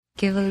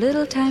Give a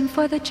little time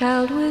for the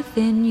child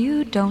within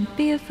you. Don't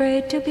be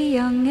afraid to be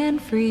young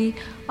and free.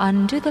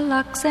 Undo the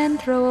locks and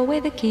throw away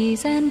the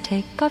keys and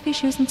take off your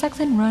shoes and socks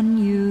and run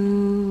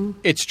you.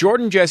 It's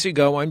Jordan Jesse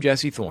Go. I'm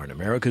Jesse Thorne,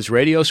 America's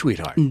radio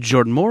sweetheart.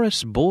 Jordan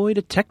Morris, boy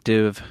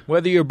detective.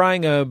 Whether you're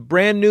buying a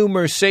brand new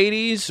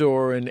Mercedes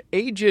or an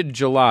aged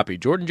jalopy,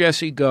 Jordan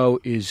Jesse Go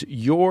is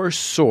your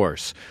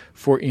source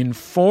for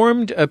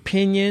informed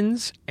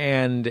opinions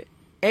and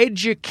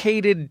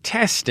educated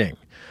testing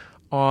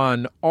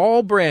on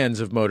all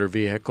brands of motor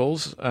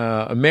vehicles,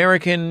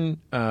 American,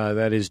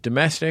 that is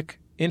domestic,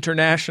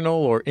 international,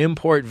 or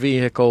import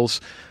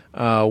vehicles,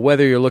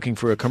 whether you're looking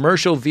for a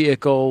commercial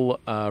vehicle,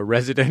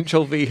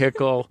 residential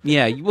vehicle.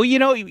 Yeah, well, you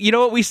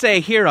know what we say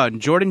here on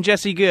Jordan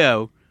Jesse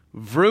Go,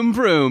 vroom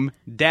vroom,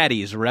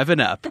 daddy's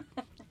revving up.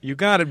 You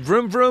got it.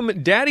 Vroom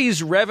vroom,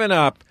 daddy's revving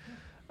up.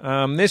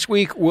 This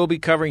week we'll be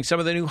covering some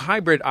of the new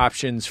hybrid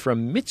options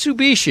from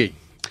Mitsubishi.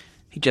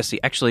 Hey, Jesse,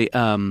 actually,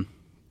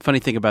 funny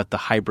thing about the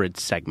hybrid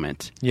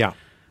segment. Yeah.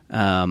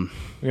 We're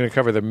going to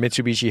cover the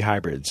Mitsubishi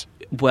hybrids.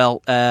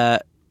 Well,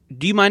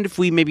 do you mind if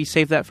we maybe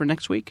save that for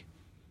next week?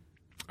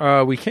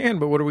 We can,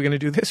 but what are we going to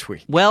do this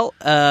week? Well,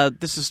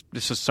 this is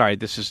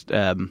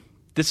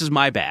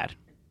my bad.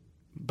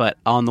 But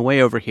on the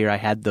way over here, I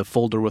had the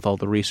folder with all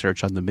the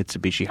research on the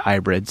Mitsubishi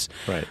hybrids.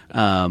 Right.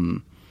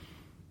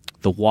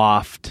 The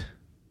waft,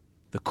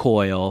 the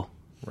coil.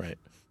 Right.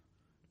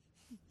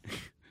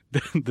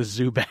 The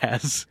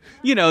Zubaz,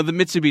 the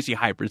Mitsubishi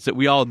hybrids that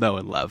we all know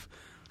and love.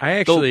 I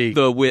actually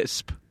the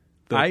Wisp,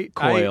 the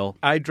coil.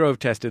 I drove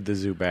tested the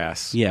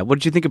Zubaz. Yeah, what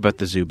did you think about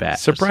the Zubaz?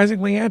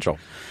 Surprisingly agile.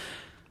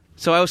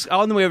 So I was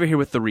on the way over here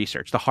with the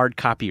research, the hard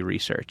copy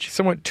research,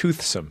 somewhat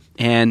toothsome,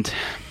 and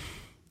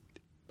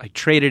I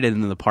traded it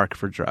in the park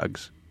for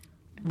drugs.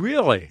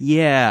 Really?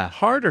 Yeah.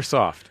 Hard or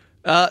soft?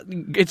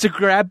 It's a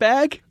grab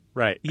bag.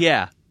 Right.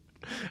 Yeah.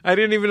 I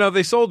didn't even know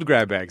they sold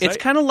grab bags. It's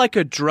kind of like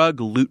a drug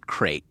loot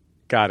crate.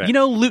 Got it.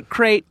 Loot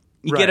crate,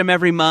 you get them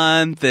every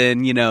month,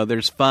 and,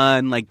 there's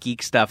fun, like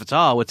geek stuff. It's,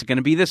 what's it going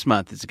to be this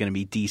month? Is it going to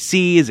be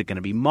DC? Is it going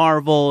to be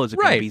Marvel? Is it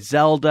going to be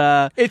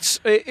Zelda?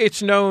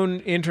 It's known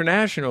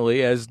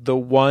internationally as the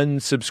one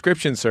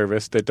subscription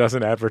service that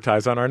doesn't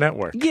advertise on our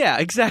network. Yeah,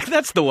 exactly.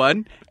 That's the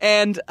one.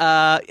 And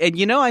I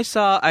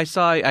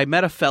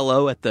met a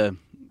fellow at the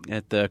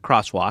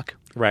crosswalk.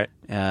 Right.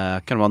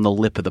 Kind of on the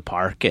lip of the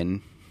park,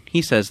 and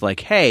he says,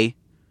 like, hey,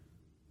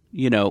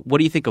 what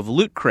do you think of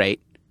Loot Crate?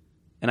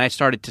 And I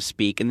started to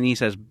speak, and then he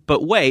says,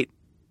 but wait,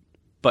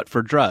 but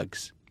for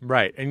drugs.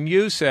 Right. And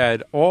you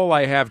said, all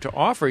I have to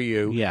offer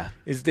you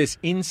is this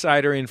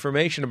insider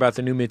information about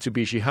the new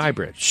Mitsubishi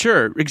hybrid.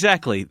 Sure,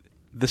 exactly.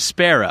 The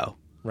Sparrow.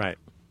 Right.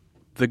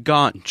 The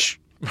Gaunch.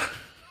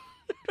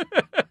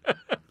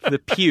 The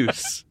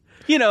Puce.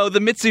 The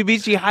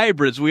Mitsubishi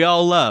hybrids we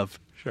all love.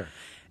 Sure.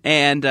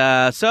 And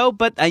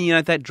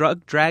that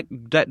drug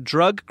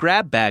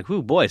grab bag.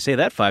 Ooh, boy, say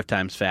that 5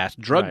 times fast.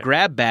 Drug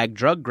grab bag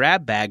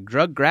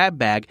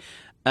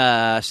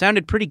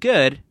sounded pretty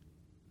good.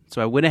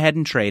 So I went ahead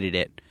and traded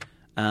it.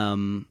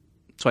 So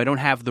I don't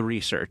have the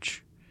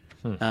research.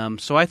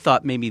 So I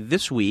thought maybe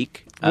this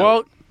week.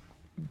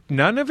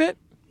 None of it?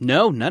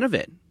 No, none of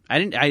it.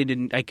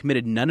 I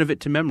committed none of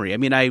it to memory. I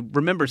mean, I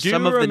remember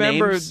some of the names. Do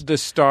you remember the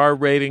star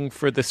rating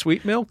for the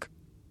sweet milk?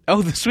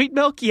 Oh, the sweet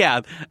milk?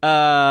 Yeah.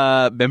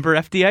 Member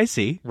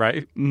FDIC.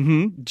 Right.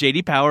 Mm-hmm.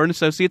 J.D. Power and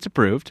Associates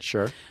approved.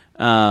 Sure.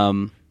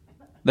 That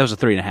was a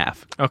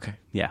 3.5. Okay.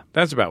 Yeah.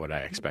 That's about what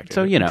I expected.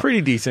 So,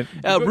 Pretty decent.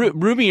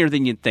 Roomier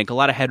than you'd think. A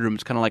lot of headroom.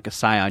 It's kind of like a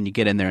Scion. You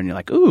get in there and you're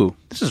like, ooh,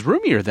 this is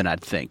roomier than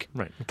I'd think.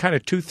 Right. Kind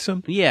of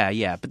toothsome.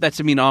 Yeah. But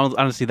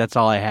honestly, that's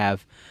all I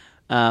have.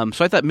 So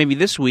I thought maybe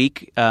this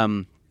week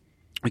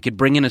we could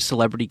bring in a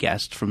celebrity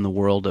guest from the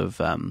world of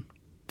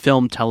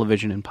film,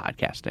 television, and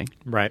podcasting.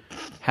 Right.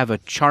 Have a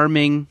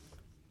charming,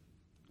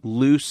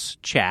 loose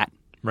chat.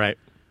 Right.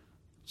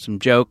 Some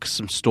jokes,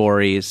 some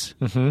stories.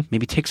 Mm-hmm.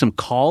 Maybe take some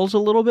calls a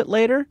little bit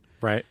later.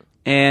 Right.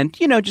 And,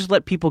 just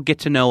let people get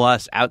to know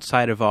us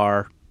outside of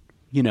our,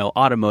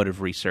 automotive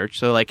research.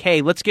 So like,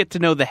 hey, let's get to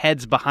know the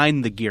heads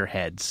behind the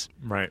gearheads.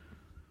 Right.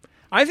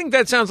 I think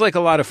that sounds like a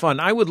lot of fun.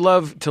 I would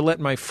love to let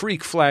my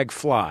freak flag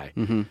fly.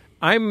 Mm-hmm.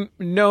 I'm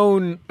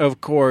known,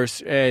 of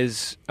course,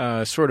 as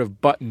sort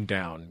of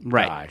button-down guy.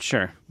 Right,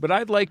 sure. But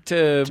I'd like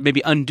to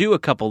maybe undo a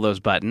couple of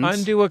those buttons.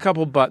 Undo a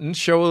couple buttons,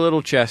 show a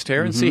little chest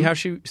hair, and see how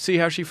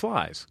she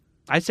flies.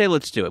 I say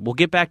let's do it. We'll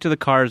get back to the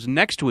cars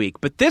next week.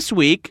 But this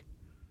week,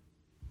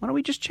 why don't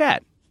we just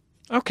chat?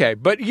 Okay,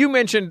 but you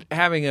mentioned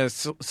having a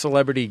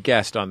celebrity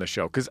guest on the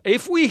show. Because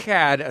if we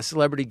had a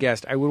celebrity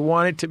guest, I would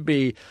want it to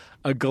be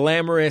a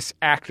glamorous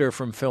actor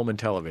from film and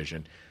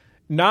television.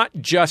 Not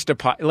just a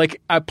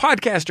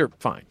podcaster,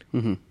 fine.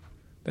 Mm-hmm.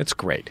 That's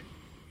great.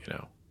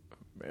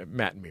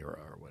 Matt and Mira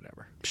or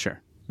whatever. Sure.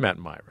 Matt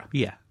and Myra.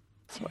 Yeah.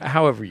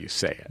 However you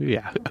say it.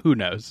 Yeah. Who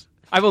knows?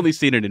 I've only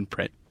seen it in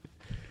print.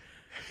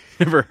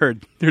 Never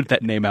heard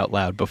that name out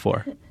loud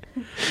before.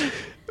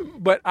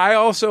 But I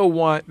also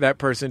want that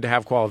person to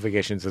have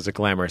qualifications as a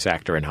glamorous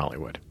actor in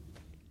Hollywood.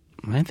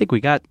 I think we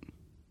got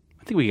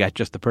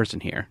just the person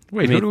here.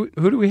 Wait, who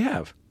do we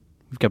have?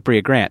 We've got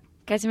Brea Grant.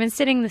 Guys, I've been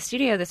sitting in the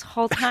studio this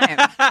whole time.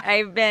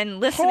 I've been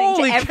listening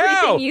Holy to everything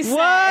cow. you said.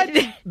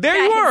 What?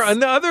 There you are on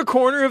the other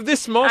corner of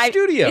this small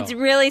studio. It's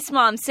really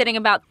small. I'm sitting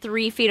about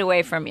 3 feet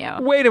away from you.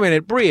 Wait a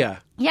minute, Brea.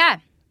 Yeah.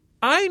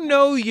 I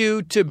know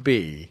you to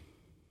be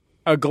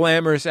a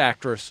glamorous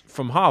actress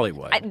from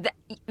Hollywood.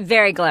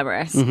 Very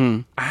glamorous.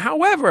 Mm-hmm.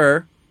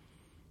 However,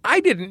 I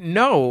didn't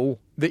know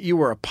that you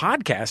were a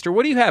podcaster.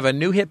 What do you have, a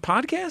new hit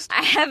podcast?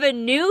 I have a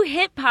new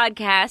hit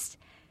podcast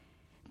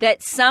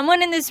that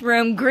someone in this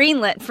room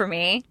greenlit for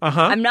me.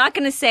 Uh-huh. I'm not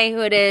going to say who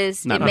it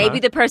is. No, it may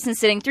be the person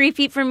sitting 3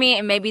 feet from me,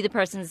 and maybe the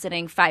person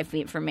sitting 5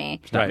 feet from me.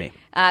 It's not me.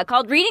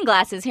 Called Reading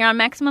Glasses here on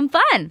Maximum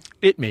Fun.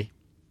 It me.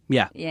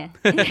 Yeah. Yeah.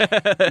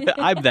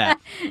 I'm that.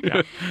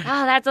 Oh,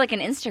 that's like an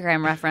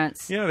Instagram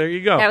reference. Yeah, there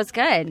you go. That was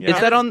good. Yeah.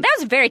 Is that on? That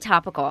was very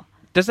topical.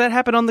 Does that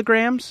happen on the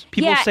Grams?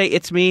 People Yeah. say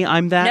it's me,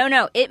 I'm that?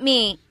 No, It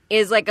Me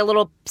is like a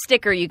little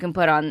sticker you can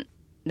put on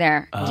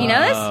there. Do you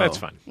know this? That's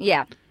fun.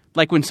 Yeah.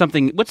 Like when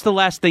something, what's the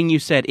last thing you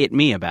said it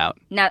me about?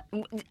 Now,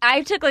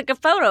 I took like a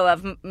photo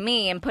of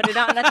me and put it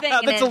on the thing.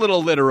 and That's a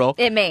little literal.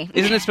 It me.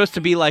 Isn't it supposed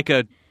to be like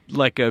a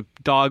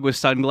dog with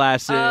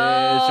sunglasses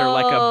or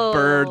like a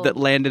bird that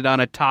landed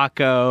on a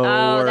taco?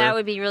 Oh, or that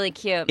would be really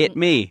cute. it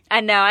me. I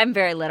know. I'm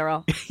very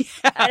literal.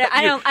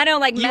 I don't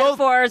like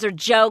metaphors or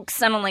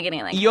jokes. I don't like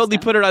anything. You only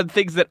put it on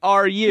things that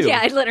are you.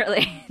 Yeah,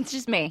 literally. It's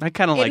just me. I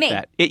kind of like me.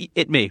 that.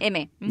 It me. It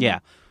me. Mhm. Yeah,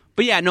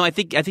 but yeah, no, I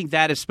think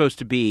that is supposed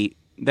to be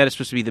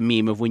the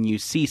meme of when you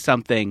see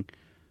something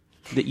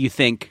that you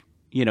think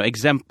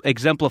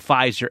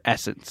exemplifies your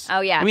essence.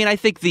 Oh, yeah. I mean, I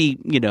think the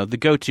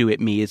go-to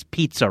it me is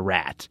Pizza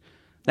Rat.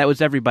 That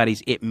was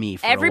everybody's it me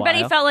for Everybody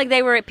a while. felt like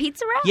they were at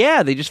Pizza Rat?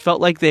 Yeah, they just felt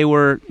like they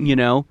were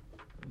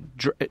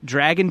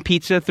dragging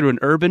pizza through an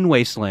urban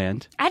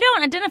wasteland. I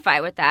don't identify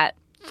with that.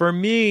 For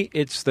me,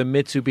 it's the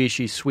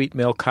Mitsubishi Sweet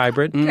Milk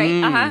Hybrid.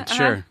 Great.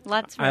 Sure.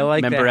 Lots of I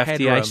like Remember that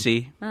headroom.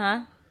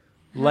 FDIC?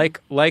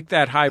 Like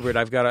that hybrid,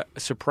 I've got a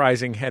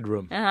surprising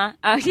headroom. Oh,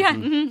 yeah.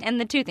 Mm-hmm. And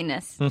the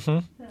toothiness.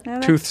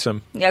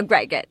 Toothsome. Yeah,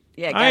 great. Good.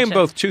 Yeah, gotcha. I am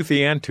both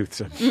toothy and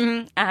toothsome.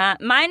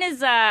 Mine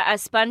is a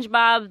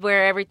SpongeBob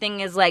where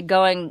everything is like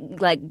going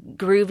like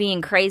groovy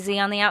and crazy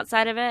on the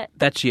outside of it.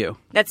 That's you.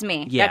 That's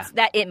me. Yeah.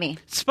 That me.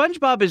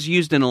 SpongeBob is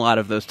used in a lot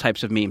of those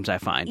types of memes, I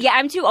find. Yeah,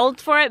 I'm too old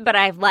for it, but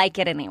I like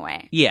it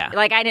anyway. Yeah.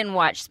 Like, I didn't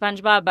watch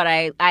SpongeBob, but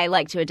I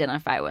like to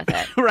identify with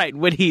it. Right,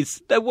 when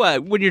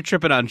when you're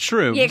tripping on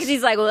shrooms. Yeah, because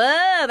he's like, whoa.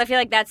 I feel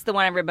like that's the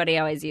one everybody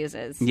always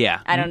uses.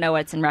 Yeah. I don't know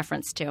what it's in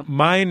reference to.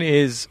 Mine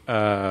is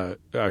a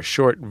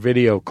short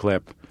video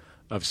clip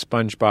of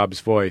SpongeBob's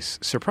voice,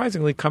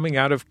 surprisingly coming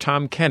out of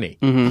Tom Kenny.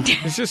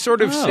 Mm-hmm. It's just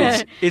sort of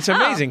it's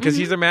amazing because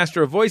he's a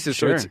master of voices.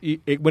 Sure. So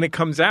when it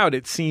comes out,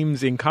 it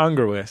seems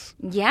incongruous.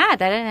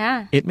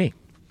 Yeah, It me.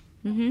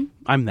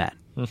 I'm that.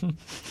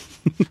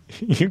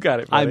 You got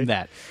it, buddy. I'm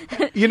that.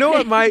 You know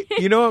what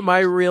my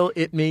real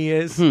it me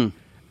is?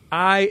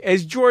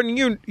 As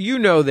Jordan, you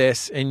know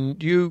this, and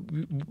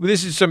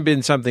this has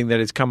been something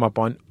that has come up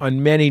on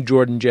many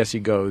Jordan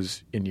Jesse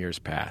Goes in years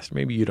past.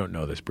 Maybe you don't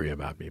know this, Brea,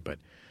 about me, but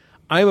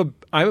I'm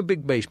a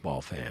big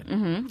baseball fan.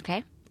 Mm-hmm.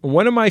 Okay.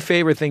 One of my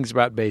favorite things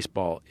about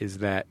baseball is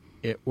that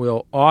it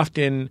will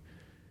often,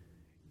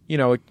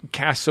 it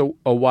casts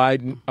a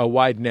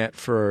wide net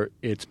for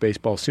its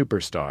baseball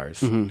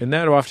superstars, and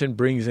that often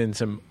brings in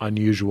some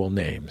unusual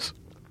names.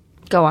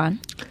 Go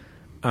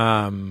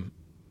on.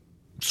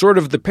 Sort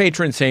of the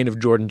patron saint of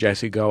Jordan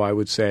Jesse Go, I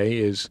would say,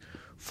 is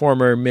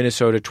former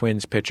Minnesota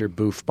Twins pitcher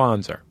Boof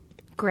Bonser.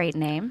 Great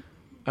name.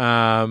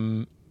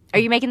 Um, Are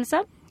you making this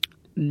up?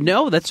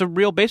 No, that's a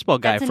real baseball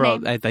guy. That's a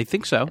name? I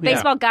think so.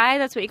 Baseball guy,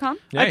 that's what you call him?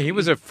 yeah, he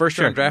was a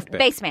first-round draft pick.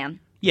 Baseman.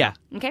 Yeah.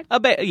 Okay. A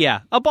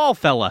ball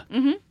fella.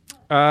 Mm-hmm.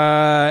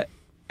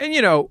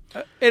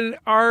 And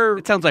our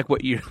It sounds like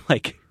what you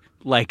like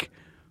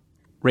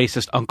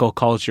racist uncle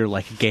calls your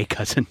gay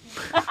cousin.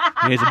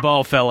 He's a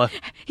ball fella.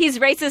 He's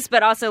racist,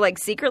 but also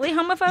secretly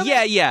homophobic?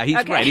 Yeah, he's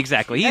Okay. right,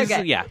 exactly. He's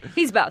Okay. yeah.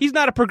 He's both. He's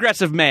not a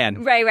progressive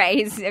man. Right.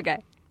 He's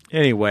okay.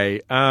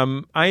 Anyway,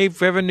 I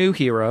have a new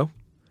hero.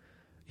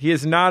 He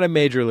is not a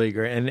major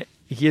leaguer, and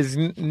he is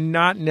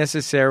not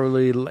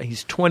necessarily.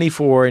 He's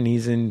 24, and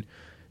he's in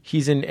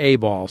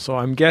A-ball, so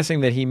I'm guessing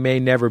that he may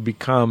never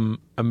become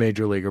a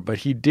major leaguer. But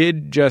he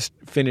did just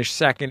finish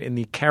second in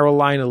the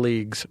Carolina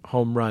League's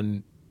home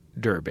run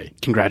derby.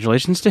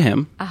 Congratulations to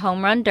him. A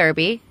home run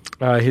derby.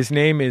 His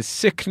name is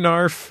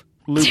Sicknarf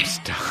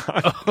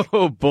Loopstock.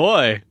 Oh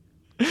boy.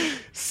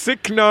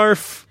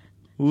 Sicknarf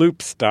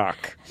Loopstock.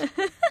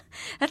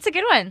 That's a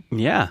good one.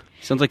 Yeah.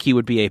 Sounds like he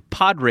would be a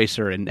pod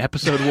racer in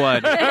episode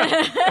 1.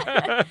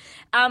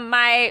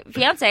 My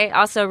fiance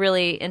also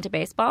really into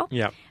baseball.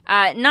 Yeah.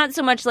 Not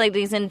so much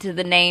he's into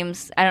the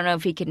names. I don't know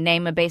if he could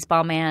name a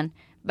baseball man,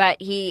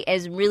 but he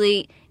is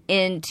really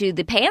into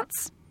the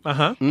pants.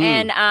 Uh-huh.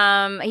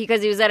 And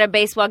because he was at a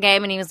baseball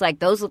game and he was like,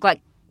 those look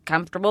like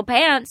comfortable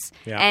pants.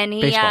 Yeah. And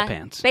he, Baseball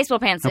pants. Baseball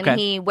pants. Okay. And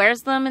he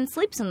wears them and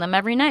sleeps in them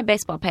every night,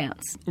 baseball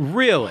pants.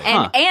 Really?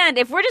 And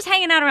if we're just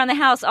hanging out around the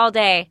house all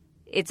day,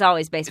 it's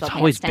always baseball It's pants.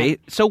 always time.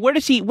 So where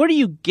do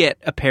you get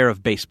a pair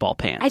of baseball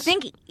pants? I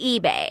think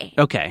eBay.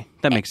 Okay,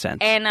 that makes sense.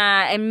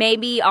 And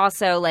maybe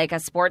also like a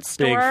sports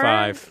store. Big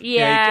Five.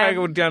 Yeah. You gotta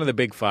go down to the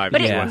Big Five.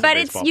 But, if you want some but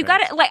it's baseball you got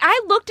pants. to like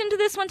I looked into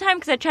this one time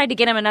because I tried to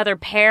get him another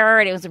pair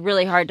and it was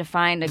really hard to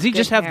find. Does he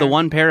just have the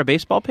one pair of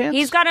baseball pants?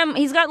 He's got him.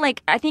 He's got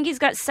like I think he's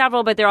got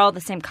several, but they're all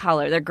the same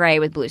color. They're gray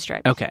with blue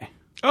stripes. Okay.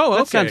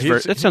 Oh, okay.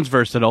 That sounds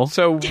versatile.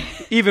 So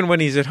even when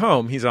he's at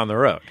home, he's on the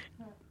road.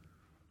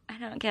 I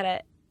don't get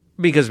it.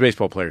 Because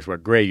baseball players wear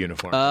gray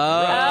uniforms. Okay,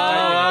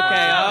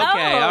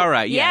 all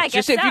right. Yeah, I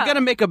Just guess if you're so. gonna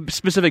make a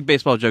specific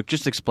baseball joke,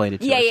 just explain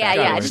it to us.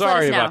 Yeah. Sorry Just let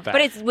us know. about that.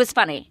 But it was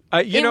funny.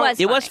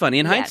 It was funny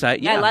in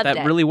hindsight. Yeah, I loved that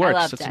it. really I works.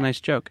 loved That's it. a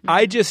nice joke.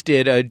 I just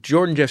did a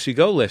Jordan Jesse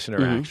Go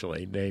listener,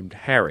 actually, named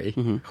Harry,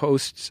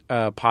 hosts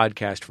a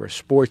podcast for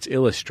Sports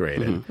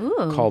Illustrated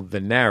called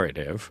The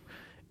Narrative.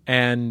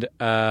 And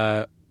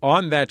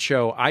on that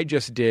show, I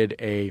just did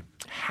a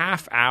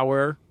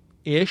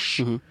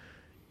half-hour-ish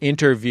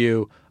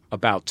interview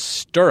about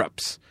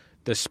stirrups,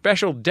 the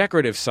special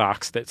decorative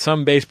socks that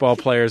some baseball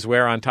players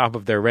wear on top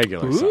of their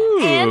regular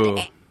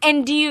socks.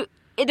 And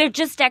they're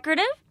just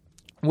decorative?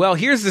 Well,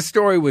 here's the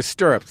story with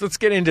stirrups. Let's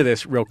get into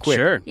this real quick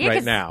Sure. Yeah, right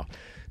 'cause- now.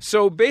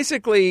 So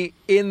basically,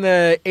 in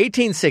the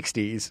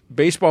 1860s,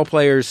 baseball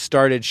players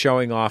started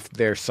showing off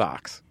their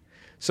socks.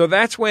 So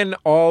that's when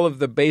all of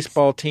the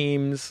baseball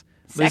teams...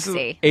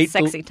 Sexy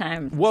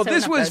time. Well, Sewing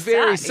this up was those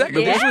very socks.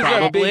 sexy. This was a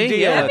Probably, big deal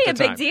yeah. at That'd be the a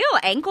big time. deal.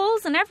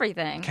 Ankles and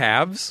everything.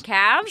 Calves.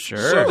 Sure.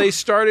 So they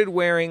started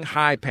wearing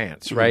high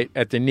pants, right,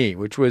 at the knee,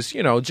 which was,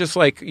 just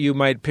like you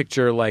might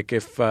picture like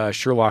if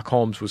Sherlock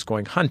Holmes was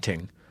going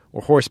hunting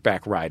or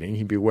horseback riding,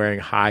 he'd be wearing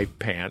high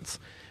pants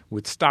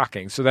with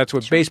stockings. So that's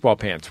what baseball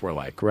pants were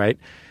like, right?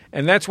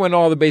 And that's when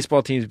all the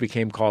baseball teams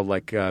became called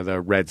like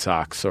the Red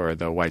Sox or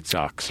the White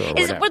Sox or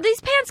whatever. Were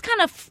these pants kind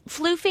of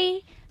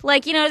floofy?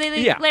 Like,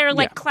 they're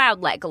like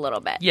cloud-like a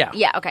little bit. Yeah.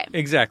 Yeah, okay.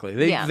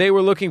 Exactly. Yeah. They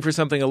were looking for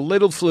something a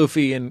little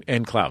floofy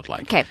and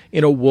cloud-like. Okay.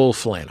 In a wool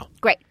flannel.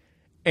 Great.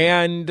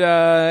 And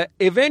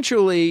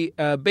eventually,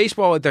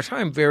 baseball at the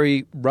time,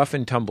 very rough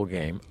and tumble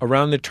game.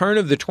 Around the turn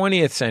of the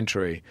 20th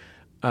century,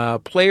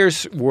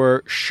 players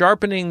were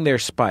sharpening their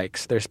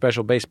spikes, their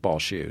special baseball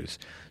shoes,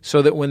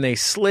 so that when they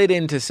slid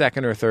into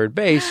second or third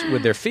base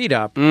with their feet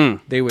up,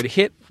 they would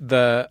hit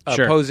the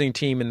opposing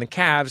team in the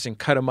calves and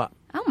cut them up.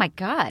 Oh, my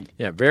God.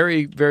 Yeah,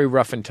 very, very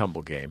rough and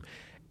tumble game.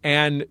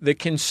 And the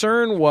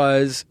concern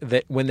was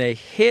that when they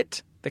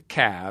hit the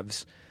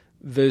calves,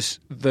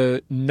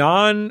 the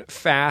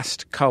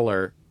non-fast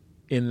color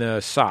in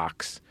the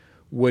socks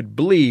would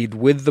bleed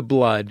with the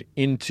blood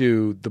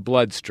into the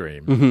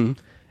bloodstream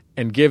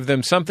and give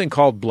them something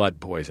called blood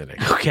poisoning.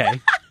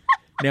 Okay.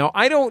 Now,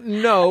 I don't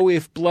know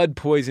if blood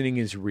poisoning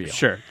is real.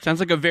 Sure. Sounds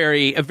like a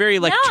very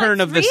like turn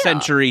it's of the real.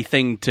 century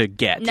thing to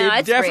get. No, It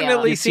it's definitely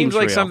real. It seems seems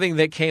like real. something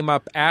that came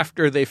up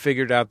after they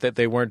figured out that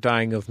they weren't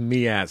dying of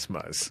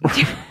miasmas.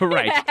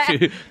 Right.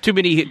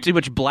 Too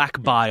much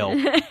black bile.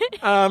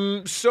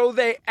 So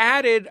they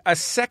added a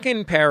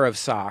second pair of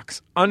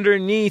socks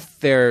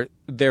underneath their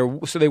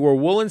so they wore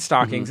woolen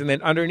stockings, and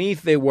then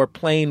underneath they wore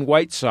plain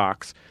white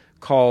socks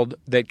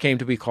that came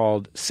to be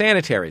called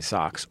sanitary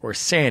socks or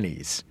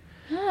sannies.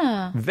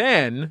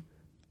 Then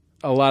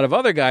a lot of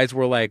other guys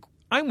were like,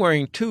 I'm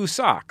wearing two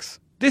socks.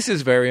 This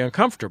is very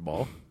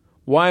uncomfortable.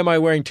 Why am I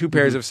wearing two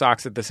pairs of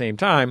socks at the same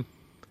time?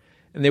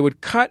 And they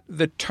would cut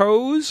the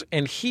toes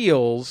and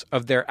heels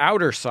of their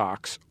outer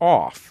socks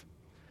off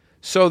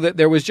so that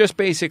there was just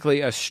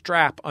basically a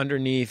strap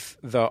underneath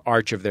the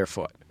arch of their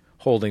foot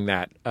holding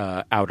that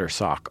outer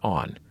sock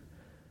on.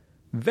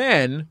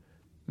 Then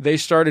they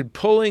started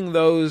pulling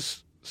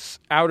those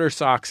outer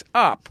socks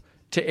up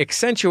to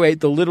accentuate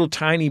the little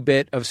tiny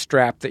bit of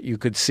strap that you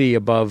could see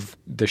above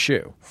the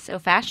shoe. So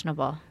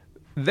fashionable.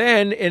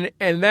 Then,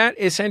 and that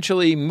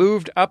essentially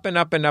moved up and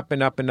up and up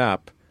and up and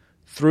up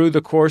through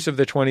the course of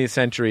the 20th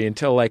century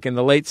until, like, in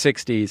the late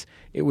 60s,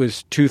 it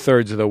was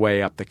 2/3 of the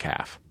way up the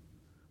calf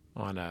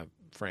on a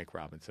Frank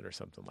Robinson or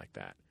something like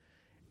that.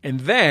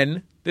 And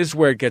then, this is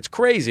where it gets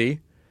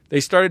crazy, they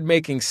started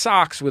making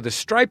socks with a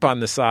stripe on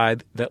the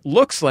side that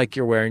looks like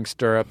you're wearing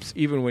stirrups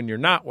even when you're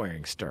not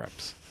wearing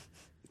stirrups.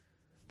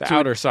 The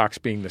outer socks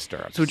being the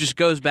stirrups. So it just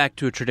goes back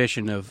to a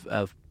tradition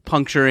of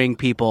puncturing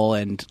people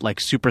and like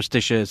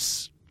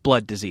superstitious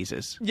blood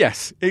diseases.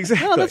 Yes,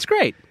 exactly. Oh, that's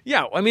great.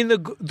 Yeah, I mean,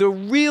 the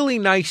really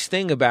nice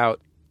thing about,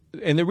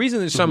 and the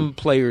reason that some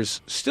players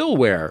still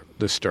wear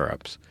the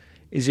stirrups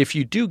is if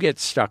you do get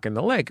stuck in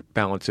the leg, it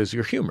balances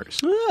your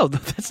humors. Oh,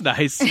 that's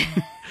nice.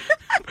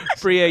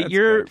 Brea,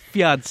 your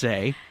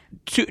fiance,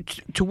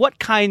 to what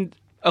kind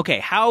Okay,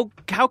 how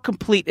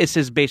complete is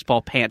his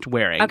baseball pant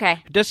wearing?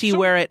 Okay. Does he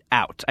wear it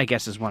out? I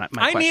guess is my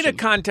question. I need a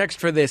context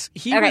for this.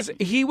 Okay.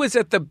 He was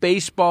at the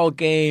baseball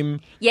game.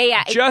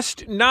 Yeah.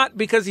 Just not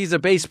because he's a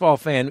baseball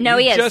fan. No,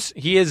 he is.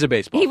 He is a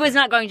baseball He fan. was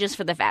not going just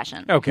for the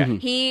fashion. Okay.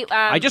 He.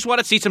 I just want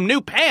to see some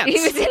new pants. He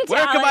was in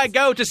Where can Dallas. I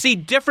go to see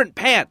different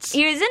pants?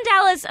 He was in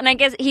Dallas, and I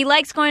guess he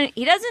likes going.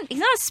 He's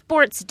not a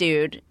sports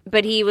dude,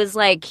 but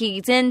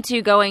he's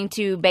into going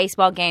to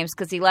baseball games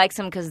because he likes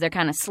them because they're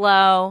kind of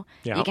slow.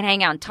 Yeah. You can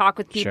hang out and talk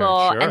with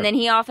people, Sure. and then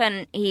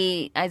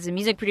he as a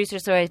music producer,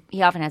 so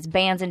he often has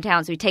bands in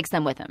town, so he takes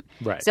them with him.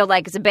 Right. So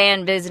it's a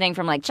band visiting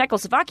from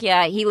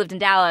Czechoslovakia. He lived in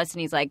Dallas,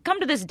 and he's like, "Come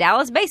to this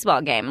Dallas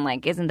baseball game." I'm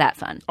like, "Isn't that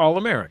fun?" All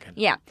American.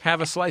 Yeah.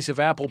 Have a slice of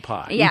apple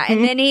pie. Yeah,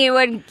 and then he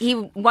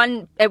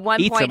won at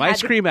one Eat point. some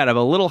ice cream out of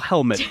a little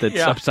helmet that's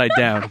Yeah. upside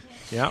down.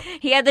 Yeah.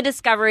 He had the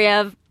discovery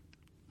of,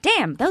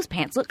 damn, those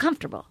pants look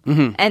comfortable.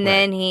 And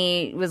then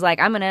he was like,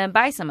 I'm going to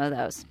buy some of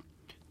those.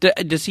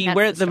 Does he That's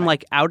wear the them story.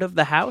 out of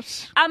the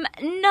house?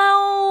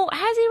 No.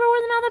 Has he ever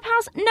worn them out of the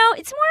house? No,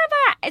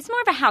 it's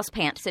more of a house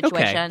pant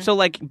situation. Okay,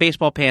 so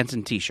baseball pants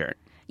and t-shirt.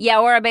 Yeah,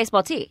 or a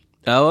baseball tee.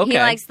 Oh, okay. He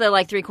likes the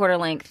 3/4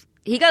 length.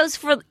 He goes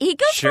for a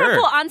Sure.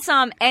 full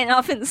ensemble and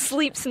often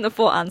sleeps in the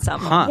full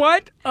ensemble. Huh.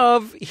 What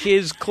of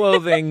his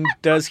clothing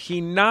does he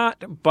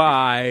not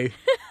buy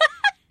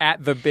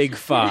at the Big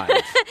Five?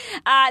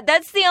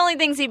 That's the only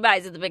things he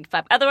buys at the Big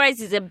Five. Otherwise,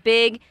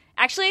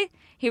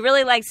 he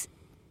really likes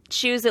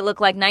shoes that look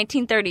like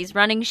 1930s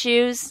running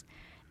shoes,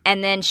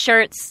 and then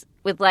shirts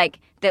with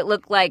that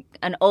look like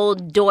an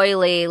old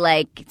doily,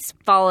 it's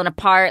falling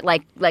apart,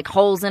 like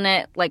holes in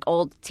it, like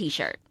old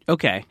T-shirt.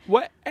 Okay.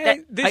 What?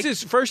 This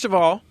is, first of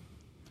all,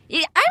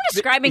 Yeah, I'm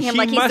describing him he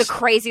like he's must- the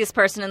craziest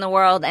person in the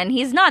world, and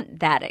he's not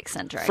that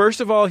eccentric.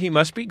 he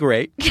must be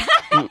great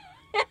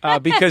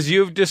because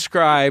you've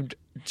described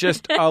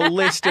just a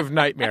list of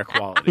nightmare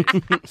qualities.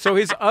 So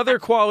his other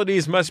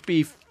qualities must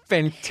be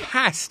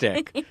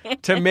fantastic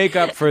to make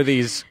up for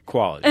these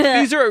qualities.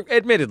 These are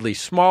admittedly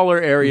smaller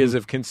areas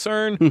of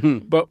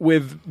concern, but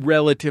with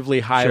relatively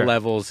high Sure.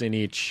 levels in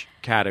each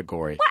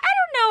category. I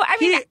don't know. I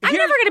mean, I'm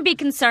never going to be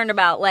concerned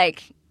about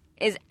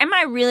am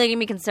I really going to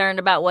be concerned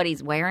about what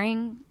he's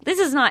wearing? This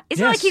is not.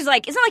 It's not like he's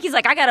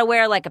like I got to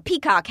wear a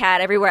peacock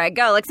hat everywhere I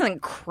go, like something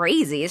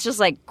crazy. It's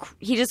just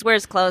he just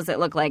wears clothes that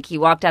look like he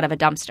walked out of a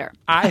dumpster.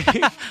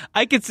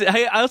 I could say,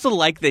 I also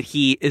like that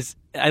he is.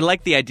 I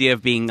like the idea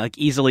of being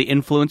easily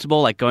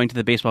influenceable, going to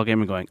the baseball game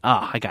and going,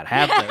 I gotta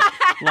have this.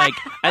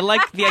 I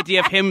like the idea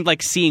of him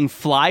seeing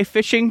fly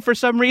fishing for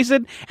some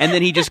reason, and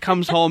then he just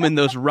comes home in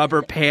those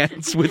rubber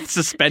pants with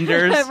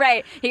suspenders.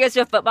 Right. He goes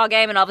to a football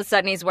game, and all of a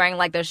sudden he's wearing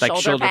those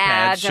shoulder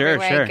pads Sure,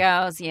 everywhere sure. he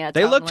goes. Yeah,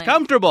 They looked totally.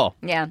 comfortable.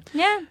 Yeah.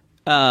 Yeah.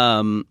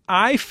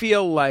 I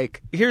feel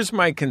like here's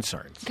my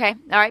concerns. Okay.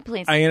 All right.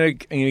 Please. I'm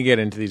gonna get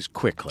into these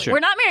quickly. We're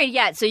not married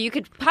yet, so you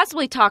could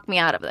possibly talk me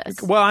out of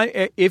this. Well,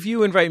 if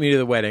you invite me to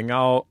the wedding,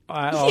 I'll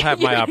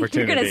have my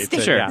opportunity. gonna stay-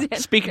 Sure. yeah.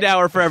 Speak now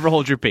or forever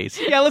hold your peace.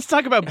 Yeah, let's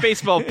talk about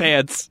baseball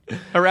pants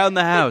around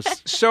the house.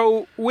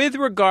 So, with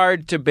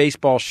regard to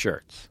baseball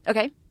shirts,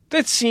 Okay.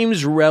 that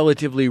seems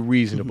relatively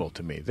reasonable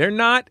to me. They're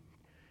not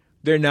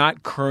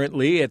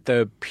currently at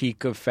the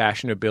peak of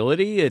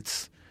fashionability.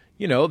 It's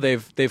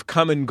they've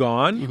come and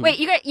gone. Wait,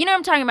 you know what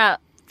I'm talking about?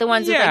 The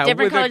ones with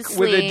different colored sleeves.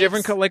 with a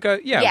different color,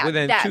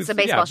 within that's a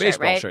baseball shirt,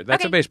 right?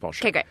 That's Okay. a baseball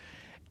shirt. Okay, great.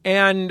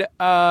 And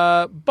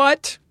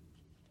but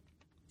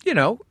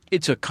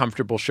it's a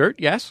comfortable shirt.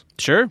 Yes.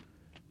 Sure.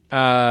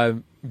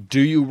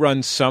 Do you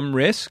run some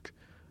risk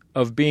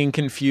of being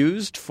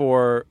confused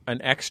for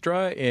an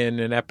extra in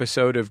an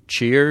episode of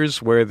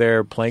Cheers where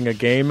they're playing a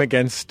game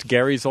against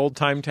Gary's Old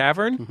Time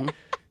Tavern?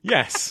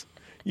 Yes,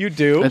 you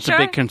do. That's Sure. a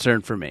big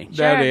concern for me.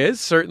 That Sure. is,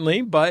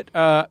 certainly, but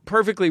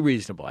perfectly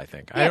reasonable, I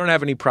think. I Yeah. don't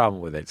have any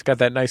problem with it. It's got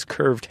that nice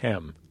curved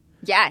hem.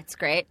 Yeah, it's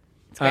great.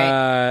 It's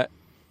great.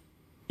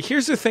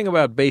 Here's the thing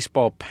about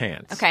baseball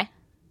pants. Okay.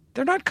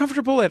 They're not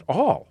comfortable at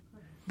all.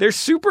 They're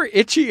super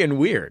itchy and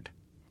weird.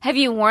 Have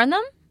you worn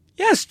them?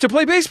 Yes, to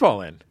play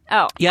baseball in.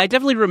 Oh. Yeah, I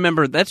definitely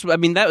remember. That's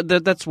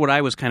what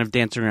I was kind of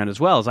dancing around as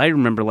well. Is I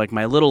remember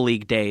my little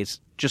league days,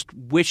 just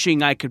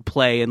wishing I could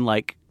play in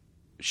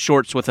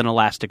shorts with an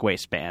elastic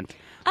waistband.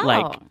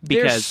 Oh.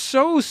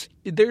 Because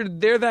they're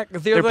like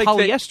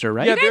polyester,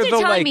 right? Yeah, You guys they're are the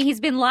telling me he's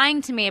been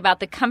lying to me about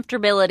the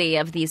comfortability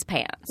of these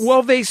pants.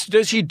 Well,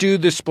 does he do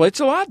the splits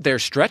a lot? They're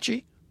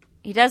stretchy.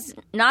 He does,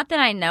 not that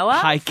I know of.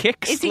 high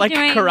kicks, Is he like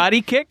doing-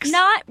 karate kicks.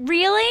 Not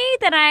really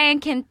that I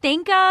can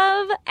think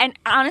of. And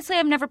honestly,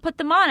 I've never put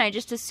them on. I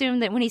just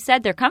assumed that when he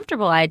said they're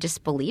comfortable, I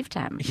just believed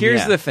him.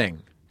 Here's Yeah. the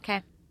thing.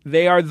 Okay.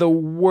 They are the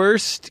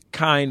worst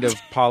kind of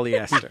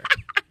polyester.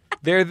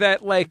 They're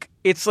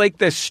it's like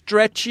the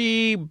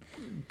stretchy,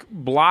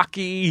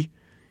 blocky,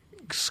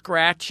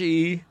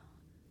 scratchy.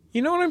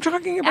 You know what I'm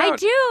talking about? I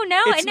do.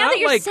 No, It's and now not that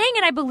you're like- saying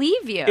it, I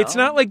believe you. It's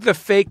not like the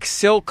fake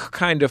silk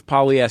kind of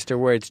polyester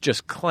where it's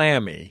just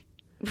clammy.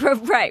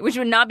 Right, which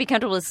would not be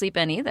comfortable to sleep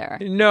in either.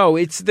 No,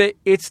 it's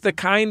the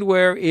kind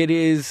where it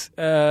is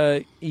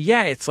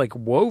it's like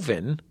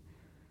woven.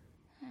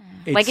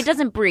 Like it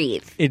doesn't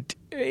breathe. It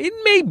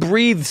may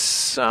breathe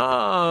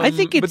some. I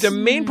think but it's- the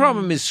main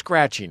problem is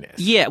scratchiness.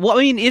 Yeah. Well,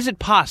 I mean, is it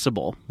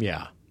possible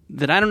Yeah.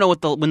 that I don't know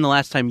when the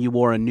last time you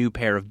wore a new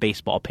pair of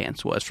baseball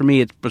pants was? For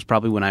me, it was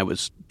probably when I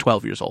was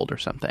 12 years old or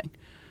something.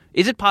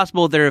 Is it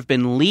possible there have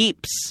been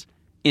leaps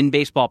in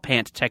baseball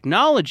pants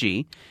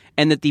technology,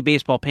 and that the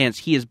baseball pants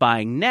he is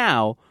buying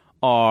now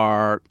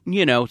are,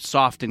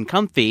 soft and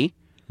comfy?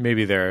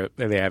 Maybe they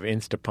have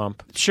Instapump.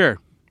 Sure.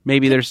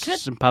 Maybe there's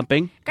some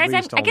pumping. Guys, We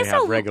used to I only guess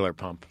have I'll regular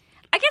pump.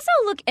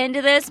 look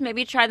into this.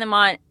 Maybe try them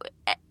on.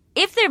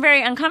 If they're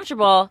very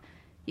uncomfortable,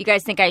 you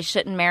guys think I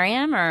shouldn't marry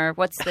him, or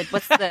what's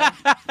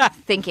the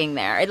thinking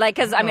there? Like,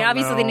 because I mean,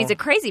 obviously, then he's a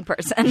crazy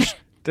person.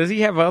 Does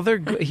he have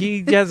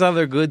he has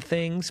other good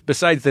things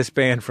besides this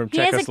band from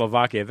has a-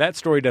 Czechoslovakia? That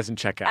story doesn't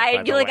check out.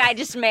 by the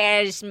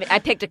way. I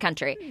picked a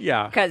country.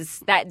 Yeah. Because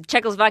that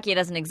Czechoslovakia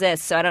doesn't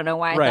exist, so I don't know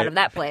why I Right. thought of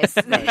that place.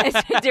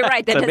 You're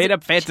right. That It's a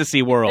made-up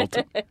fantasy world.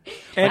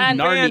 And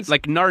bands,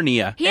 Like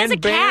Narnia. He has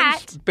and a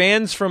cat.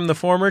 bands from the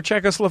former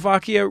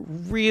Czechoslovakia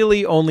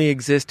really only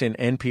exist in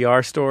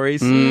NPR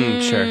stories.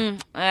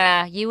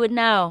 Sure. You would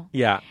know.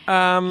 Yeah.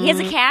 He has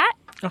a cat.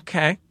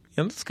 Okay.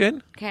 Yeah, that's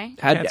good. Okay.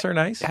 Cats are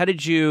nice. How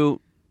did you,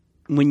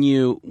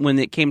 when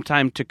it came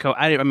time to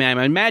I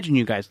imagine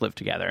you guys lived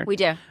together. We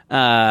do.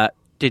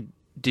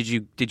 Did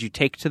you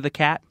take to the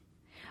cat?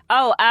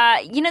 Oh,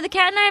 the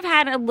cat and I have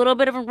had a little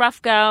bit of a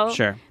rough go.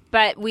 Sure.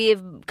 But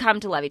we've come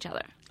to love each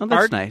other. Oh,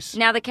 that's Art- nice.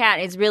 Now the cat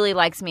really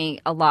likes me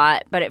a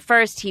lot, but at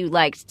first he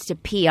liked to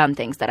pee on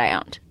things that I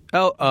owned.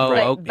 But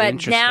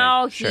But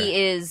now Sure. he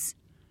is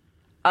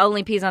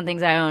only pees on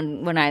things I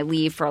own when I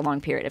leave for a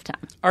long period of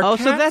time. Are So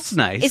cats- that's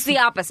nice. It's the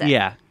opposite.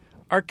 Yeah.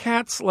 Are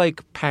cats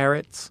like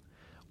parrots,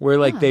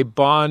 where they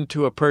bond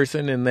to a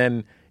person, and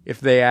then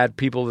if they add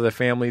people to the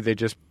family, they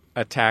just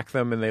attack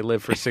them and they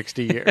live for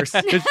 60 years?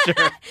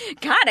 Sure.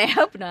 God, I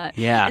hope not.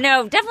 Yeah.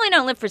 No, definitely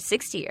don't live for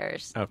 60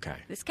 years. Okay.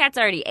 This cat's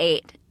already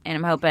 8, and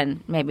I'm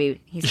hoping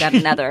maybe he's got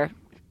another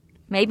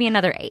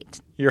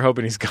 8. You're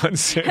hoping he's gone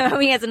soon. Oh,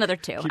 he has another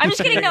 2. I'm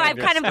just kidding. No, I've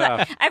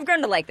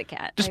grown to like the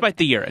cat. Despite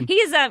the urine.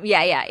 He's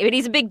yeah, but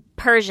he's a big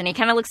Persian. He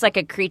kind of looks like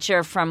a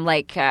creature from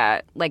like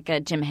a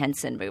Jim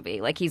Henson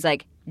movie. Like he's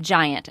like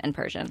giant and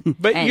Persian.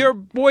 But And your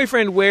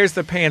boyfriend wears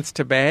the pants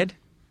to bed?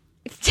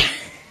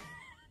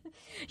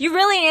 you're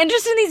really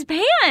interested in these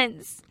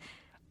pants.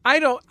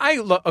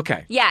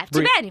 Okay. Yeah,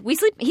 to bed.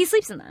 He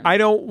sleeps in them. I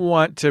don't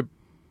want to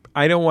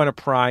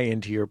pry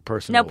into your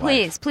personal No,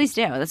 please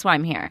do. That's why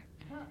I'm here.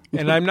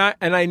 life.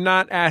 I'm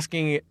not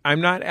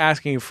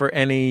asking for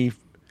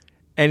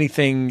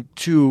anything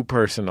too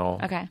personal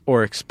Okay.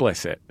 or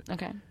explicit.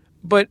 Okay.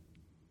 But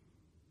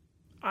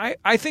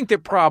I think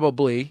that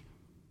probably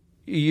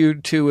you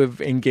two have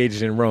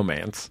engaged in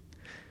romance.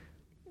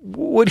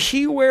 Would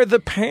he wear the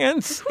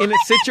pants in a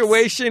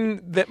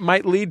situation that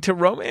might lead to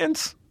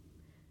romance?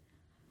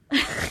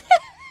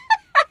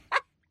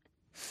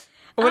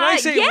 When I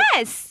say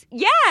yes,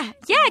 yeah, because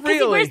he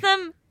Really? wears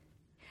them.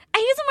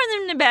 He doesn't wear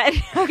them to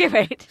bed. Okay,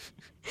 wait.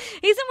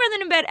 He doesn't wear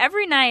them to bed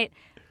every night,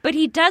 but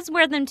he does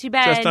wear them to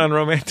bed just on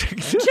romantic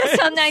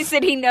just on nights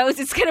that he knows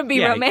it's going to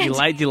be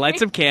romantic. You light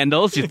some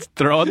candles, you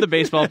throw on the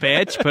baseball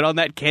patch, put on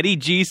that Kenny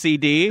G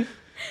CD.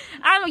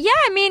 Yeah,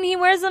 I mean, he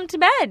wears them to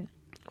bed.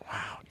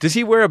 Does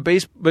he wear a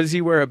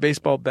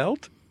baseball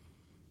belt?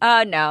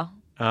 No.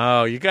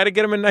 Oh, you got to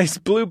get him a nice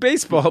blue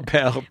baseball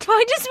belt. Well,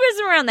 he just wears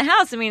them around the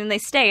house. I mean, they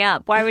stay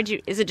up. Why would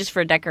you? Is it just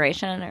for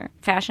decoration or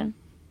fashion?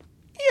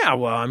 Yeah,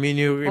 well, I mean,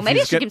 Well, maybe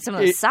I should give him some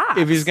of those socks.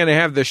 If he's going to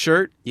have the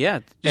shirt, Yeah,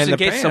 just And in the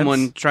case pants.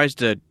 someone tries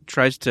to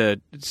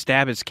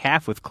stab his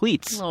calf with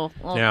cleats.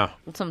 Yeah.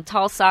 Some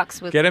tall socks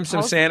with. get him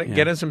some holes.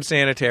 get him some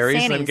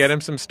sanitaries, then Sannies. get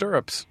him some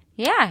stirrups.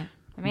 Yeah,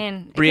 I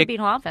mean, it Brea- could be an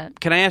whole outfit.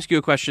 Can I ask you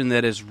a question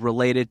that is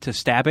related to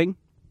stabbing?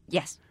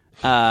 Yes.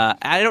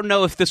 I don't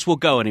know if this will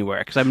go anywhere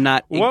because I'm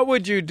not. What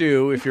would you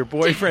do if your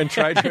boyfriend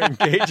tried to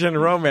engage in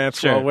romance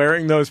Sure. while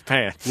wearing those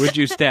pants? Would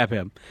you stab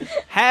him?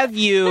 Have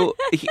you?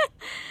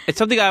 It's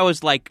something I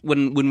always like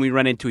when we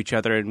run into each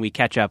other and we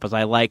catch up. Is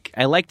I like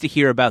to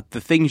hear about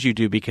the things you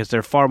do because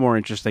they're far more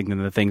interesting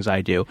than the things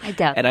I do. I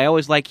doubt And I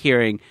always like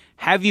hearing.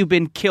 Have you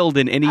been killed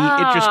in any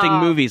interesting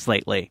movies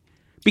lately?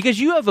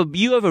 Because you have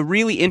a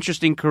really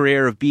interesting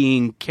career of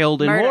being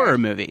killed in horror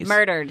movies.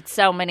 Murdered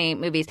so many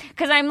movies.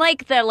 Because I'm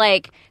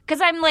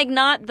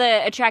not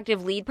the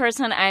attractive lead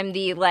person. I'm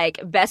the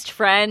best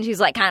friend who's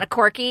kind of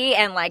quirky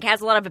and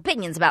has a lot of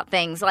opinions about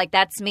things. Like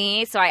that's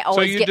me. So I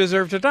always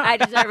deserve to die. I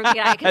deserve to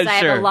die because I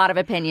have Sure. a lot of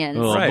opinions.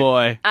 Oh Right.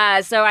 boy!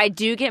 So I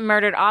do get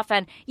murdered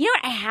often. You know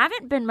what? I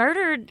haven't been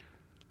murdered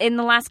in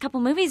the last couple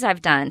movies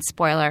I've done.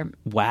 Spoiler.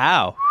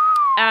 Wow!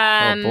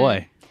 Oh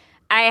boy!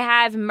 I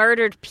have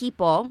murdered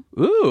people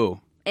Ooh!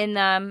 in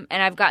them,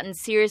 and I've gotten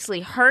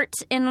seriously hurt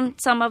in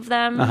some of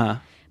them. Uh-huh.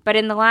 But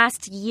in the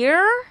last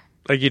year,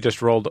 Like you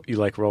just rolled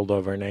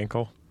over an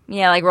ankle.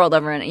 yeah, rolled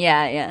over in it.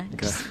 Yeah.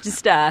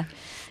 Just yeah.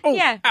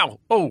 Ow!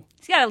 Oh!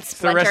 He's got a the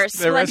splinter. rest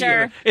of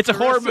Splinter. It's a The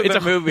horror rest of it's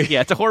the a movie.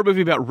 Yeah, it's a horror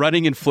movie about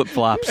running in flip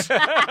flops.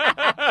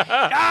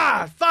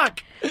 Ah!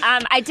 Fuck!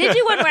 I did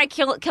do one where I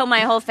kill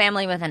my whole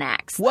family with an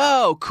axe.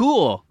 Whoa,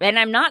 cool. And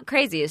I'm not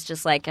crazy. It's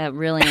just like a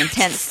really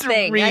intense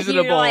thing.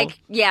 Reasonable.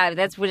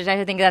 That's what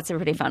I think that's a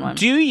pretty fun one.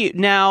 Do you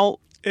now?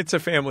 It's a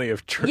family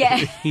of trees.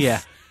 Yeah.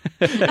 Yeah.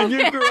 And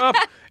you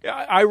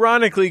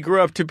ironically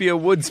grew up to be a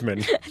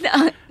woodsman.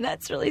 No,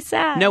 that's really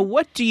sad. Now,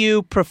 what do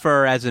you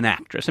prefer as an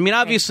actress? I mean,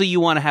 obviously, you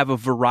want to have a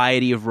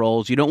variety of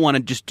roles. You don't want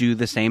to just do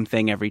the same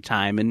thing every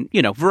time. And,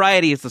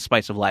 variety is the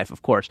spice of life,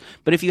 of course.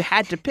 But if you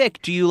had to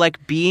pick, do you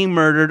like being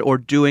murdered or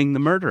doing the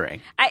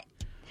murdering? I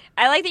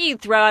like that you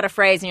throw out a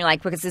phrase and you're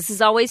like, because this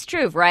is always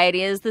true.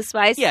 Variety is the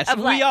spice of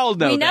life. We all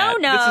know we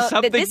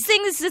that. This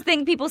is the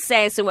thing people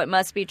say, so it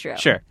must be true.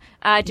 Sure.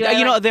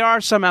 There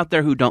are some out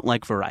there who don't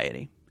like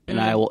variety. And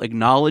I will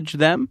acknowledge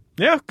them.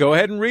 Yeah, go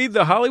ahead and read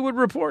the Hollywood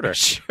Reporter.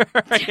 Sure,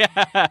 yeah,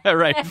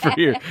 right, for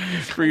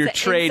your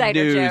trade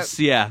news. Joke.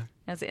 Yeah.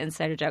 That's an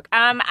insider joke.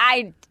 I'm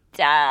gonna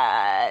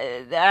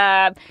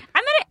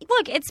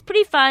look. It's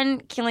pretty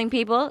fun killing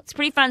people. It's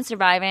pretty fun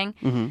surviving.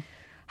 Mm-hmm.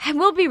 I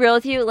will be real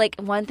with you.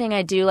 Like, one thing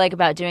I do like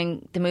about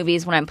doing the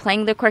movies when I'm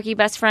playing the quirky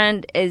best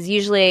friend is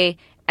usually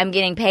I'm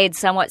getting paid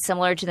somewhat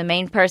similar to the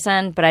main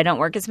person, but I don't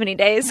work as many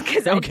days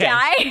because I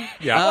die.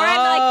 Yeah. Or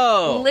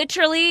I'm like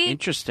literally.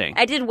 Interesting.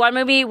 I did one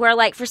movie where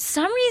for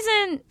some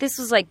reason, this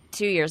was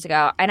 2 years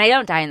ago, and I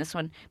don't die in this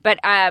one, but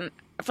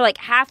for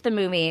half the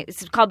movie,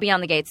 it's called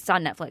Beyond the Gates. It's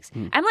on Netflix.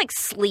 I'm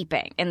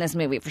sleeping in this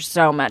movie for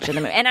so much of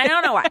the movie, and I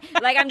don't know why.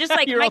 I'm just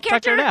You're my all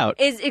character tuckered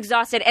out. is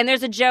exhausted, and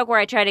there's a joke where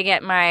I try to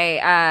get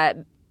my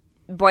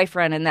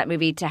boyfriend in that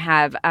movie to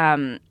have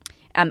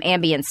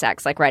Ambien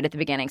sex right at the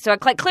beginning. So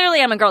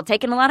clearly I'm a girl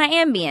taking a lot of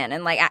Ambien,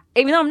 and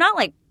even though I'm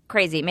not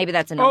crazy, maybe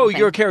that's another thing.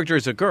 Your character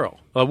is a girl,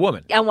 a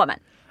woman. A woman.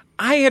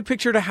 I had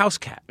pictured a house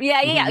cat.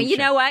 Yeah. You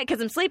know what?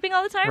 Because I'm sleeping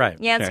all the time. Right.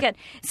 Yeah, it's good.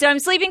 So I'm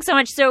sleeping so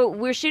much. So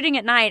we're shooting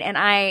at night, and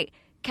I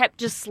kept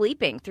just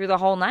sleeping through the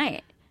whole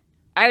night.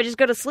 I would just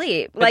go to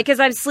sleep, because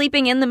I'm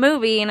sleeping in the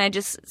movie, and I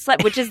just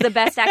slept, which is the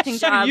best acting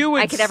job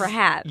I could ever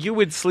have. You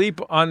would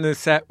sleep on the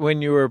set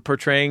when you were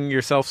portraying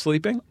yourself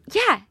sleeping?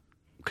 Yeah.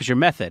 Because your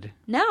method.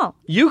 No.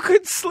 You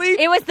could sleep?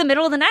 It was the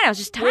middle of the night. I was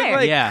just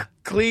tired. Yeah.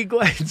 Klieg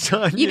lights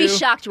on You'd be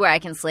shocked where I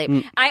can sleep.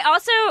 I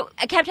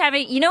kept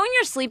having, when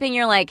you're sleeping,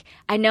 you're like,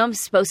 I know I'm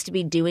supposed to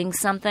be doing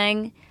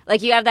something.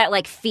 You have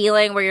that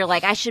feeling where you're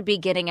like, I should be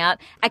getting up.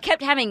 I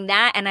kept having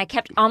that, and I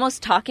kept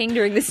almost talking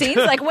during the scenes,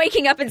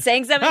 waking up and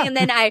saying something, and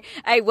then I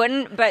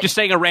wouldn't. But just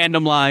saying a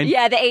random line.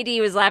 Yeah, the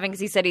AD was laughing because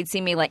he said he'd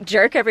see me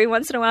jerk every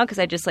once in a while because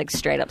I just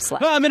straight up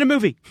slept. Oh, I'm in a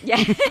movie.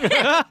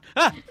 Yeah.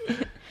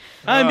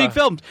 I'm being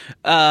filmed.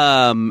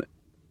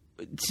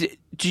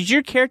 Did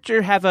your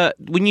character have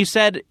when you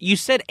said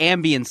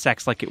Ambien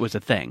sex like it was a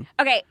thing?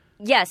 Okay,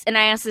 yes, and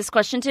I asked this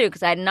question too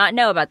because I did not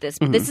know about this,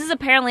 but this is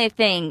apparently a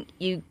thing.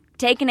 You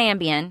take an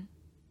Ambien,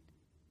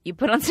 you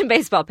put on some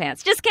baseball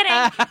pants. Just kidding.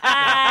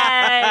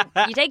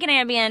 You take an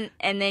Ambien,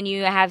 and then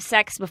you have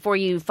sex before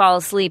you fall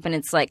asleep, and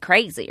it's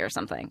crazy or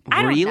something.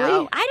 I don't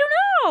know. I don't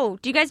know.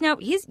 Do you guys know?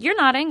 You're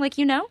nodding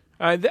you know.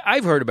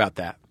 I've heard about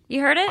that.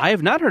 You heard it? I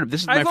have not heard of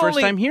this. Is my first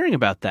time hearing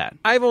about that.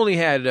 I've only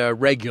had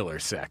regular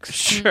sex.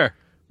 Sure.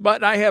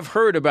 But I have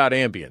heard about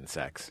ambient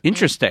sex.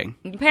 Interesting.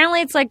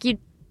 Apparently it's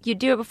you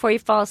do it before you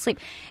fall asleep.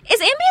 Is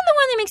Ambien the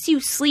one that makes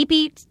you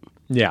sleepy?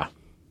 Yeah.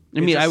 I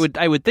mean, I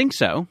would think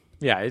so.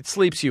 Yeah, it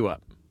sleeps you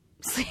up.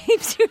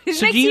 Sleeps you. It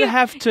So makes do you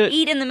have to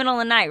eat in the middle of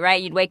the night,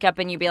 right? You'd wake up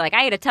and you'd be like,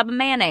 I ate a tub of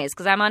mayonnaise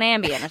because I'm on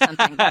Ambien or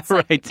something. That's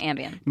right.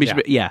 Ambien.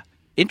 Yeah.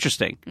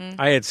 Interesting.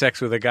 I had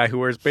sex with a guy who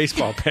wears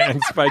baseball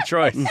pants by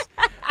choice.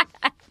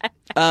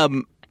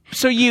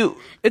 So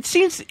it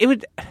seems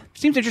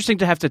interesting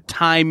to have to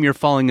time your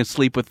falling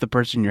asleep with the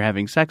person you're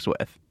having sex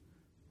with.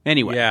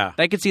 Anyway, yeah.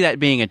 I could see that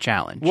being a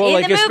challenge. Well, In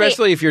the movie-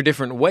 especially if you're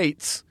different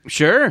weights,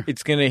 Sure.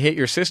 it's going to hit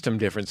your system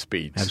different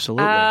speeds.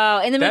 Absolutely.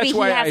 Oh, in the That's movie, he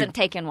why hasn't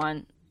taken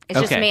one. It's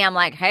just Okay. me. I'm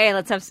like, hey,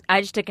 let's have.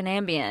 I just took an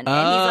Ambien, and he's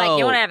like,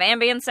 you want to have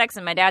Ambien sex?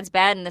 And my dad's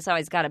bed, and this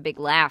always got a big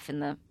laugh in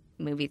the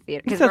movie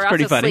theater because That's we're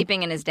pretty also funny.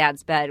 sleeping in his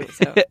dad's bed.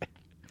 So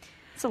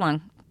it's a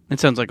long. It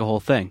sounds like a whole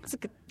thing. It's a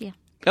good. Yeah.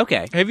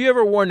 Okay. Have you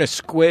ever worn a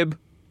squib?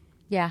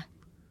 Yeah.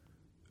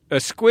 A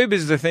squib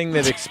is the thing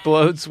that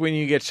explodes when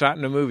you get shot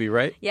in a movie,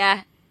 right?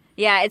 Yeah.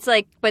 Yeah. It's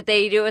but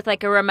they do it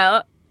with a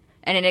remote,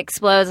 and it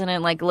explodes, and it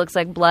looks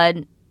like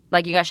blood,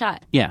 like you got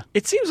shot. Yeah.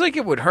 It seems like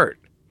it would hurt.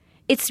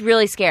 It's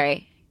really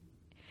scary.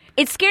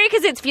 It's scary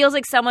because it feels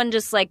like someone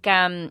just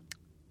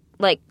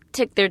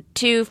took their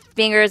two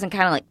fingers and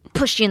kind of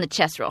pushed you in the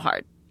chest real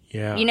hard.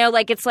 Yeah.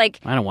 It's like.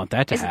 I don't want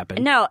that to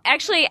happen. No,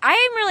 actually, I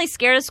am really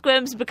scared of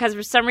squibs because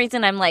for some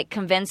reason I'm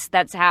convinced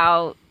that's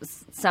how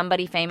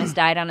somebody famous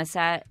died on a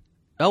set.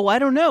 Oh, I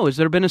don't know. Has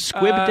there been a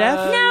squib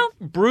death? No.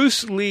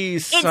 Bruce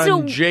Lee's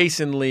son,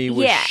 Jason Lee,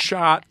 was Yeah.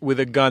 shot with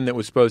a gun that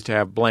was supposed to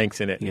have blanks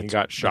in it, and he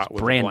got shot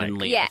with Brandon a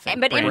blank. Lee. Yeah, I think.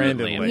 but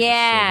Brandon Lee.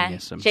 Yeah,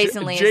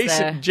 Jason Lee.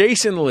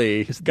 Jason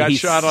Lee got He's-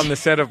 shot on the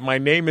set of My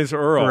Name is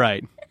Earl.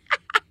 Right.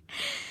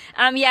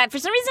 Yeah. For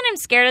some reason I'm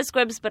scared of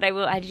squibs, but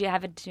I do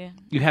have it too.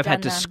 You have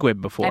had to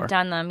squib before. I've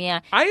done them.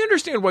 Yeah. I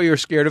understand why you're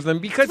scared of them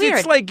because It's it's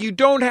weird. like you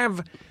don't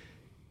have.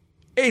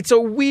 It's a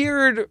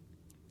weird.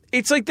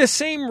 It's like the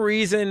same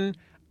reason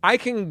I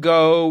can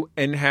go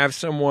and have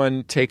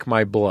someone take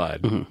my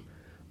blood,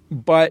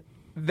 but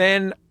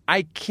then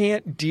I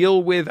can't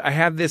deal with, I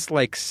have this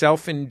like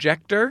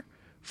self-injector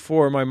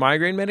for my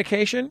migraine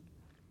medication,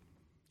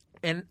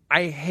 and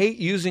I hate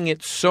using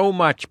it so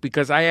much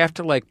because I have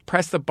to like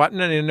press the button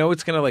and I know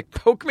it's going to like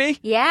poke me.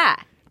 Yeah.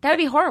 That would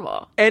be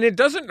horrible. And it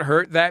doesn't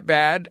hurt that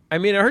bad. I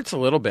mean, it hurts a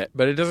little bit,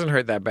 but it doesn't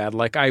hurt that bad.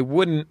 Like I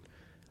wouldn't,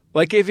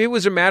 like if it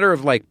was a matter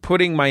of like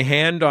putting my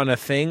hand on a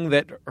thing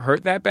that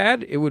hurt that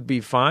bad, it would be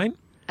fine.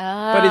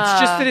 But it's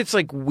just that it's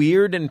like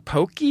weird and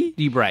pokey.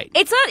 You're right.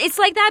 It's not. It's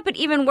like that, but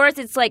even worse.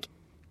 It's like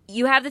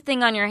you have the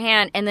thing on your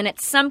hand, and then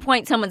at some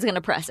point, someone's going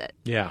to press it.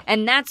 Yeah.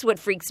 And that's what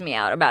freaks me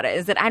out about it.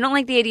 Is that I don't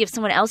like the idea of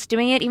someone else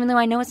doing it, even though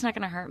I know it's not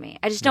going to hurt me.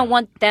 I just don't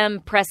want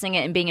them pressing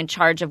it and being in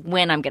charge of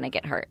when I'm going to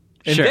get hurt.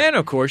 And then,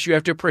 of course, you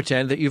have to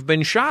pretend that you've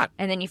been shot.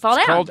 And then you fall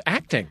It's down. called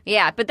acting.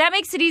 Yeah, but that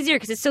makes it easier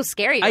because it's so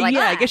scary. You're like,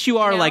 I guess you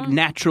are know? like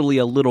naturally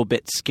a little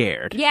bit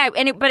scared. Yeah,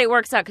 but it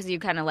works out because you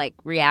kind of like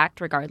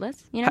react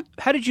regardless. You know.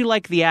 How did you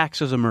like the axe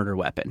as a murder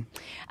weapon?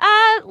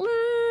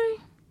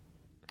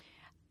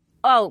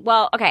 Oh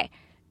well, okay.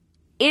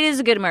 It is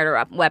a good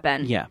murder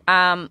weapon. Yeah.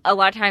 A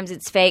lot of times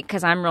it's fake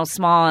because I'm real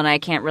small and I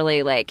can't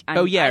really like.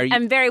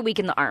 I'm very weak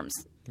in the arms.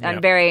 Yeah.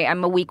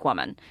 I'm a weak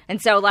woman,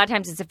 and so a lot of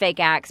times it's a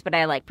fake axe, but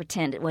I like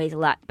pretend it weighs a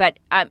lot. But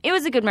it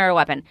was a good murder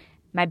weapon.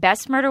 My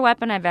best murder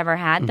weapon I've ever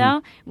had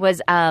though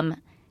was a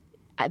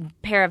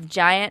pair of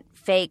giant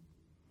fake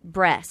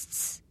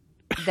breasts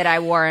that I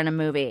wore in a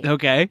movie.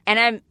 Okay.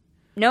 And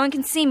no one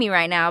can see me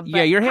right now. But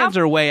Yeah, your hands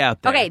are way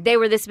out there. Okay, they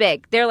were this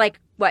big. They're like,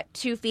 what,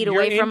 2 feet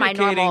away from my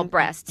normal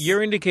breasts.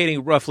 You're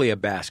indicating roughly a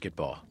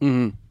basketball.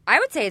 I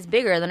would say it's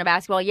bigger than a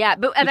basketball, yeah.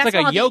 But It's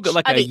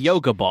like a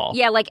yoga ball.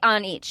 Yeah, like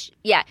on each.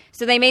 Yeah.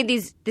 So they made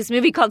this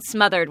movie called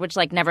Smothered, which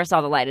like never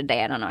saw the light of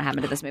day. I don't know what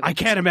happened to this movie. I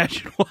can't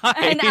imagine why.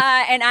 And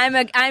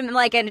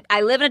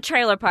I live in a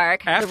trailer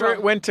park. After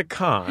it went to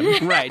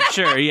Cannes, Right,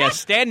 sure, yeah.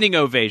 Standing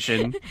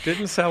ovation.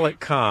 didn't sell at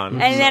Cannes.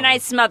 And then I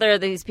smother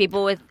these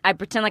people I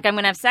pretend like I'm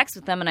going to have sex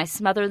with them, and I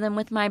smother them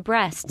with my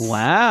breasts.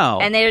 Wow.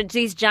 And they're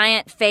these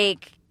giant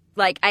fake,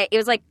 it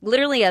was like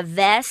literally a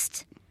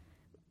vest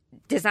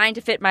designed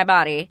to fit my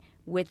body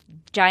with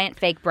giant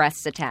fake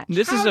breasts attached.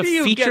 This is How a do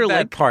you feature get that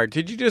length. part?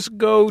 Did you just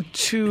go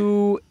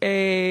to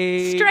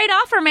a Straight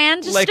offer,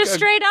 man. Just Like a a-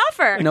 straight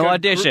offer. No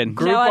audition.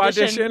 group No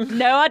audition?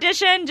 No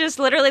audition. Just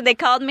literally, they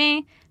called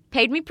me,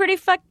 paid me pretty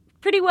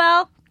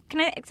well.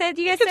 Can I say?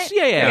 Do you guys say?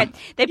 yeah. Okay.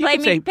 They You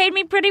can say- paid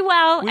me pretty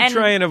well. We and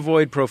try and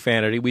avoid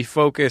profanity. We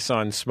focus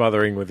on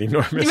smothering with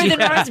enormous with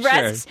enormous sure.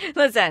 breasts.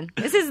 Listen,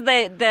 this is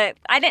the.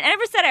 I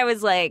never said I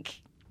was like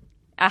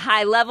a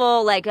high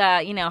level,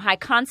 high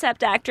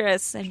concept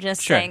actress. I'm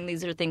just Sure. saying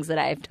these are things that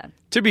I've done.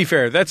 To be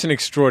fair, that's an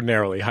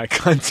extraordinarily high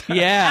concept.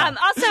 Yeah.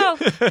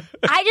 Also,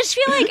 I just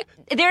feel like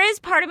there is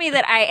part of me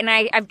that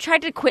I've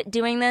tried to quit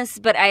doing this,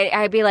 but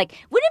I'd be like,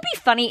 wouldn't it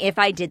be funny if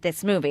I did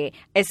this movie?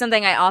 It's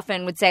something I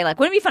often would say, like,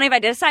 wouldn't it be funny if I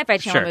did a Sci-Fi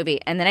Channel Sure. movie?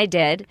 And then I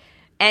did.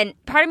 And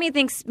part of me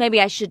thinks maybe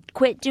I should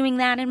quit doing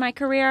that in my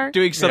career.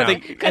 Doing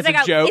something as a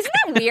joke. Isn't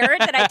that weird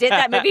that I did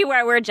that movie where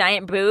I wear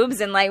giant boobs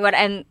and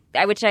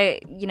which I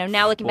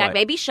now looking back, What?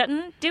 maybe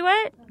shouldn't do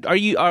it?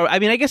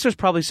 I guess there's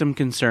probably some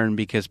concern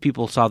because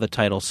people saw the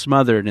title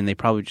Smothered and they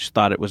probably just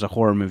thought it was a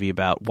horror movie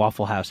about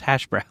Waffle House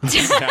hash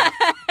browns.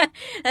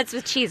 That's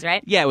with cheese,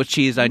 right? Yeah, with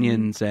cheese,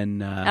 onions,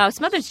 and... Oh,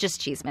 smothered's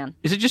just cheese, man.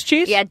 Is it just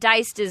cheese? Yeah,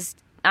 diced is...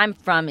 I'm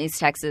from East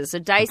Texas, so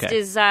diced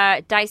is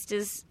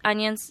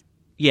onions.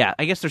 Yeah,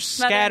 I guess they're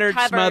scattered,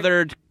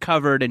 smothered,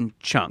 covered, and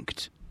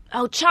chunked.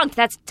 Oh, chunked.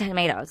 That's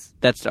tomatoes.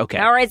 That's okay.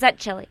 Or is that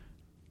chili?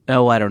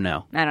 Oh, I don't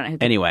know. I don't know.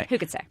 Anyway. Who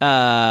could say?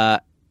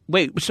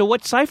 Wait, so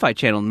what Sci-Fi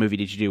Channel movie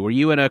did you do? Were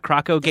you in a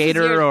Croco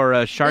Gator or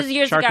a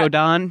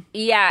Sharkodon?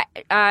 Yeah,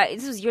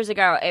 this was years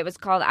ago. It was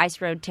called Ice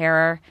Road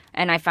Terror,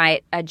 and I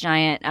fight a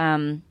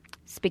giant,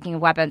 speaking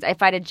of weapons, I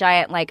fight a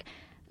giant,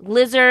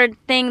 lizard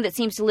thing that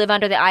seems to live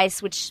under the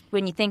ice, which,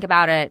 when you think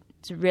about it,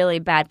 it's a really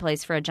bad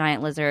place for a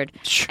giant lizard.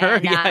 Sure,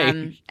 and,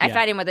 yeah. I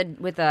fight him with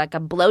a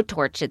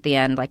blowtorch at the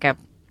end,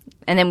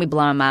 and then we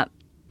blow him up.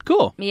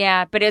 Cool.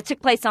 Yeah, but it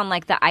took place on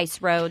the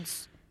ice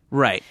roads.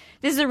 Right.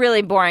 This is a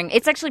really boring.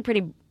 It's actually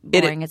pretty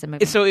boring as a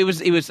movie. So it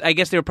was. I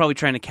guess they were probably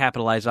trying to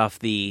capitalize off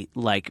the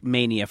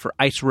mania for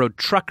ice road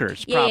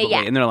truckers, probably.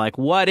 Yeah. And they're like,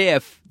 what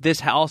if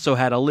this also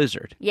had a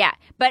lizard? Yeah,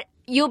 but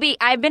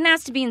I've been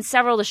asked to be in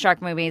several of the shark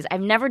movies.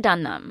 I've never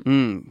done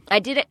them. I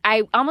did it.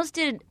 I almost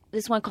did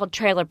this one called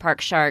Trailer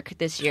Park Shark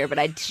this year, but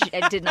I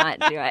did not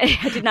do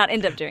it. I did not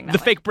end up doing that. The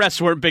fake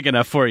breasts weren't big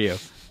enough for you.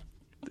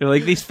 They're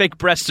like, these fake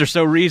breasts are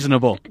so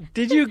reasonable.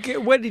 Did you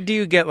get? What did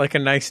you get? Like a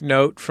nice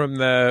note from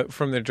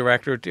the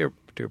director, dear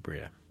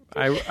Brea.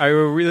 I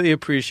really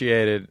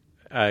appreciated.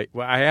 I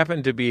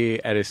happened to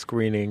be at a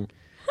screening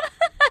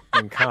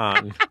in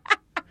Cannes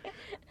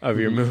of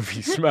your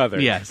movie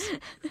Smothered. Yes.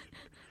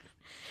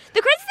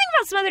 The crazy thing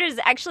about Smothered is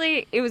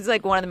actually it was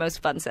one of the most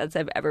fun sets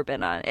I've ever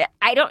been on.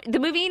 The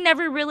movie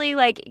never really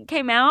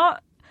came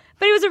out,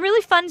 but it was a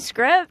really fun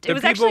script. It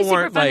was actually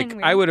super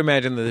fun. I would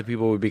imagine that the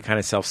people would be kind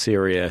of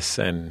self-serious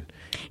and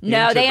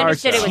No, they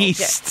understood it was a joke.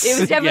 Artistes. It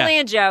was definitely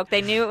Yeah. a joke.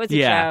 They knew it was a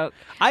joke.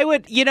 I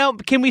would,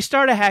 can we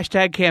start a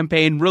hashtag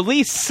campaign?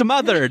 Release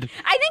Smothered.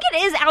 I think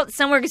it is out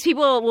somewhere because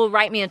people will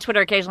write me on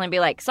Twitter occasionally and be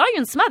like, saw you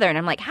in Smothered. And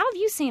I'm like, how have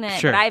you seen it?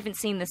 Sure. But I haven't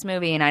seen this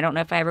movie, and I don't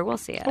know if I ever will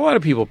see it. A lot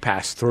of people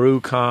pass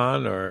through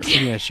con or,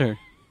 Yeah, sure.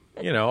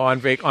 on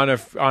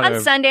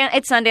Sundance,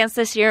 at Sundance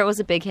this year, it was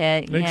a big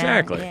hit. Yeah,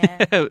 Exactly.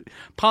 Yeah.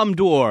 Palme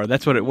d'Or.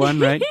 That's what it won,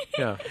 right?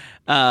 yeah.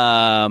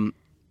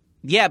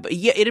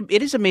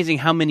 It is amazing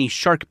how many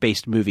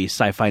shark-based movies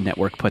Sci-Fi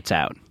Network puts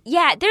out.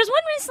 Yeah, there's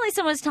one recently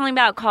someone was telling me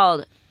about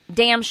called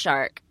Dam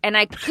Shark, and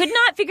I could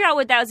not figure out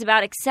what that was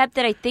about, except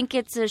that I think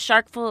it's a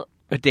shark full...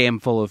 A dam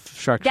full of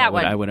sharks, That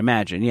one. I would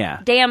imagine,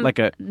 yeah. Dam like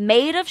a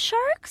made of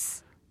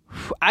sharks?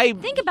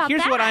 Think about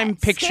here's that. what I'm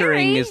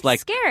picturing Scary. is like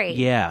Scary.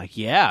 Yeah.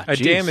 A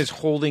geez. dam is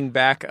holding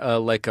back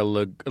like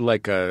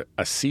a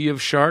sea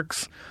of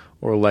sharks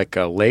or like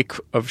a lake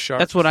of sharks.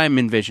 That's what I'm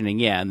envisioning,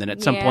 yeah. And then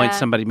at some point,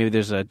 Yeah. maybe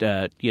there's a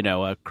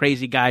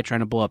crazy guy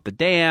trying to blow up the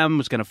dam,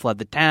 who's going to flood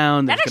the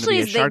town. That There's actually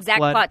gonna be is a the shark exact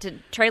flood. plot to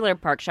Trailer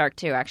Park Shark,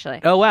 too,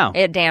 actually. Oh, wow.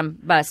 A dam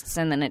busts,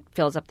 and then it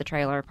fills up the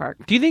trailer park.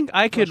 Do you think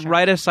I could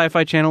write a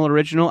Sci-Fi Channel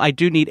original? I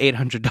do need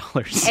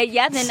 $800.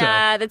 Yeah, then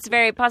that's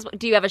very possible.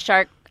 Do you have a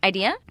shark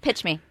idea?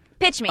 Pitch me.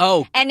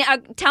 Oh. And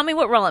tell me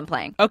what role I'm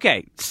playing.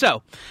 Okay,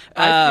 so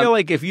I feel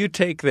like if you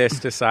take this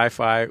to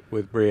sci-fi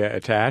with Brea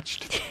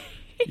attached,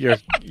 you're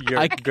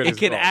good it as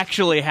can gold.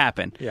 actually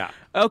happen. Yeah.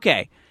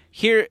 Okay,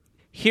 here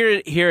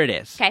it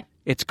is. Okay.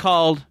 It's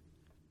called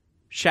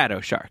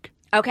Shadow Shark.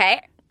 Okay.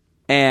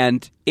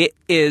 And it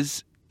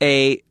is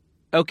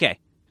okay,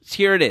 so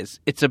here it is.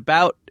 It's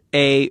about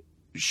a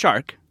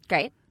shark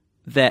Great.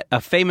 that a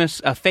famous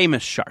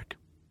shark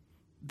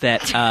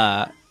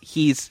that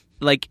he's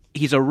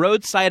a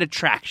roadside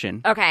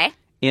attraction Okay.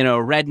 in a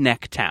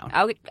redneck town.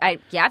 Oh,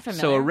 yeah, familiar.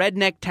 So a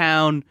redneck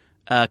town,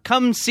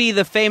 come see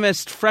the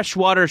famous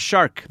freshwater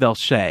shark, they'll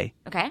say.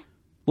 Okay.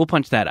 We'll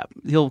punch that up.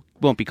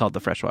 Won't be called the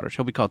freshwater.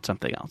 He'll be called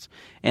something else.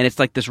 And it's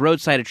like this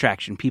roadside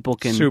attraction. People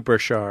can Super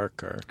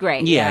shark or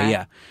Great.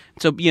 yeah.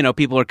 So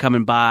people are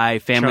coming by.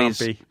 Families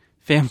Chompy.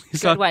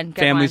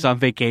 Families one. on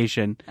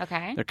vacation.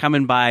 Okay. They're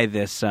coming by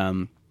this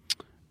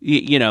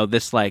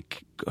this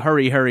like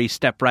hurry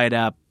step right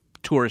up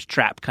tourist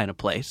trap kind of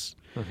place.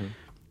 Mm-hmm.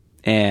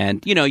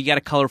 And you got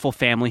a colorful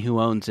family who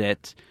owns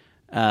it.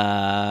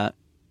 And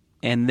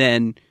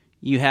then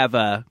you have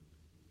a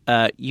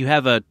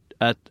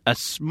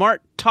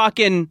smart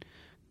talking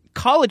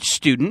college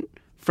student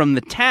from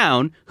the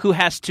town who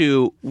has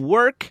to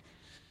work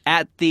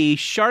at the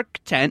shark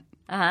tent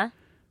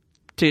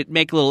to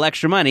make a little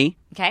extra money,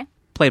 Okay.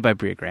 played by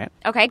Brea Grant.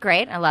 Okay,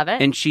 great. I love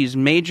it. And she's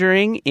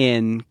majoring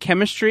in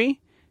chemistry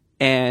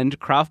and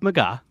Krav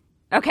Maga.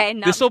 Okay.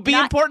 This will be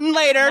important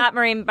later. Not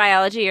marine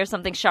biology or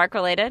something shark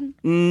related.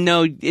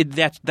 No,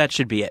 that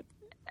should be it.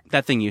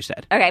 That thing you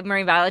said. Okay,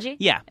 marine biology.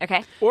 Yeah.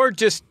 Okay. or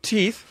just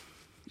teeth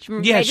Yeah,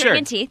 Majoring sure.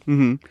 in teeth,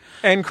 and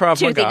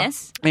Krav Maga.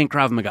 toothiness, And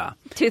Krav Maga.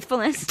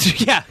 toothfulness.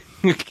 Yeah.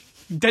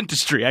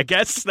 Dentistry, I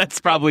guess. That's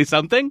probably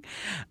something.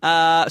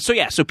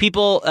 So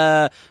people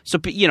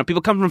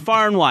people come from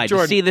far and wide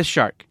Jordan. to see this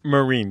shark.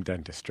 Marine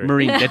dentistry.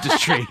 Marine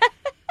dentistry.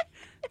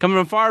 Coming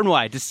from far and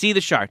wide to see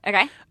the shark.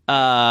 Okay.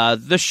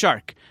 The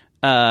shark.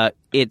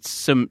 It's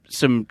some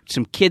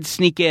kids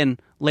sneak in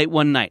late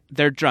one night.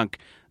 They're drunk.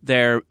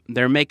 They're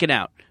making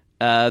out.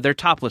 They're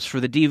topless for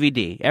the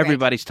DVD.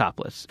 Everybody's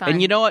topless. Fun.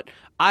 And you know what?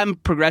 I'm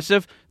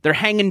progressive. They're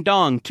hanging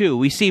dong too.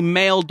 We see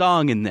male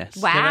dong in this.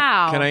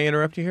 Wow. Can I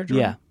interrupt you here, Jordan?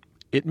 Yeah.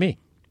 It me.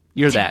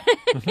 You're that.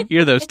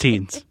 You're those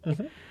teens.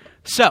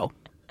 So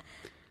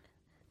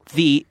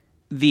the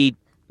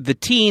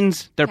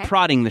teens, they're Okay.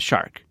 prodding the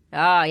shark.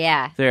 Oh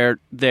yeah. They're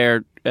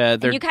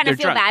And you kind they're of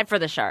feel drunk. bad for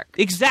the shark.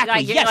 Exactly.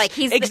 Like, you're yes. like,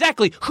 he's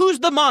exactly. Who's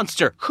the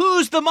monster?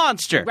 Who's the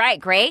monster? Right.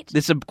 Great.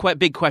 This is a quite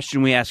big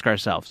question we ask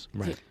ourselves.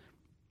 Right.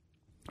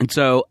 And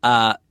so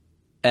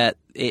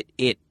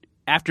it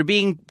after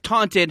being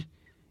taunted,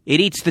 it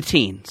eats the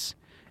teens.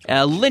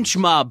 A lynch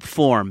mob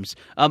forms.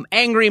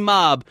 Angry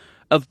mob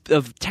of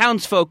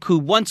townsfolk who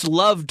once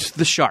loved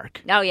the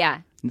shark. Oh yeah.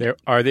 What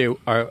are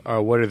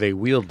they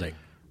wielding?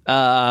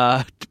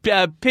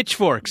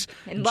 Pitchforks,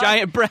 And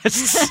giant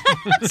breasts.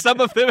 Some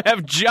of them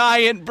have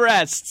giant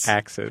breasts.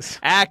 Axes.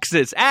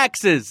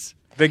 Axes.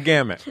 The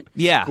gamut.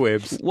 Yeah,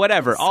 Squibs.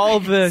 whatever. All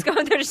the Go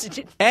there just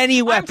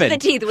any armed to weapon, the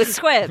teeth with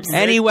squibs.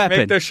 any Make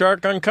weapon. the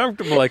shark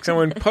uncomfortable, like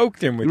someone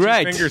poked him with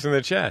Right. two fingers in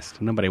the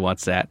chest. Nobody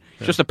wants that.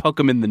 Just to poke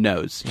them in the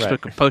nose. Just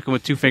Right. to poke them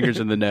with two fingers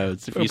in the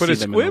nose. If you Put see a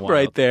them in the squib wild.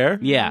 right there.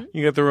 Yeah,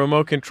 You got the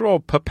remote control.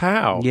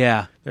 Pa-pow.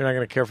 yeah. They're not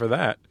going to care for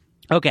that.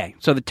 Okay,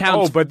 so the town.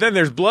 Oh, but then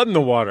there's blood in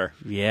the water,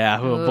 yeah.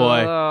 Oh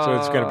boy, so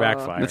it's going to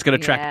backfire. it's gonna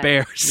Yeah. attract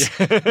bears.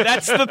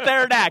 That's the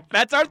third act.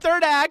 That's our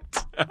third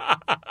act.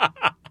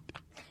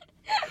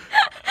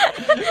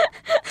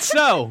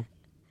 So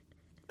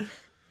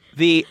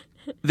the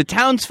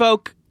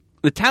townsfolk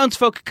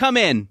come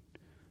in.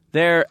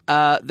 They're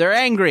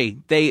angry.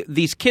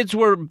 These kids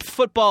were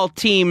football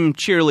team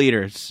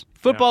cheerleaders,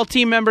 football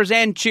team members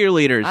and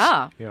cheerleaders.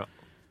 Oh. Yeah.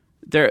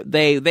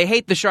 They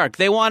hate the shark.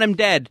 They want him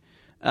dead.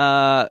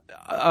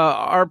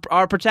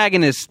 our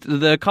protagonist,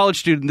 the college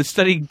student that's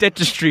studying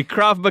dentistry,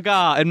 Krav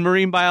Maga, and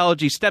marine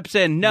biology, steps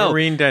in. No,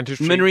 marine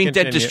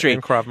dentistry,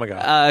 and Krav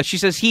Maga. She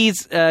says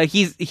he's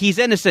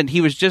innocent.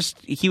 He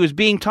was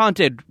being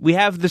taunted. We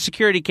have the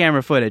security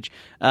camera footage.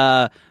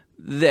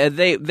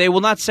 They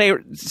will not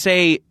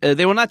say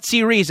they will not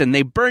see reason.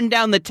 They burn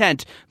down the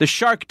tent. The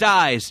shark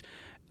dies,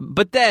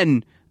 but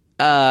then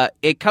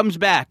it comes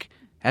back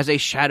as a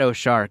shadow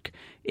shark.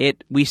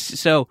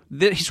 So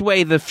this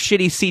way the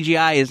shitty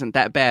CGI isn't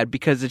that bad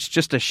because it's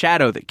just a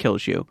shadow that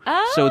kills you.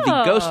 Oh. So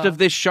the ghost of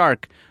this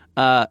shark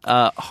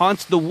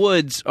haunts the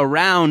woods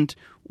around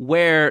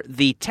where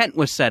the tent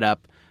was set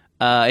up.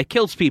 It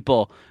kills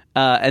people.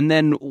 And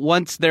then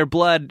once their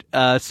blood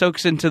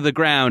soaks into the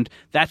ground,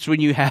 that's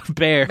when you have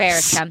bears.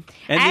 Bears come.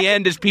 And the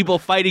end is people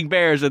fighting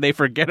bears and they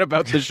forget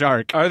about the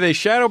shark. Are they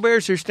shadow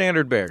bears or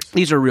standard bears?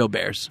 These are real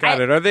bears.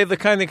 Got it. Are they the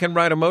kind that can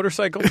ride a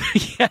motorcycle?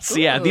 Yes,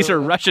 yeah. These are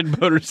Russian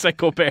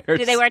motorcycle bears.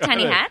 Do they wear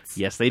tiny hats?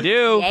 Yes, they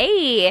do.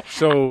 Yay.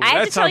 So I have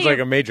that to tell sounds you- like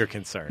a major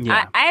concern.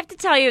 Yeah. I have to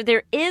tell you,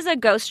 there is a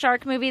ghost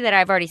shark movie that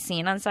I've already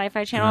seen on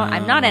Sci-Fi Channel.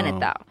 I'm not in it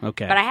though.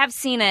 Okay. But I have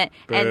seen it,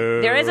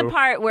 and there is a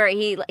part where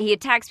he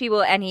attacks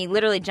people, and he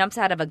literally jumps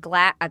out of a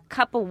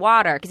cup of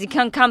water because he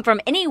can come from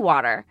any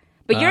water.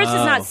 But yours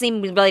does not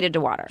seem related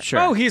to water. Sure.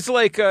 Oh, he's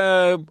like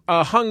a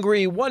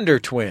hungry Wonder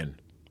Twin.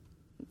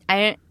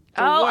 Wonder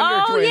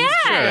Twins,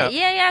 yeah. sure.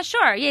 Yeah,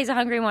 sure. Yeah, he's a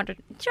hungry wonder.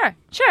 Sure.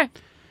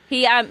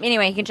 He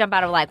anyway, he can jump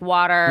out of like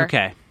water.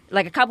 Okay.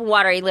 Like a cup of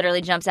water, he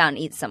literally jumps out and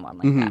eats someone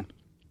like that.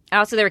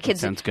 Also, there were kids.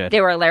 sounds good.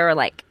 They were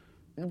like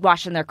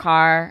washing their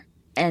car,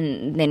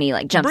 and then he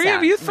like jumps Brea,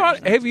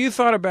 out. have you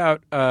thought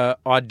about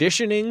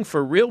auditioning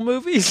for real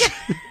movies?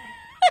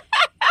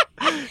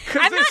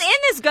 I'm not in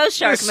this ghost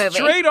shark The movie.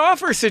 straight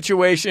offer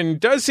situation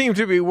does seem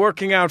to be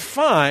working out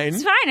fine.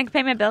 It's fine. I can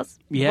pay my bills.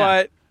 Yeah.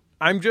 But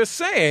I'm just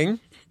saying,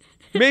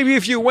 maybe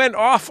if you went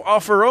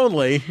offer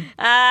only.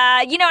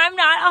 I'm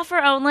not offer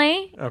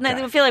only.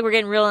 Okay. I feel like we're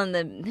getting real in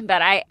the.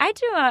 But I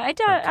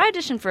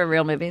audition for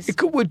real movies.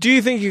 Do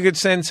you think you could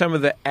send some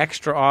of the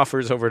extra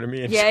offers over to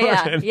me and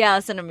Jordan? Yeah.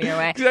 I'll send them your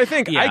way. 'Cause I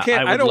think Yeah, I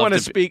can't. I I, would don't love want to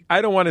to speak.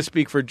 I don't want to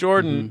speak for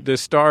Jordan, the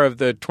star of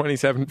the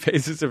 27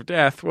 Phases of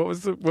Death. What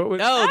was? Oh,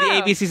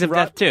 the ABCs of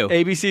Death too.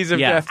 ABCs of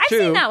Yeah. Death I've 2.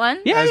 seen that one.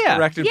 Yeah, as yeah.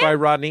 directed by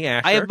Rodney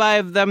Asher. I have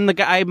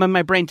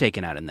my brain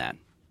taken out in that.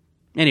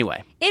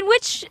 Anyway, In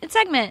which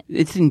segment?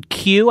 it's in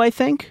Q, I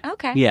think.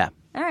 Okay. Yeah.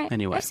 All right.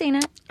 Anyway. I've seen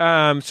it.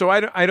 So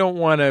I don't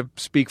want to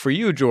speak for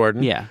you,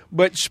 Jordan. Yeah.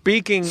 But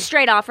speaking,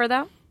 Straight offer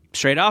though.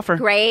 Straight offer.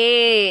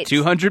 Great.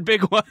 200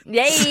 big ones.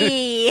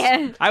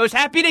 Yay. I was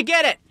happy to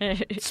get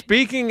it.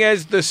 speaking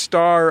as the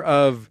star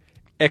of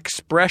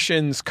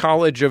Expression's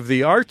College of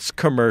the Arts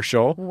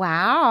commercial,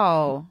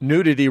 Wow.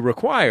 nudity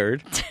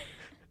required,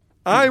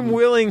 I'm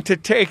willing to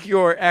take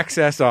your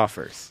excess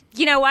offers.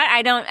 You know what?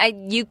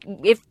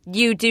 If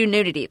you do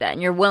nudity,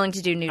 then you're willing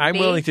to do nudity. I'm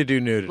willing to do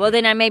nudity. Well,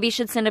 then I maybe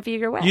should send a few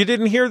your way. You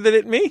didn't hear that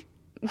at me?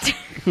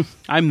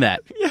 I'm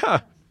that. Yeah.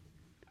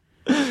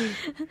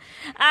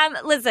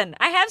 Listen,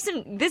 I have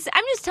some. I'm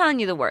just telling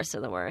you the worst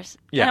of the worst.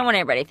 Yeah. I don't want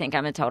everybody to think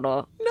I'm a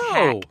total No.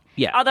 hack.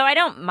 Yeah. Although I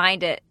don't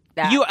mind it.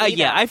 You,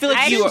 yeah, I feel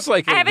like you Seems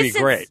like it I would have a be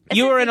sense- great.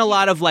 You were in a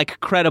lot of like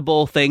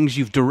credible things.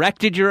 You've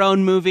directed your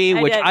own movie,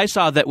 I which did. I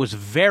saw that was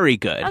very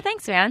good. Oh,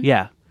 thanks, man.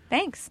 Yeah.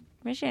 Thanks.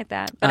 Appreciate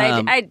that. But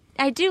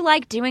I do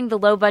like doing the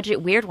low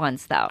budget weird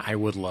ones though. I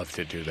would love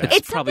to do that.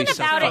 It's probably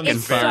something so about it. fucking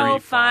It's very so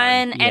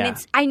fun. fun, and Yeah.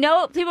 I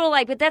know people are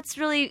like, but that's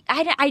really.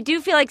 I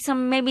do feel like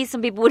maybe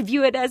some people would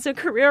view it as a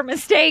career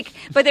mistake,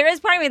 but there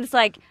is part of me that's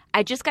like,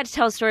 I just got to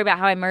tell a story about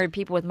how I murdered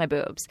people with my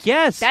boobs.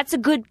 Yes. That's a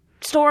good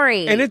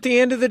story. And at the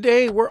end of the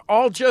day, we're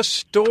all just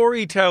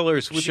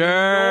storytellers with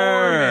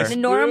Sure.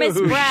 enormous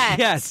boobs. breasts.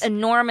 Yes.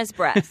 Enormous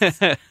breasts.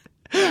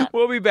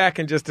 We'll be back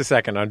in just a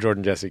second on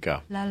Jordan Jesse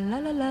Go.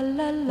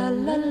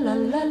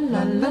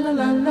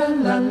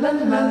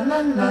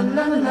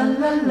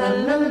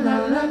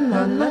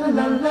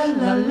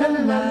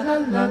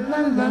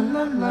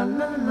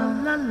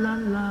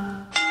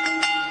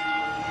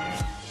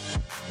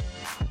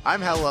 I'm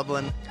Hal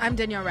Lublin, I'm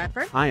Danielle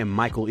Radford. I am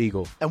Michael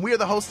Eagle. and we are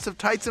the hosts of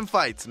Tights and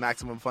Fights,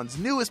 Maximum Fun's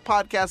newest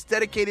podcast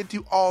dedicated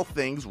to all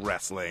things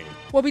wrestling.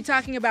 We'll be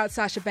talking about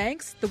Sasha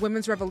Banks, the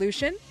women's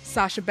revolution,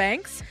 Sasha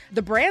Banks,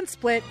 the brand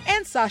split,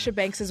 and Sasha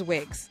Banks'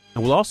 wigs.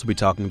 And we'll also be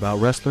talking about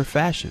wrestler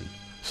fashion.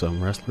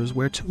 Some wrestlers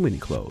wear too many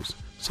clothes.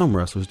 Some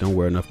wrestlers don't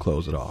wear enough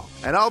clothes at all.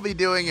 And I'll be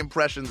doing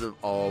impressions of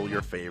all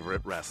your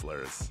favorite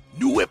wrestlers.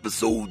 New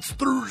episodes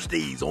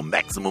Thursdays on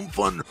Maximum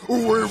Fun or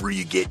wherever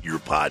you get your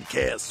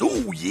podcasts.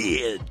 Oh,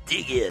 yeah,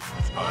 dig it.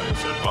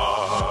 Tights and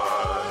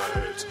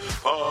Fights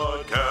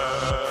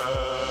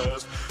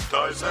Podcast.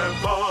 Tights and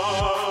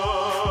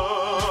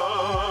Fights.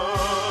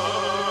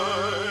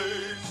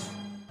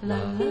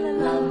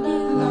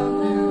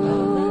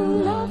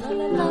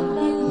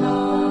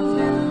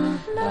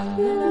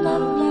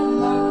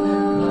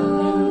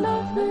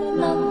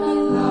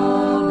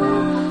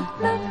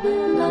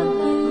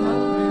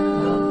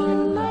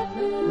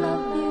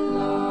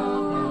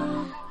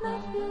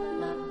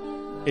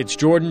 It's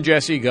Jordan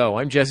Jesse Go.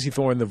 I'm Jesse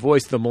Thorne, the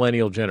voice of the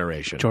millennial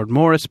generation. Jordan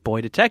Morris,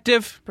 boy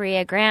detective.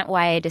 Brea Grant,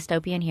 YA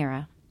dystopian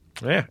hero.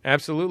 Yeah,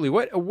 absolutely.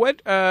 What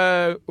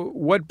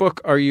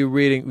book are you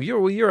reading?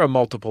 You're a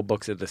multiple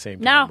books at the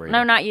same time.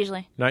 No, not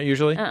usually. Not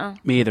usually?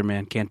 Me either,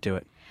 man. Can't do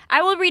it.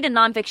 I will read a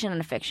nonfiction and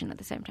a fiction at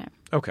the same time.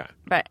 Okay.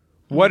 But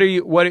What do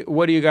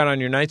you got on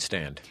your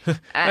nightstand?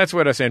 That's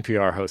what us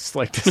NPR hosts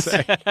like to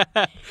say.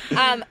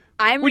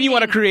 When you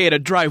want to create a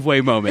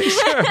driveway moment,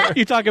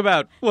 you talk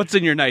about what's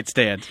in your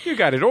nightstand. You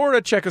got it, or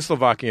a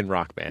Czechoslovakian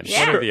rock band.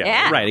 Yeah, One or the other.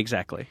 yeah. Right,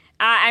 exactly.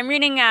 I'm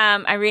reading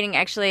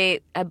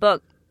actually a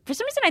book. For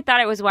some reason, I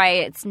thought it was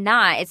YA. It's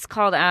not. It's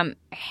called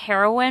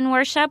Heroine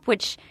Worship,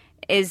 which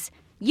is,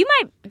 you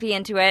might be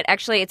into it.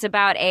 Actually, it's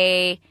about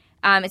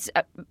it's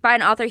by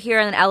an author here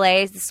in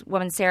LA. It's this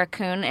woman, Sarah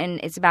Kuhn, and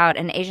it's about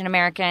an Asian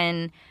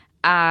American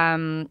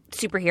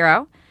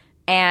superhero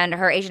and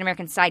her Asian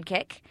American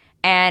sidekick.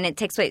 And it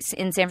takes place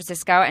in San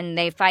Francisco, and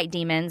they fight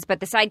demons.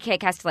 But the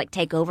sidekick has to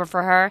take over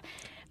for her.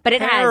 But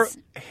it has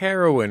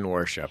heroine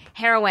worship.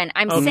 Heroine.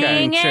 I'm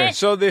saying sure. it.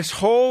 So this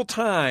whole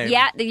time,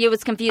 Yeah, it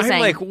was confusing.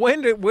 I'm like,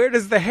 where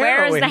does the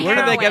heroine? Where is the When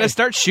are they heroine? going to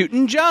start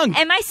shooting junk?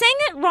 Am I saying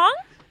it wrong?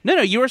 No,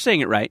 you were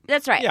saying it right.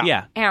 That's right.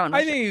 Yeah. Heroine.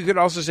 I think you could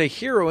also say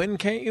heroine,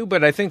 can't you?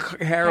 But I think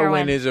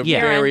heroine is a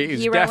Yeah. very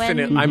is Heroine.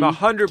 definite. I'm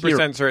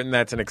 100% certain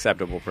that's an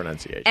acceptable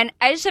pronunciation. And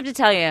I just have to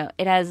tell you,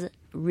 it has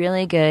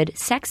really good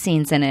sex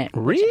scenes in it.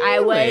 Which I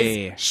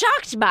Really? was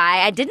shocked by.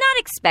 I did not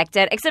expect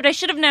it, except I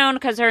should have known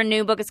because her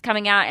new book is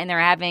coming out and they're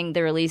having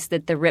the release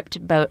that the ripped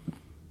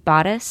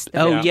bodice. The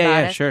Oh, ripped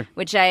yeah, bodice, sure.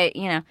 Which I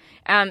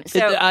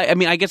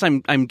I guess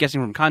I'm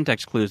guessing from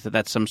context clues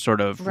that's some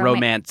sort of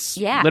romance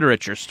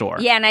literature store.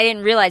 Yeah, and I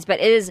didn't realize, but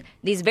it is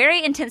these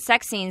very intense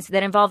sex scenes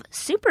that involve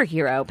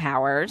superhero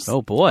powers.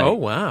 Oh boy. Oh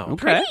wow. Okay.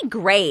 Pretty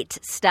great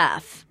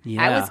stuff.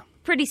 Yeah. I was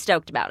pretty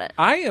stoked about it.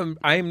 I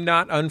am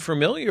not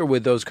unfamiliar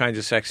with those kinds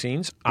of sex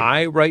scenes.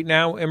 I right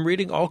now am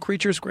reading All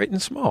Creatures Great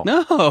and Small.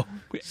 No.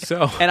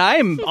 So And I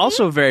am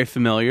also very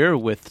familiar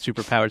with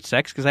superpowered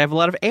sex because I have a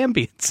lot of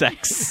ambient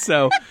sex.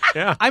 So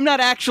Yeah. I'm not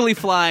actually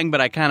flying,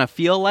 but I kind of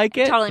feel like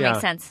it. Totally Yeah.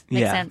 makes sense.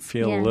 Makes Yeah. sense.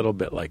 feel Yeah. a little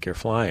bit like you're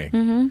flying.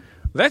 Mm-hmm.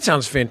 That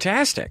sounds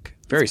fantastic.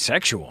 Very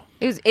sexual.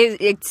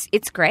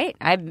 It's great.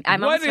 I'm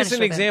What almost is finished an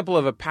with it. example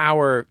of a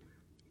power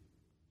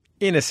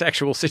in a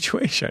sexual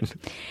situation?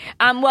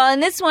 Well, in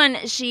this one,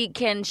 she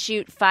can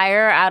shoot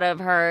fire out of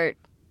her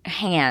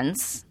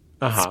hands.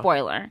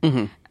 Spoiler.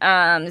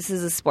 Mm-hmm. This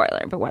is a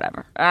spoiler, but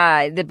whatever.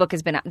 The book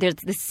has been out. The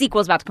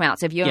sequel's about to come out,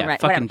 so if you haven't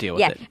read, fucking whatever. deal with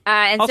yeah. it.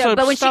 And Also, so,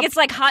 but when she stop gets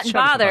hot and shutting up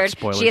about bothered,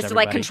 spoilers, she has to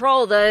everybody.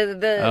 control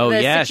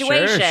the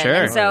situation. sure.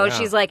 And so Oh, yeah.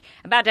 she's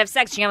about to have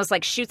sex. She almost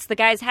shoots the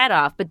guy's head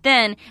off. But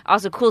then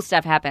also cool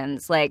stuff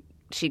happens.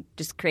 She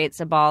just creates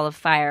a ball of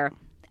fire.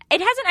 It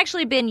hasn't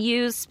actually been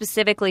used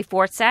specifically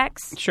for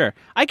sex. Sure.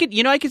 I could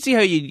see how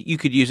you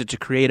could use it to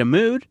create a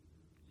mood.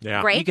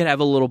 Yeah. Great. You could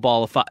have a little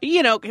ball of fire.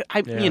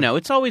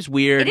 It's always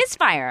weird. It is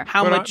fire.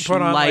 How much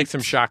put on light?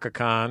 some Shaka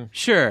Khan.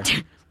 Sure.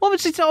 Well,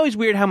 it's always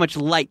weird how much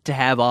light to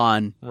have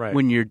on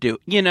when you're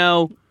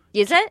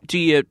Is it? Do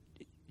you?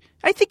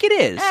 I think it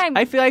is.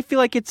 I feel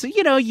like it's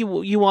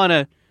you want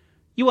to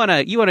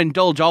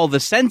indulge all the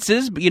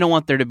senses, but you don't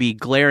want there to be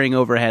glaring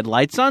overhead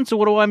lights on. So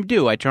what do I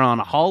do? I turn on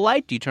a hall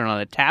light? Do you turn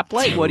on a tap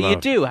light? What do you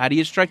do? How do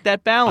you strike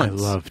that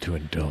balance? I love to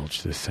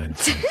indulge the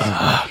senses. So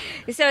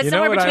it's You know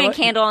somewhere what I between like?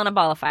 a candle and a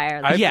ball of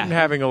fire. I've Yeah. been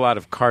having a lot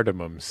of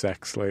cardamom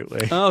sex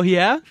lately. Oh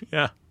yeah.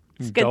 Yeah.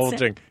 good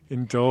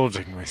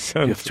Indulging my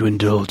senses. To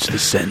indulge the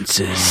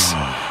senses.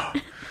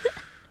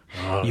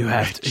 You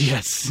have to.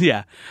 Yes.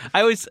 Yeah.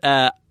 I always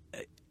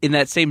in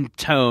that same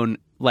tone,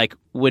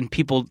 when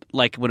people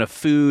when a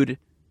food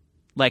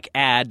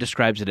ad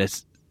describes it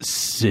as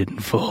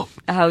sinful.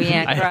 Oh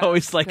yeah, I gross,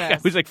 always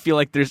gross. feel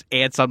like there's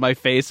ants on my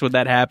face when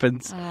that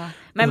happens.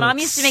 My mom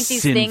used to make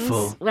these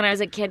sinful. things when I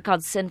was a kid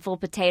called sinful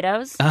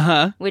potatoes,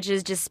 Which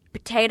is just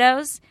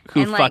potatoes.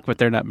 Who and fuck, but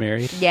they're not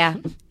married. Yeah.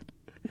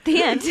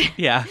 The end.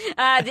 Yeah.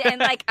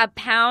 And a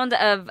pound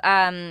of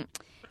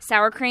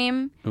sour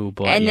cream. Oh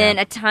boy. And yeah. then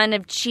a ton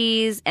of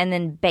cheese and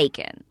then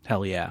bacon.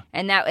 Hell yeah.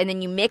 And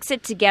then you mix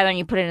it together and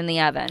you put it in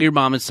the oven. Your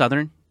mom is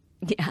Southern?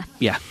 Yeah.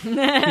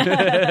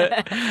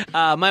 Yeah.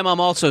 My mom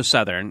also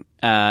Southern,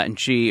 and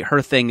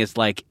her thing is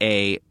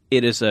it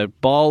is a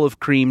ball of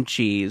cream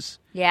cheese.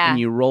 Yeah. And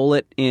you roll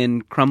it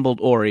in crumbled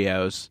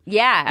Oreos.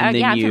 Yeah. And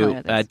then I'm you familiar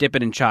with this. dip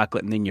it in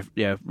chocolate, and then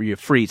you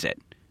freeze it.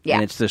 Yeah.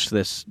 And it's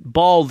this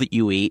ball that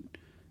you eat,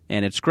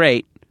 and it's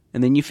great,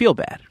 and then you feel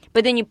bad.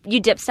 But then you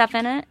dip stuff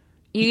in it?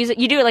 You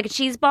do it like a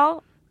cheese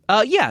ball?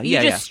 Yeah. You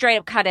just straight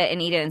up cut it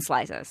and eat it in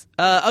slices.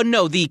 Oh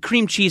no, the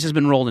cream cheese has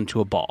been rolled into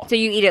a ball. So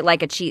you eat it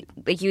like you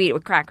eat it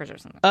with crackers or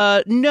something.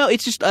 No,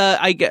 it's just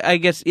I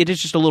guess it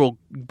is just a little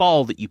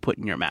ball that you put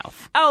in your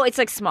mouth. Oh, it's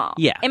small.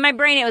 Yeah. In my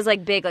brain, it was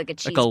big, like a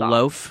cheese Like ball. a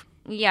loaf.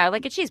 Yeah,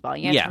 like a cheese ball.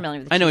 You're familiar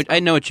with the I know. cheese ball. I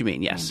know what you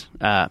mean. Yes.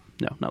 No,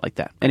 not like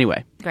that.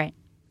 Anyway, Great.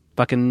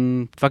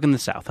 fucking the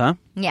South, huh?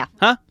 Yeah.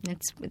 Huh?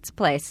 It's a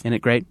place. Isn't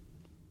it great?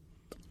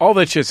 All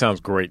that shit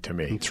sounds great to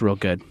me. It's real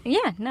good.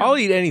 Yeah. No. I'll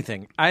eat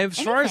anything. As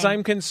far as Anything.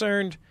 I'm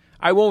concerned,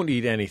 I won't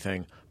eat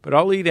anything. but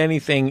I'll eat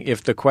anything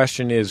if the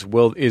question is,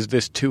 is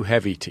this too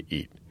heavy to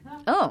eat?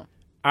 Oh.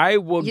 I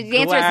will The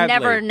answer is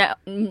never no.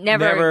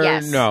 Never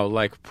yes. No.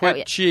 Like,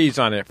 put cheese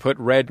on it. Put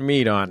red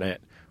meat on it.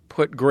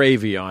 Put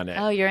gravy on it.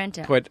 Oh, you're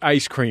into it. Put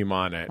ice cream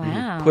on it.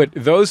 Wow. Put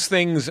those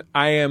things.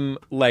 I am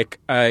like,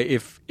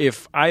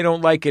 if I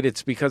don't like it,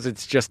 it's because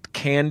it's just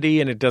candy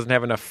and it doesn't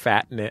have enough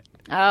fat in it.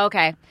 Oh,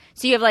 okay.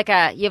 So you have like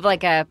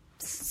a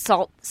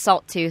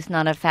salt tooth,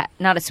 not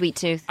a sweet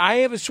tooth. I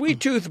have a sweet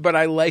tooth, but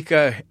I like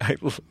a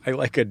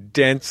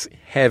dense,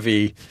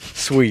 heavy,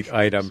 sweet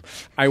item.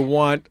 I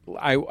want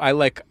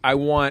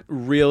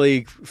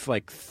really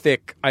like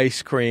thick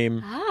ice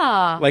cream.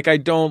 Ah. Like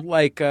don't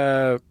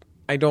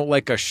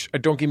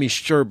give me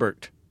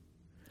sherbet.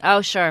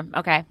 Oh, sure.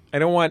 Okay. I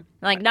don't want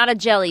Like not a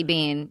jelly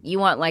bean. You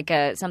want like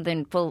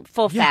something full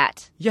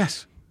fat.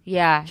 Yes.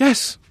 Yeah.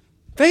 Yes.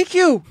 Thank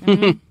you.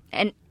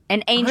 Mm-hmm.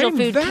 An angel I'm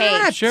food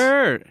that. cake.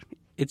 Sure.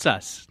 It's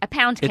us. A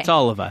pound cake. It's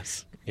all of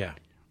us. Yeah.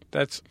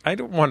 I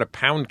don't want a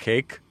pound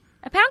cake.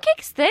 A pound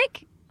cake's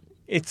thick.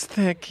 It's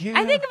thick, yeah.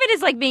 I think of it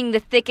as like being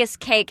the thickest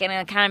cake, and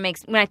it kind of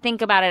makes, when I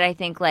think about it, I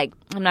think like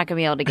I'm not going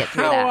to be able to get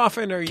through that. How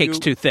often are Cake's you...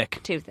 too thick.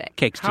 Too thick.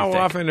 Cake's too How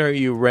thick. often are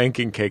you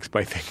ranking cakes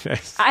by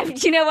thickness?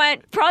 You know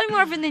what? Probably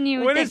more often than you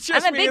would When think. it's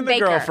just I'm a me big and the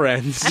baker.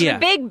 girlfriends. I'm Yeah. a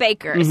big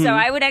baker, so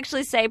I would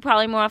actually say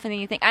probably more often than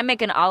you think. I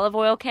make an olive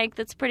oil cake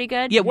that's pretty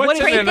good. Yeah, What's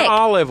what in is an thick.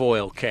 olive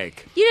oil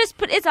cake? You just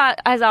put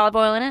has olive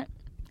oil in it,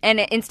 and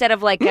instead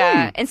of like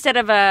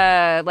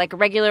like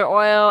regular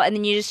oil, and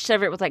then you just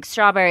serve it with like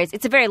strawberries.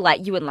 It's a very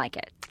light. You wouldn't like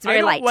it. It's very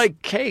I don't light.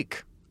 like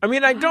cake. I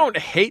mean, I don't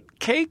hate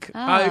cake.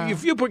 Oh.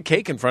 If you put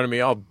cake in front of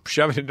me, I'll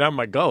shove it down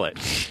my gullet.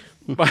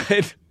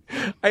 But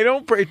I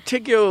don't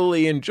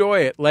particularly enjoy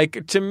it.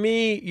 Like, to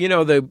me,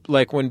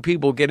 like when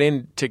people get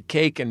into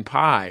cake and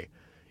pie,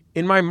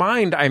 in my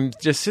mind, I'm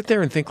just sit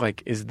there and think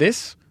like, is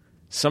this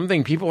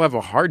something people have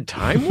a hard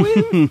time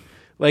with?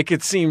 Like,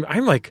 it seemed,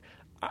 I'm like,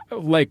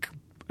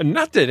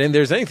 not that and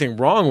there's anything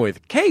wrong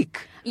with cake.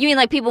 You mean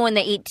like people when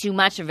they eat too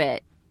much of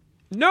it?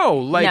 No,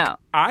 like No.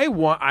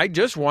 I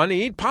just want to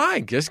eat pie.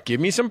 Just give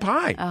me some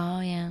pie. Oh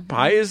yeah.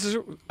 Pie is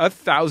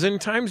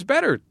 1,000 times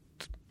better.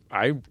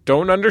 I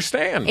don't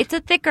understand. It's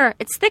thicker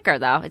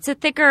though. It's a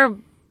thicker,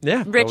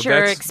 yeah,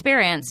 richer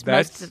experience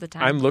most of the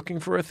time. I'm looking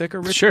for a thicker,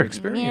 richer Sure.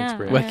 experience. Yeah.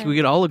 Brea. Well, we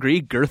could all agree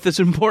girth is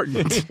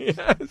important.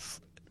 Yes.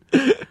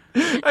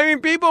 I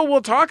mean, people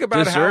will talk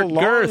about how Dessert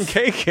long girth.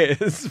 cake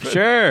is. But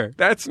Sure.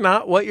 that's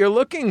not what you're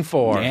looking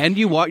for. And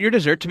you want your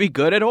dessert to be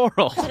good at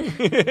oral.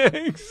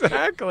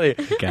 Exactly.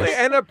 guess.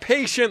 And a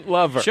patient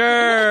lover.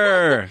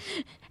 Sure.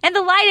 And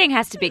the lighting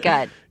has to be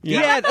good.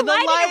 Yeah, How about the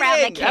lighting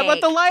around the How about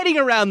cake? the lighting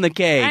around the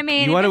cake? I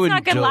mean, you want if to it's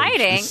not good indulge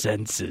lighting- the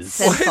senses.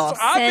 Sinful. It's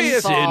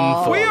obvious.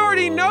 Sinful. We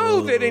already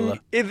know that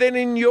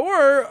in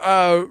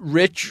your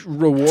rich,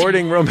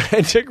 rewarding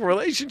romantic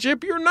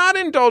relationship, you're not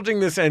indulging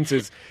the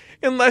senses,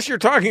 unless you're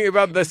talking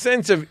about the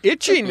sense of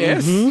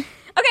itchiness. Mm-hmm.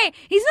 Okay,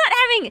 he's not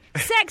having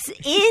sex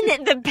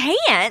in the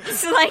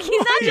pants. Like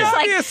he's not just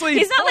like obviously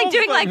he's not like pulls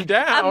doing them like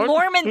down. a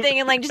Mormon thing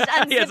and like just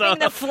unzipping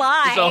the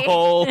fly.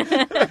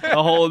 There's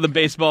a hole in the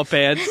baseball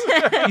pants.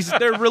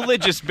 They're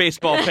religious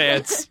baseball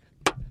pants.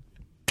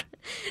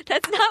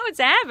 That's not what's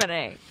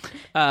happening.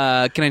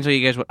 Can I tell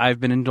you guys what I've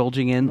been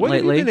indulging in What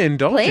lately? have you been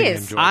indulging in,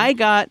 Please.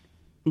 Jordan?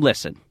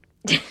 Listen,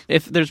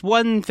 if there's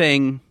one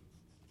thing,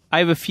 I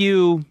have a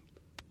few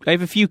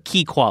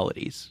key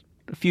qualities.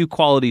 A few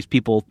qualities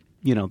people,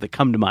 that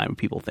come to mind when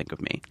people think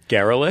of me.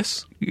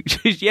 Garrulous?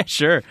 Yeah,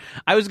 sure.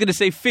 I was going to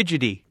say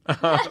fidgety.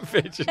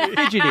 Fidgety.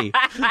 Fidgety.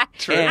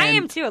 I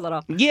am too a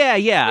little. Yeah.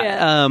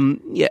 Yeah.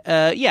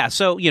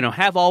 So,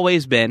 have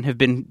always have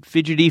been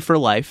fidgety for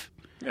life.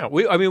 Yeah,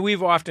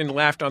 we've often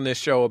laughed on this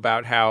show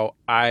about how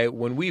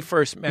when we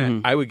first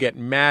met, I would get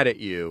mad at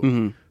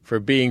you for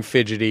being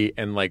fidgety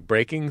and like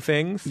breaking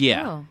things.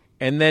 Yeah. Oh.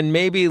 And then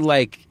maybe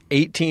like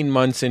 18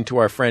 months into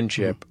our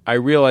friendship, I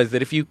realized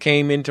that if you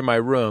came into my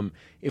room,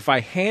 if I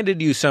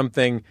handed you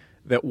something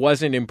that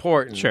wasn't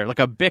important, Sure, like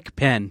a Bic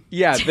pen.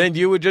 yeah, then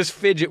you would just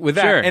fidget with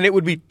that. Sure. And it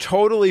would be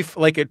totally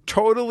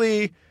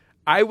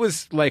I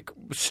was like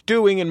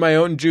stewing in my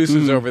own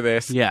juices over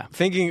this, Yeah.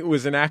 thinking it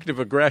was an act of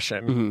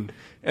aggression.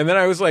 And then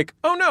I was like,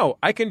 oh no,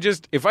 I can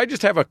if I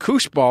just have a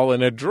koosh ball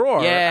in a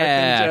drawer,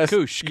 Yeah, I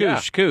can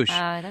just, koosh.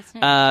 That's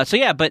nice.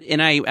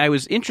 I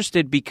was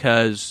interested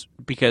because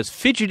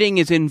fidgeting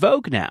is in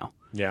vogue now.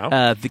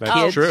 Yeah, The that's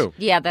kids, true.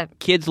 Yeah, the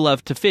kids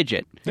love to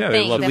fidget. Yeah,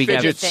 they thing, love the We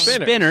got fidget fidget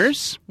thing.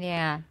 spinners.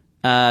 yeah.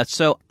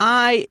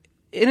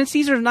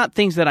 These are not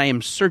things that I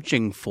am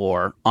searching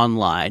for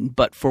online,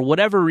 but for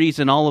whatever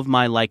reason, all of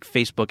my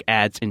Facebook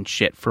ads and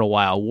shit for a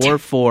while were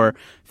for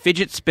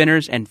fidget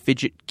spinners and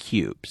fidget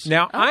cubes.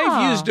 Now,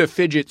 I've used a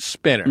fidget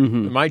spinner.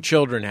 My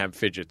children have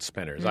fidget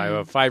spinners. I have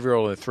a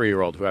 5-year-old and a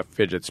 3-year-old who have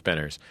fidget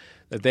spinners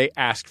that they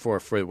asked for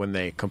when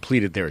they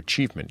completed their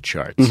achievement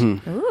charts.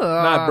 Ooh.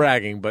 Not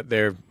bragging, but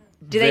they're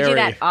Do they do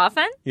that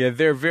often? Yeah,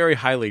 they're very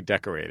highly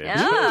decorated.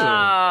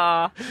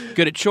 Oh.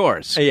 Good at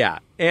chores. Yeah,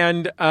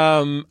 and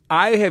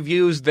I have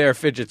used their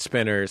fidget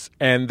spinners,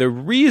 and the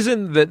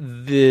reason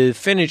that the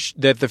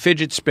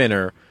fidget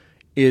spinner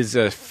is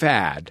a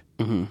fad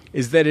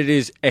is that it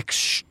is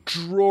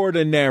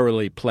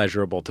extraordinarily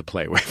pleasurable to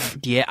play with.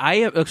 Yeah, I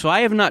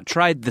have not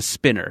tried the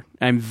spinner.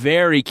 I'm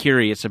very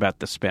curious about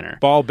the spinner.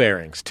 Ball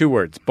bearings, 2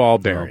 words, ball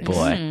bearings. Oh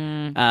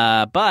boy.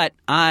 But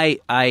I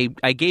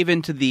gave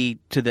in to the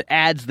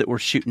ads that were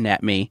shooting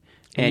at me.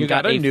 And you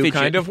got a new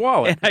kind of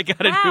wallet. And I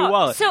got a new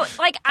wallet. So,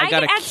 like, I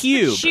got get a ads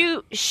cube.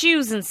 for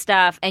shoes and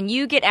stuff, and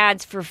you get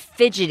ads for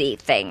fidgety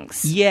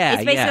things. Yeah,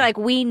 It's basically like,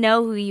 we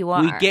know who you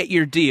are. We get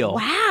your deal.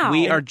 Wow.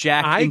 We are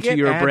jacked I into get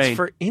your ads brain.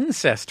 for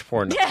incest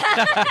porn.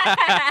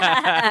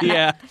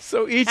 Yeah.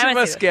 So each I of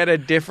wanna us see get a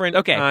different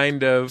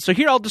kind of... So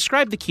here I'll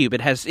describe the cube.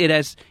 It has,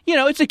 it's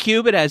a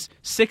cube. It has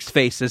 6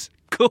 faces.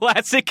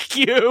 Classic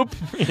cube.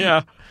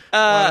 Yeah.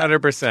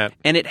 100%.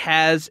 And it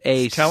has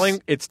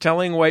It's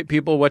telling white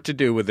people what to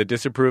do with a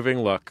disapproving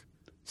look.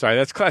 Sorry,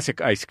 that's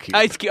classic Ice Cube.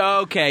 Ice Cube.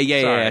 Okay,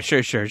 yeah.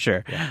 Sure.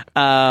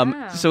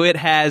 So it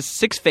has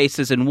 6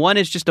 faces, and one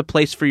is just a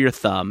place for your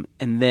thumb,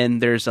 and then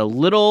there's a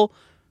little.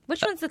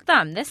 Which one's the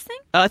thumb? This thing?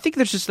 I think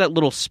there's just that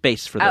little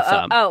space for the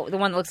thumb. Oh, the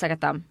one that looks like a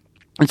thumb.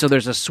 And so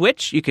there's a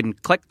switch. You can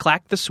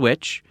clack the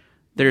switch.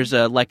 There's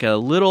a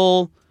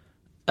little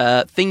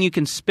thing you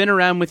can spin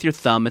around with your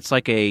thumb. It's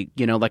like a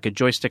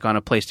joystick on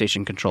a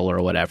PlayStation controller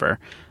or whatever.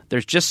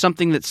 There's just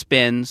something that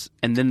spins,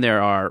 and then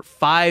there are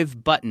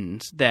 5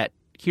 buttons that.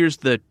 Here's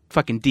the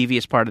fucking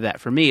devious part of that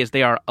for me is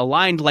they are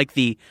aligned like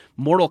the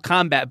Mortal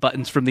Kombat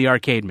buttons from the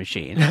arcade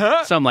machine.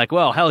 So I'm like,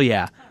 well, hell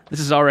yeah. This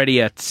is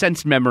already a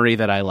sense memory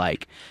that I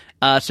like.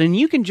 So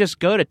you can just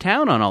go to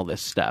town on all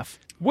this stuff.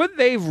 What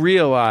they've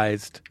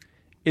realized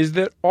is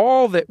that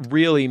all that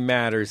really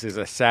matters is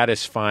a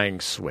satisfying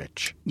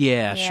switch.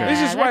 Yeah, sure. This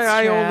is why that's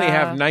I true. only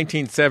have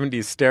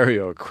 1970s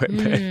stereo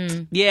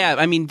equipment. Yeah,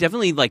 I mean,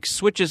 definitely, like,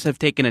 switches have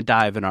taken a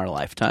dive in our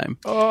lifetime.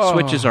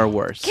 Switches are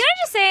worse. Can I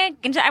just say,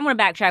 I'm going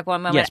to backtrack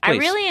one moment. Yes, I please.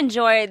 really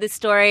enjoy the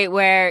story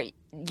where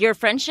your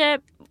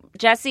friendship,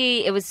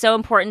 Jesse, it was so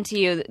important to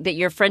you that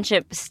your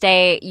friendship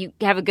you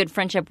have a good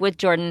friendship with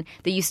Jordan,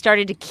 that you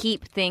started to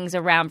keep things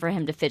around for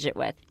him to fidget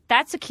with.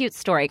 That's a cute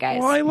story,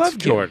 guys. Well, I love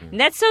Jordan.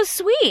 That's so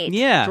sweet.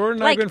 Yeah.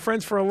 Jordan and I have been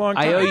friends for a long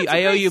time.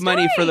 I owe you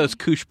money for story. those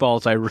koosh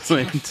balls I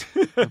ruined.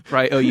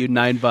 I owe you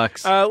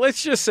 $9.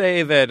 Let's just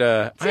say that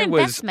an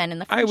investment in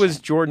the I was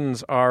friendship.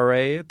 Jordan's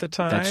RA at the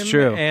time. That's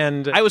true.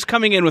 And I was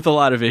coming in with a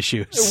lot of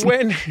issues.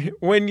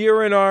 when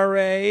you're an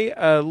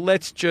RA,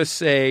 let's just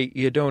say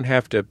you don't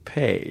have to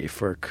pay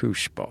for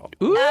koosh ball.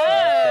 Ooh. All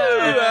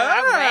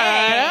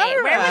right.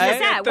 Where was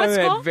this at? What I've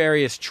school? had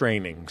various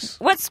trainings.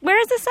 Where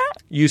is this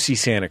at? UC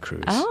Santa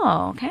Cruz.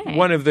 Oh, okay.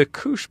 One of the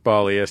koosh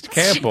balliest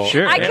campuses.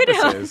 Sure. I could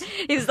campuses.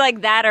 He's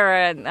like that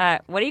or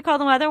what do you call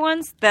them other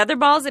ones? The other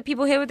balls that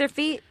people hit with their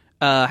feet?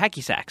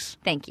 Hacky sacks.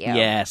 Thank you.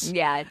 Yes.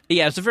 Yeah.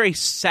 Yeah, it's a very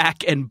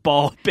sack and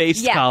ball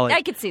based Yeah, college.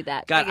 I could see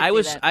that. God, I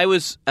was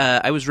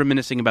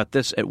reminiscing about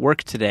this at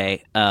work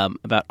today,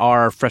 about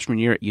our freshman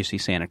year at UC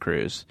Santa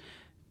Cruz.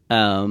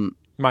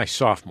 My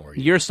sophomore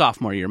year. Your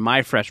sophomore year,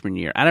 my freshman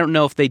year. I don't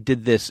know if they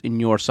did this in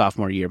your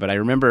sophomore year, but I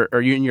remember,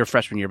 or in your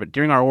freshman year, but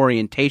during our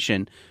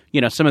orientation,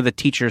 some of the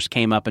teachers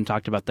came up and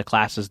talked about the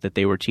classes that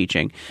they were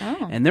teaching.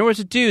 Oh. And there was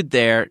a dude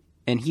there,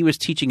 and he was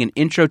teaching an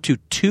intro to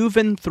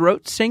Tuvan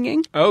throat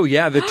singing. Oh,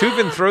 yeah, the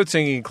Tuvan throat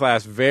singing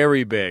class,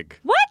 very big.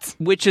 What?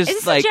 Which is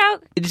this like, a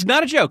joke? It's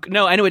not a joke.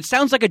 No, I know it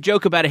sounds like a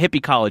joke about a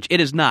hippie college. It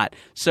is not.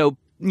 So,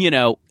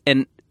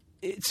 Tuvan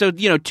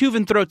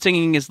throat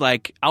singing is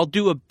like, I'll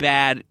do a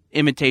bad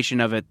imitation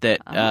of it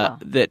that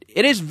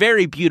it is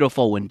very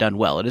beautiful when done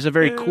well. It is a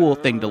very cool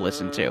thing to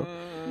listen to.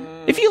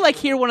 If you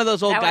hear one of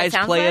those old Is that what it guys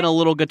sounds playing like? a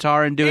little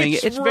guitar and doing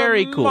it, it's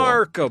very cool.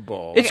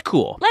 Remarkable. It's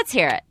cool. Let's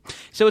hear it.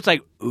 So it's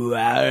like Who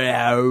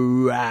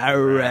does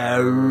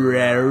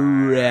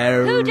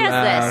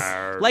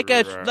this? like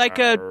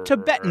a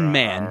Tibetan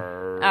man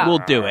will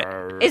do it.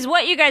 Is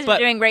what you guys are But-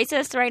 doing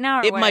racist right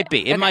now? Or It what? might be.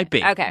 It Okay. might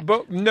be. Okay.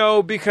 But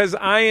no, because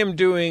I am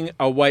doing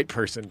a white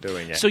person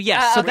doing it. So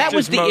yes, so okay. that Which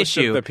was is the most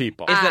of issue. the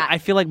people. Is that I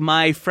feel like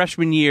my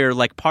freshman year,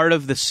 part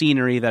of the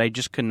scenery that I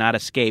just could not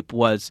escape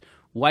was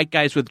white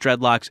guys with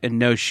dreadlocks and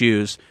no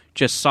shoes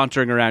just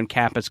sauntering around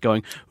campus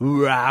going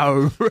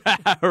 "Row,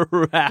 row,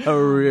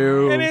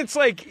 row." And it's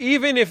like,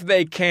 even if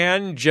they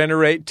can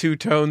generate 2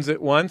 tones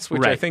at once,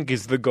 which I Right. think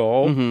is the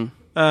goal,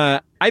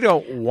 I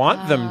don't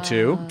want them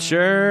to.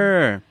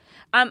 Sure.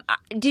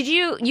 Did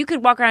you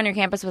could walk around your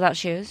campus without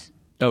shoes?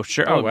 Oh,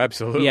 sure. Oh,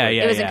 absolutely. Yeah,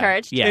 yeah. It was yeah.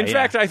 encouraged? Yeah, In yeah.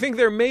 fact, I think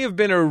there may have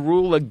been a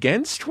rule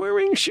against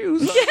wearing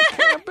shoes on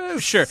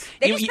campus. Sure.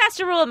 They just passed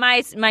a rule at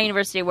my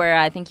university where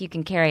I think you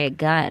can carry a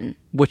gun.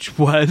 Which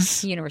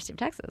was University of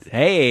Texas.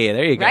 hey,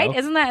 there you go. Right?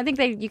 Isn't that? I think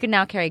you can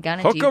now carry a gun.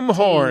 Hook 'em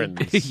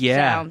horns.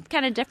 Yeah. So,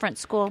 kind of different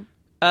school.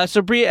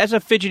 So, Brea, as a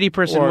fidgety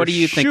person, Or what do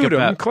you think shoot 'em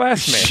about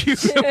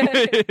classmates.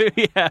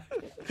 yeah.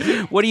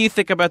 What do you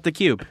think about the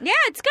cube? Yeah,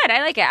 it's good.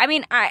 I like it. I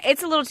mean,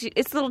 it's a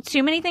little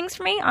too many things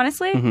for me,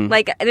 honestly. Mm-hmm.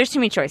 There's too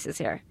many choices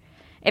here.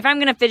 If I'm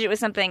gonna fidget with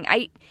something,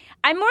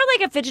 I'm more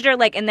like a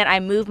fidgeter, in that I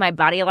move my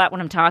body a lot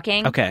when I'm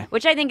talking. Okay.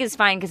 Which I think is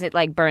fine because it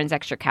burns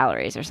extra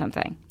calories or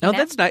something. Oh, You know?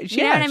 that's nice.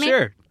 You know Yeah, what I mean?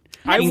 sure.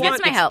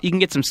 That's my help. You can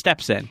get some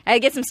steps in. I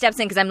get some steps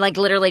in because I'm like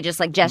literally just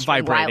like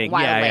gesturing Vibrating.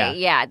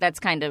 wildly. Yeah. That's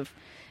kind of.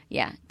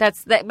 Yeah,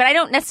 that's that. But I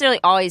don't necessarily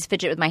always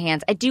fidget with my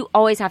hands. I do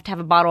always have to have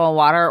a bottle of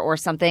water or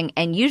something,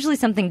 and usually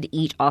something to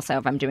eat also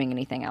if I'm doing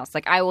anything else.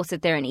 Like I will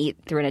sit there and eat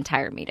through an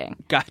entire meeting.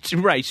 Gotcha.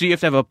 Right. So you have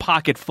to have a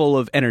pocket full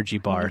of energy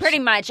bars. Pretty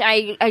much.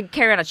 I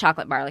carry around a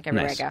chocolate bar like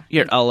everywhere Nice. I go.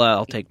 Here,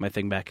 I'll take my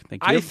thing back.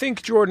 Thank you. I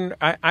think, Jordan,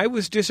 I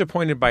was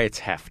disappointed by its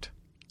heft.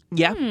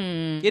 Yeah.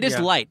 It is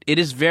Yeah. light. It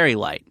is very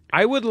light.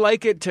 I would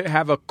like it to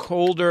have a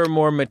colder,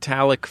 more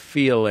metallic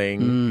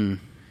feeling,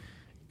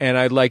 and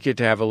I'd like it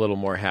to have a little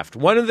more heft.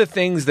 One of the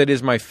things that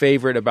is my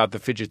favorite about the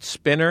fidget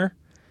spinner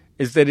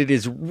is that it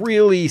is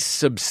really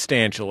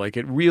substantial. Like,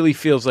 it really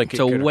feels like It's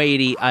it a could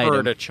weighty hurt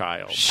item. a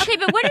child. Okay,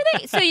 but what are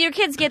they? So your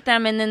kids get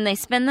them and then they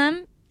spin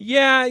them?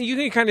 Yeah, you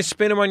can kind of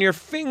spin them on your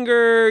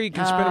finger. You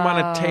can spin them on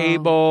a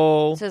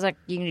table. So it's like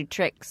you can do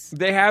tricks.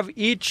 They have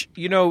each,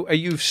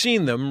 you've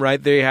seen them, right?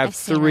 They have I've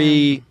seen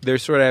three, they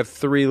sort of have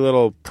three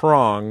little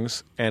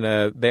prongs,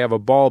 and they have a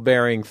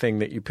ball-bearing thing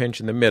that you pinch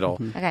in the middle.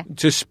 Okay.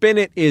 To spin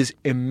it is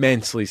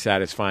immensely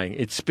satisfying.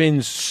 It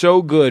spins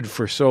so good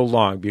for so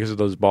long because of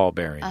those ball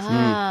bearings.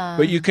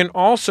 But you can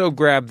also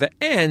grab the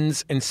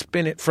ends and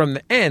spin it from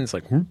the ends,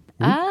 like...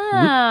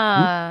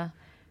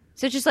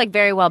 So it's just like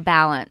very well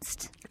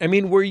balanced. I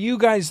mean, were you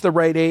guys the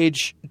right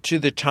age to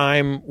the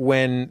time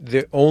when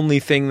the only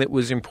thing that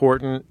was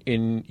important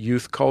in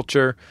youth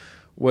culture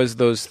was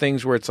those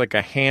things where it's like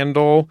a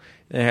handle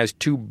and it has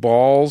two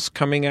balls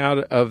coming out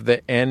of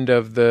the end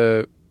of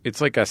the?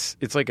 It's like a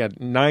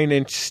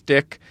 9-inch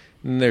stick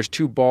and there's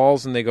two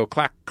balls and they go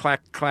clack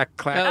clack clack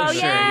clack. Oh,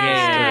 sure.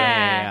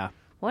 yeah.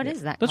 What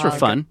is that Those called? were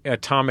fun.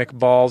 Atomic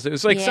balls. It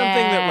was like something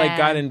that Yeah.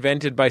 got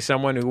invented by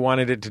someone who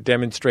wanted it to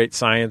demonstrate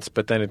science,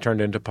 but then it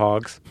turned into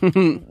pogs.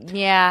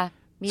 Yeah.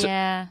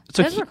 Yeah.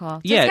 so Those he- were cool.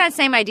 So yeah. it's kind of the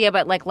same idea,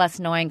 but like less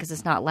annoying because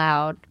it's not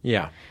loud.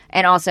 Yeah.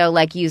 And also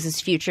like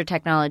uses future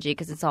technology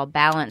because it's all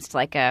balanced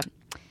like a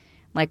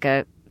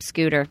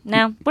scooter.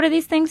 Now, what are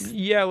these things?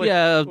 Yeah. Like,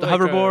 The like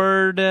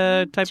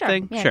hoverboard type Sure.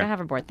 thing. Yeah, Sure.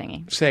 the hoverboard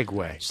thingy.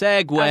 Segway.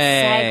 Segway.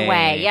 A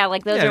Segway. Yeah,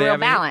 like those Yeah, are they real have an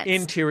balanced.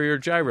 interior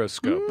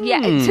gyroscope.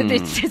 Yeah,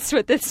 it's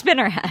what the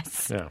spinner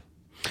has. Yeah.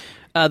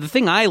 The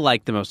thing I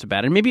like the most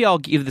about it, and maybe I'll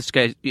give this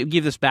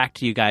back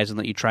to you guys and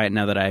let you try it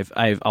now that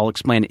I'll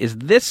explain it, is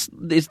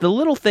the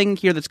little thing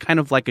here that's kind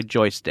of like a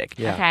joystick.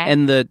 Yeah. Okay.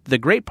 And the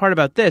great part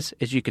about this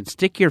is you can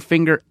stick your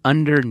finger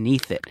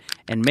underneath it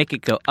and make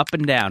it go up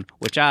and down,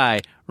 which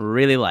I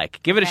really like.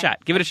 Give it a Okay.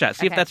 shot. Give it a shot.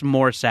 See if Okay. that's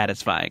more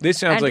satisfying. This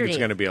sounds like it's Underneath.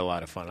 going to be a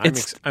lot of fun.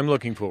 It's- I'm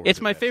looking forward It's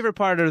to my this. favorite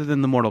part other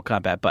than the Mortal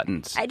Kombat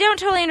buttons. I don't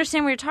totally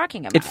understand what you're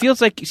talking about. It feels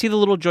like, you see the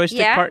little joystick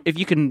Yeah. part? If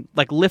you can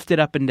like lift it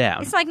up and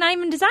down. It's like not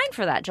even designed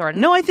for that,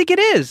 Jordan. No, I think it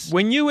is.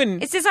 When you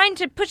and It's designed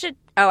to push it.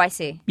 Oh, I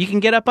see. You can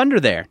get up under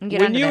there. And get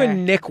when under you there.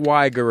 and Nick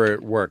Weiger are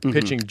at work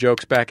pitching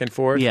jokes back and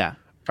forth, Yeah.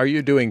 are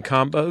you doing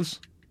combos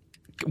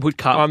Would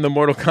call on the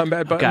Mortal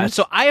Kombat buttons? God,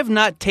 so I have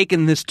not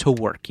taken this to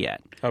work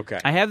yet. Okay.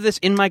 I have this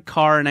in my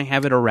car and I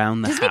have it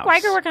around the Does house.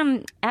 Nick Weiger work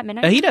on at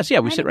midnight? He does, yeah.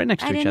 We I sit right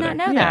next to I each did other.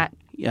 not know yeah.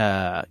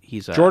 that.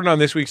 He's Jordan on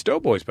this week's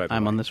Doughboys, by the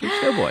I'm way. on this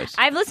week's Doughboys.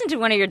 I've listened to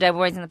one of your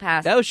Doughboys in the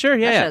past. Oh, sure,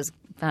 yeah. That yeah. show's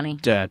funny.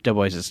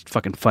 Doughboys is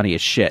fucking funny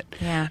as shit.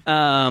 Yeah.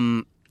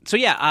 So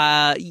yeah,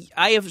 I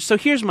have. So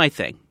here's my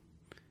thing.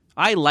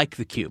 I like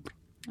the cube.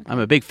 I'm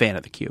a big fan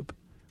of the cube.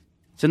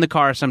 It's in the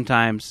car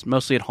sometimes,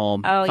 mostly at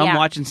home. Oh, if I'm yeah.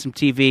 watching some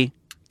TV,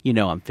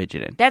 I'm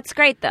fidgeting. That's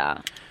great, though.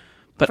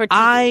 But for TV.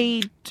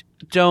 I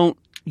don't.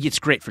 It's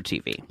great for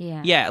TV.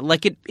 Yeah. Yeah,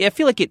 like it. I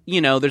feel like it.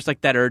 There's like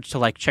that urge to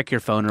like check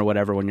your phone or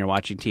whatever when you're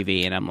watching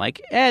TV, and I'm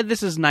like,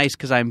 this is nice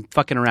because I'm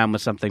fucking around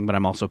with something, but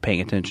I'm also paying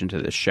attention to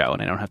this show,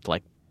 and I don't have to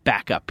like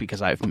back up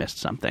because I've missed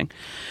something.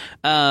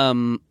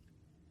 There's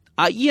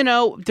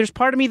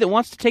part of me that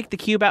wants to take the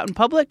cube out in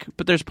public,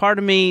 but there's part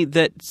of me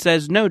that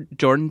says, no,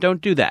 Jordan,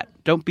 don't do that.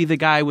 Don't be the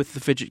guy with the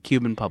fidget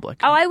cube in public.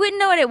 Oh, I wouldn't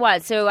know what it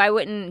was, so I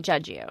wouldn't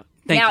judge you.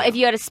 Thank now, you. if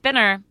you had a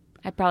spinner,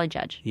 I'd probably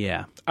judge.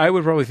 Yeah. I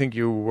would probably think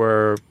you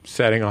were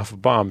setting off a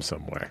bomb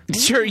somewhere.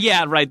 Sure,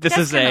 yeah, right. This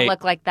That's is gonna a...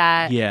 look like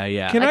that. Yeah,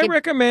 yeah. Can Like I it-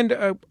 recommend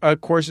a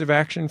course of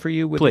action for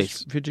you with Please.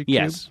 this fidget cube?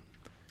 Yes.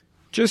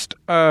 Just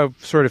a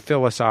sort of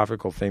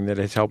philosophical thing that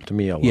has helped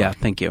me a lot. Yeah,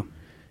 thank you.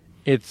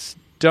 It's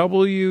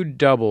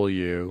WWTVCMD.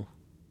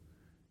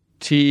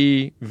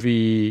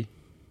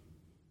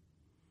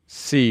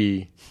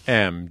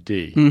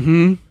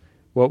 Mm-hmm.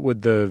 What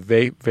would the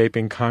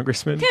vaping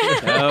congressman do?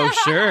 Oh,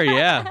 sure,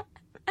 yeah.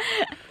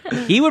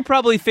 He would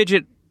probably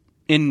fidget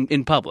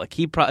in public.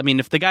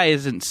 If the guy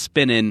isn't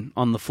spinning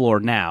on the floor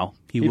now,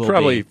 He'd will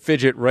probably be.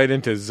 fidget right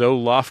into Zoe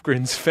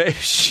Lofgren's face.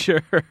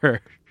 Sure.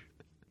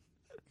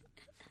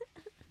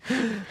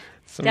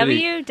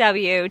 Somebody-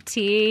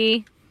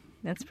 WWT.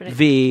 That's pretty.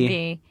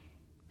 V.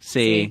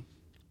 C.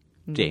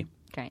 Mm-hmm. D.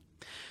 Okay.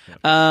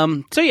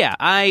 So yeah,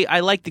 I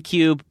like the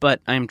cube, but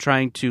I'm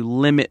trying to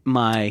limit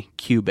my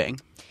cubing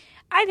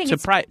I think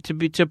it's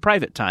to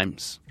private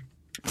times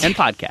and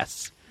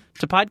podcasts.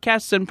 To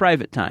podcasts and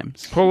private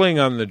times. Pulling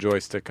on the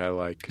joystick I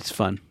like. It's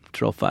fun.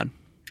 It's real fun.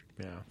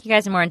 Yeah. you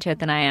guys are more into it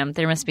than I am.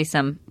 There must be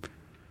some.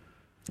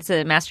 It's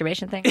a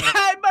masturbation thing.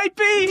 I might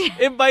be.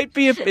 It might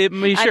be. It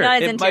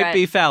might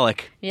be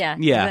phallic. Yeah.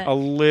 Yeah. A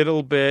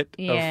little bit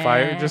Yeah. of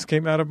fire just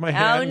came out of my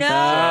hand. Oh, no.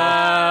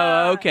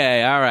 Oh,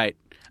 okay. All right.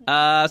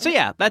 So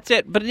yeah, that's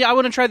it. But yeah, I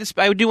want to try this.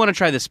 I do want to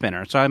try the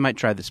spinner, so I might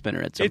try the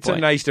spinner at some It's point.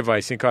 a nice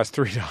device. It costs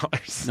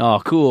 $3. Oh,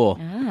 cool.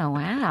 Oh,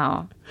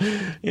 wow.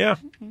 Yeah.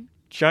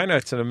 China,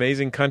 it's an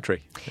amazing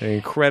country.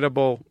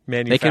 Incredible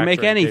manufacturing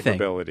make anything.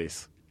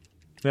 capabilities.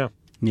 Yeah.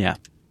 Yeah.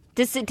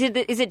 Is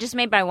it just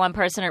made by one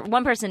person, or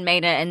one person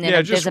made it, and then Yeah,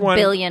 there's just a one-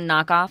 billion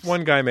knockoffs?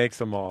 One guy makes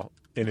them all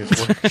in his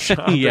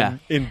workshop Yeah.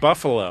 in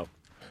Buffalo.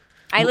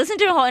 I listened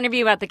to a whole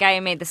interview about the guy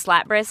who made the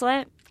slap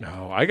bracelet.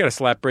 Oh, I got a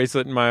slap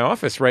bracelet in my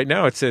office right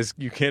now. It says,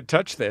 you can't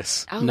touch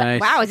this. Oh,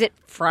 Nice. wow. Is it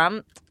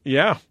from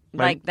Yeah.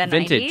 like the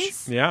vintage.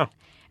 90s? Yeah.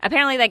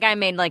 Apparently, that guy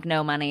made like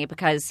no money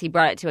because he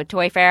brought it to a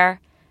toy fair,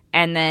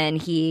 and then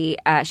he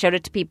showed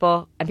it to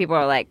people, and people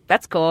were like,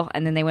 "That's cool,"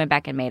 and then they went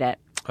back and made it,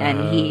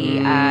 and he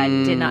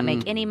did not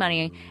make any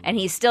money, and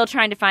he's still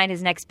trying to find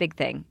his next big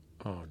thing.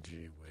 Oh,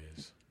 gee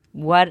whiz.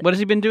 What? What has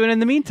he been doing in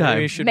the meantime?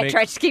 Maybe you should make...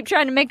 Keep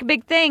trying to make a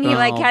big thing. He Oh,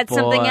 had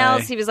something boy.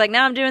 else. He was like,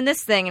 "Now I'm doing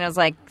this thing," and it was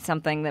like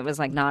something that was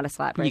like not a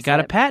slap bracelet. You got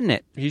to patent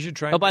it. You should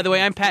try... Oh, by the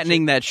way, I'm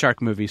patenting that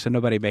shark movie, so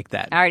nobody make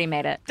that. I already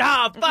made it.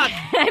 Oh, fuck!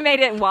 I made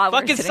it while we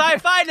were Fucking sitting here.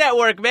 Sci-Fi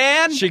Network,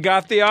 man! She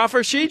got the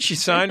offer sheet. She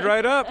signed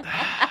right up.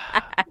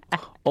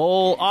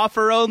 Old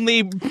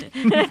offer-only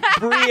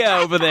Brea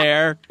over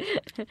there.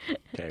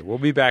 Okay, we'll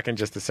be back in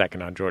just a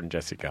second on Jordan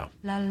Jesse Go.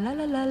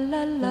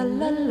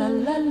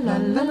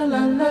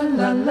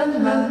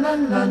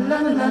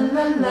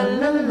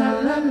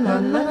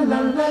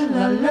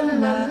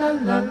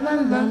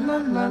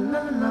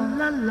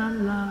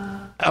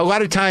 A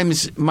lot of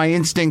times my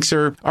instincts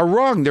are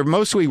wrong. They're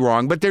mostly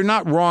wrong, but they're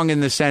not wrong in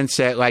the sense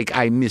that like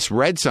I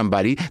misread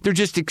somebody. They're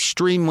just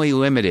extremely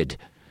limited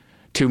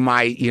to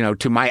my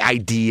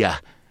idea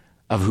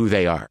of who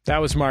they are. That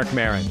was Mark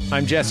Maron.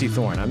 I'm Jesse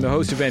Thorne. I'm the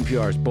host of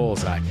NPR's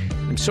Bullseye.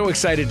 I'm so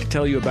excited to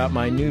tell you about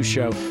my new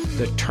show,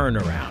 The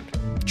Turnaround.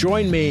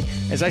 Join me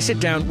as I sit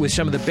down with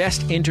some of the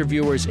best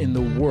interviewers in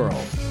the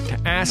world to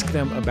ask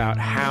them about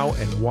how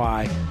and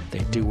why they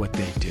do what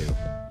they do.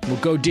 We'll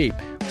go deep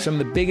with some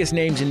of the biggest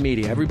names in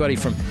media, everybody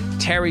from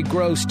Terry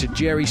Gross to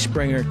Jerry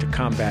Springer to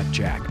Combat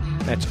Jack.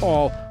 That's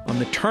all on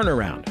The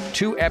Turnaround,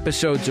 2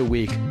 episodes a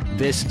week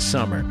this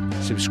summer.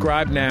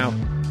 Subscribe now.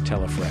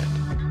 Tell a friend.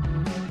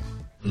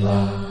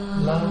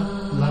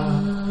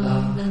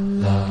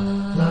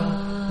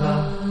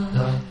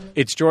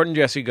 It's Jordan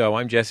Jesse Go.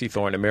 I'm Jesse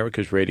Thorne,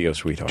 America's radio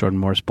sweetheart. Jordan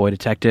Morris, boy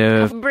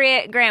detective.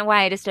 Brea Grant,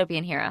 why a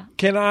dystopian hero?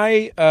 Can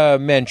I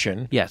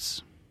mention,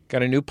 Yes.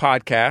 got a new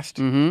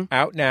podcast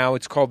out now.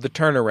 It's called The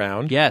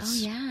Turnaround.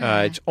 Yes.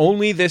 It's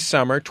only this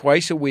summer,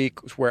 twice a week,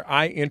 where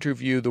I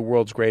interview the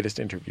world's greatest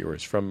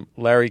interviewers, from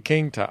Larry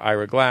King to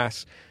Ira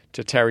Glass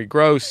to Terry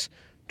Gross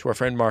to our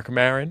friend Mark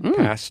Maron,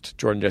 past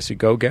Jordan Jesse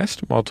Go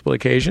guest, multiple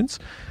occasions.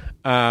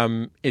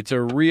 It's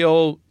a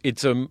real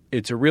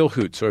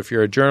hoot. So if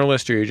you're a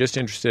journalist or you're just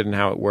interested in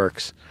how it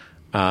works,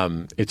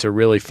 it's a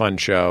really fun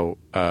show.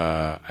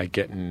 I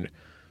get in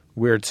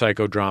weird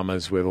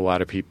psychodramas with a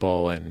lot of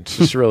people, and it's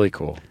just really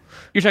cool.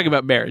 You're talking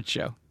about Marriage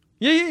Show.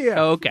 Yeah.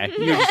 Oh, okay.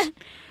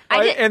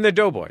 And the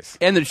Doughboys.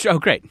 And the show,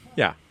 great.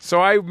 Yeah.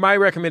 So my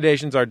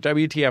recommendations are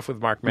WTF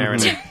with Mark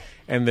Maron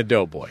and the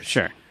Doughboys.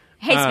 Sure.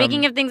 Hey,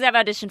 speaking of things I've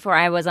auditioned for,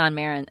 I was on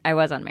Maron.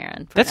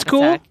 For That's an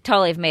cool. episode.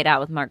 Totally have made out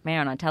with Mark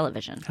Maron on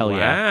television. Hell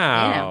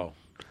yeah. Wow.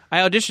 I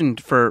auditioned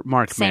for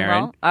Mark Same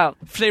Maron. role? Oh.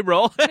 Same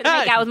role. Make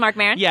out with Mark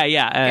Maron? Yeah.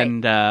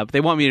 And they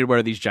want me to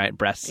wear these giant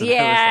breasts. And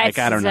Yeah, I was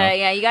like, I don't know.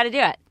 yeah, you got to do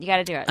it.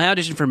 I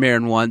auditioned for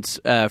Maron once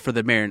for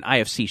the Maron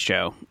IFC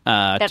show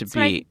to be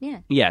right,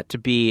 yeah. to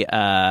be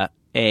a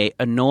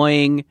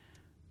annoying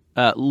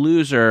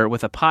loser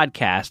with a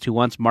podcast who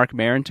wants Mark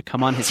Maron to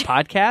come on his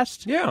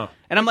podcast. Yeah.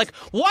 And I'm like,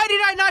 why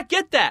did I not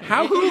get that?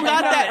 Who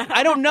got that?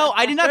 I don't know.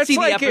 I did not That's see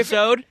the like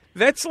episode.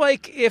 That's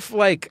like if,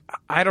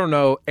 I don't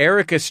know,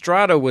 Eric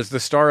Estrada was the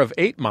star of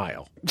 8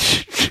 Mile.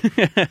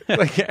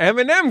 Like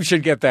Eminem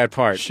should get that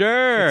part.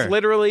 Sure. It's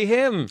literally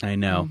him. I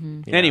know.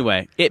 Yeah.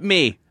 Anyway,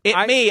 me.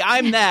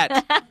 I'm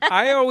that.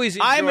 I always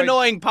enjoyed, I'm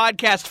annoying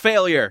podcast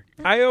failure.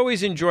 I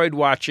always enjoyed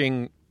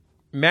watching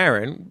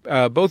Maron,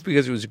 both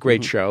because it was a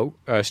great show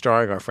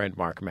starring our friend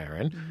Mark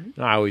Maron.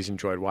 I always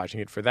enjoyed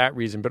watching it for that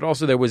reason, but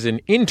also there was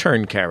an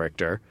intern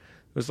character.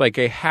 It was like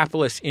a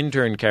hapless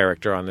intern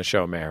character on the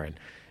show Maron.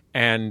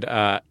 And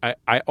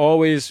I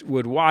always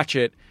would watch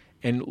it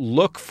and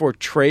look for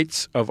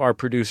traits of our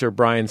producer,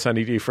 Brian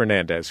Sunny D.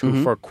 Fernandez,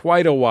 who for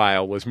quite a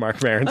while was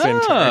Mark Maron's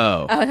intern.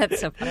 Oh. Oh, that's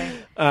so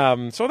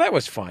funny. So that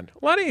was fun.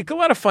 A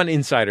lot of fun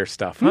insider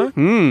stuff, huh?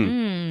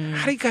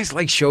 How do you guys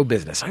like show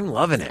business? I'm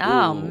loving it.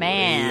 Oh,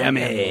 man.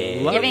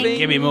 Yummy.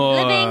 Give me more.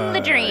 Living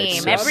the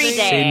dream every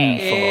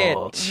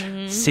day.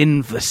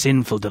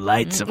 Sinful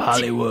delights of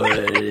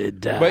Hollywood.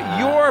 But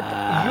your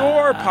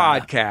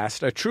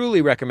podcast, a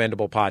truly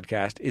recommendable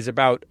podcast, is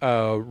about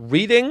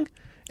reading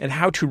and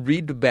how to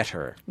read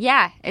better.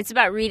 Yeah, it's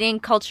about reading,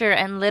 culture,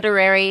 and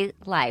literary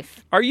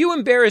life. Are you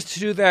embarrassed to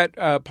do that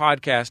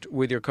podcast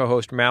with your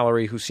co-host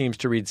Mallory, who seems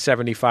to read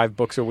 75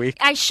 books a week?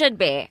 I should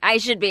be,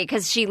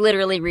 because she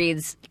literally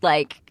reads,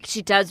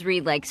 she does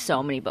read,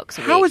 so many books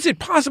a week. How is it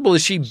possible?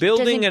 Is she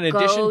building an doesn't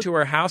addition go- to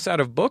her house out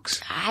of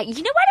books? I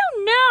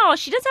don't know.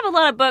 She does have a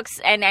lot of books,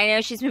 and I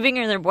know she's moving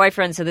in with her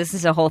boyfriend, so this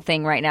is a whole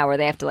thing right now where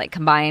they have to,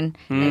 combine.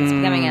 It's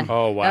becoming a...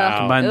 Oh, wow.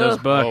 Combine those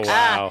books.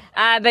 Oh,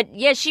 wow. But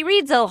yeah, she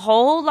reads a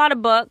whole lot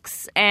of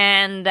books,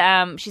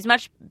 and she's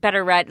much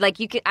better read.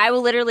 I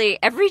will literally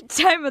every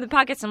time with the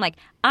podcast, I'm like,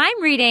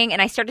 I'm reading,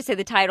 and I start to say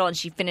the title, and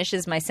she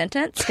finishes my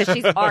sentence because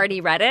she's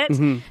already read it,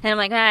 and I'm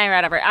like,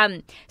 whatever.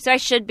 So I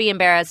should be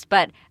embarrassed,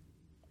 but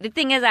the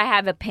thing is, I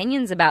have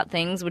opinions about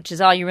things, which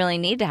is all you really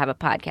need to have a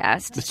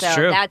podcast. That's so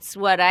true. That's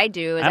what I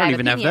do. Is I don't have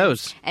even have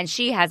opinions, those. and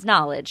she has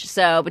knowledge.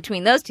 So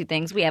between those two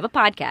things, we have a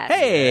podcast.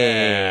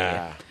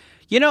 Hey,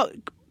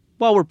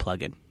 while we're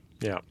plugging,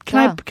 Yeah.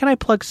 can I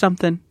plug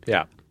something?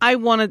 Yeah. I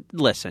want to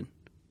listen.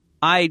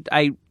 I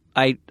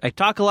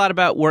talk a lot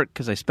about work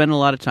because I spend a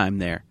lot of time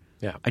there.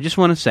 Yeah. I just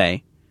want to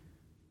say,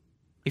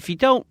 if you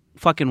don't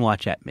fucking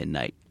watch At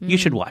Midnight, you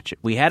should watch it.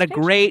 We had a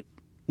great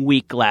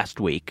week last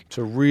week. It's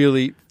a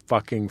really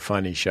fucking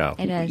funny show.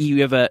 It is.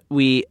 You have I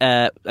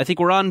think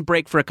we're on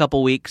break for a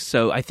couple weeks,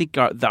 so I think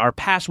our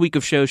past week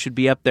of shows should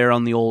be up there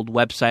on the old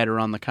website or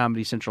on the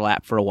Comedy Central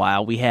app for a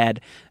while. We had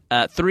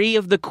 3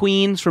 of the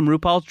queens from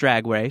RuPaul's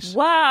Drag Race.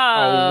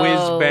 Wow. A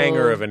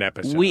whiz-banger of an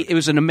episode. It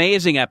was an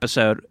amazing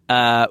episode.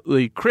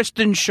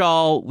 Kristen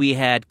Shaw, we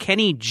had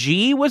Kenny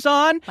G was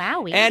on.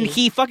 Wowee. And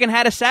he fucking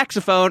had a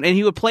saxophone, and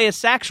he would play a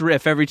sax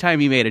riff every time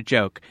he made a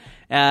joke.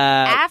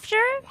 After?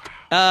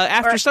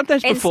 After, Or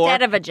sometimes before.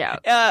 Instead of a joke.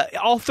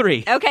 All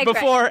 3. Okay, great.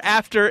 Before,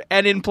 after,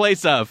 and in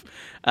place of.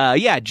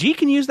 G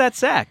can use that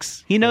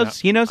sax. He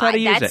knows how to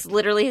use That's it.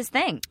 literally his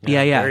thing.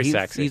 Yeah. Very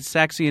sexy. He's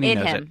sexy and he In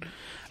knows him. it.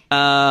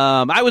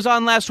 I was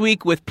on last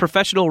week with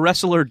professional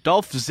wrestler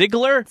Dolph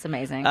Ziggler. It's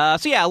amazing. A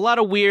lot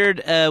of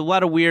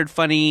weird,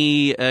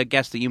 funny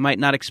guests that you might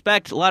not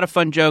expect. A lot of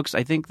fun jokes.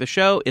 I think the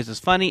show is as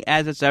funny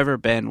as it's ever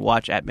been.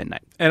 Watch At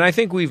Midnight. And I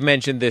think we've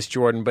mentioned this,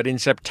 Jordan, but in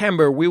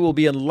September we will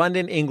be in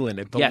London, England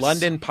at the Yes.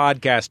 London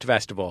Podcast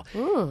Festival.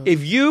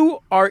 If you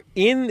are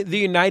in the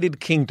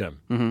United Kingdom,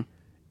 and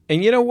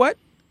you know what?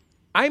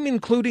 I'm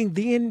including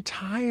the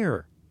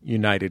entire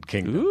United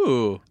Kingdom.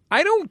 Ooh.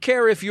 I don't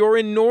care if you're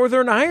in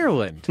Northern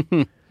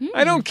Ireland.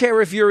 I don't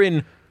care if you're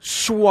in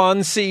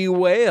Swansea,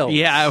 Wales.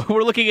 Yeah,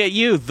 we're looking at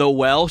you, the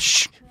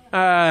Welsh.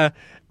 I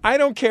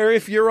don't care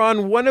if you're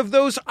on one of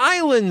those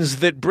islands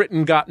that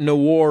Britain got in a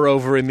war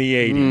over in the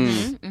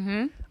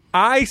 80s.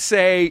 I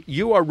say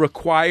you are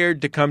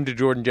required to come to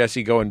Jordan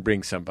Jesse Go and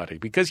bring somebody.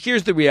 Because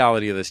here's the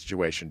reality of the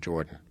situation,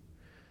 Jordan.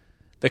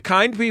 The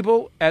kind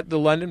people at the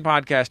London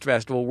Podcast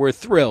Festival were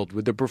thrilled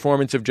with the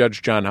performance of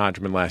Judge John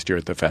Hodgman last year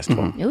at the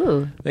festival.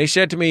 Ooh. They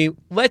said to me,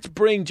 let's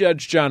bring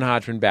Judge John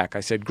Hodgman back. I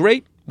said,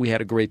 great. We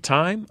had a great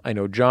time. I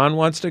know John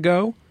wants to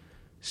go.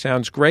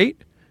 Sounds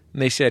great.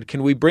 And they said,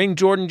 can we bring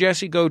Jordan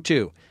Jesse Go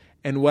too?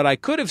 And what I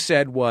could have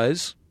said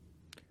was,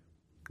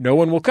 no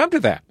one will come to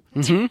that.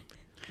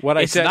 What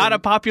I It's said, not a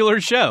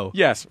popular show.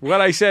 Yes.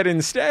 What I said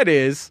instead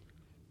is,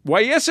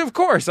 why, yes, of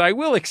course, I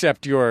will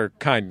accept your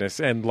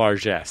kindness and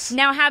largesse.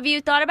 Now, have you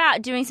thought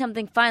about doing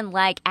something fun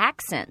like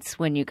accents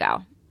when you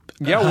go?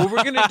 Yeah, well,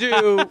 we're gonna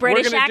do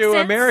British do accents?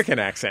 American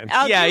accents.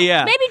 Oh,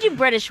 Yeah. Maybe do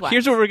British ones.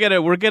 Here's what we're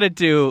gonna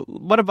do.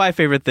 One of my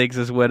favorite things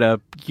is when a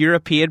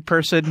European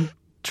person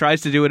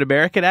tries to do an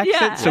American accent.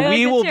 Yeah, So I like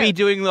we that will too. be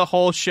doing the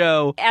whole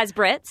show As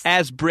Brits?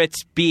 as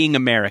Brits being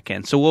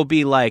American. So we'll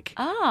be like,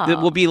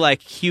 we'll be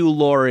like Hugh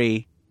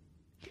Laurie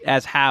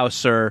as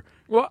House, or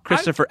Well,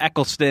 Christopher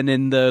Eccleston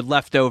in The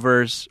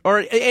Leftovers,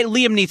 or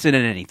Liam Neeson in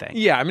anything.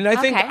 Yeah, I mean, I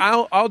think Okay.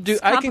 I'll do.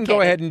 It's I can go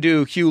complicated. ahead and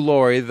do Hugh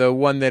Laurie, the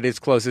one that is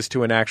closest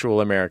to an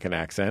actual American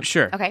accent.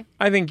 Sure. Okay.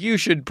 I think you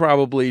should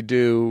probably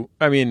do.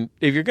 I mean,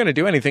 if you're going to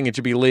do anything, it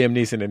should be Liam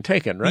Neeson and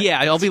Taken, right?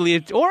 Yeah, I'll be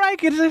Liam, or I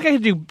could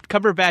do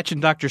Cumberbatch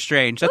and Doctor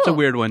Strange. That's a Ooh.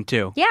 weird one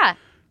too. Yeah.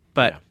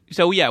 But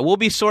so yeah, we'll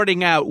be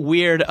sorting out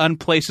weird,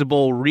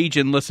 unplaceable,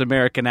 regionless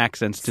American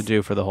accents to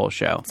do for the whole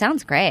show.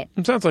 Sounds great.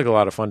 It sounds like a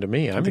lot of fun to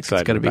me. I'm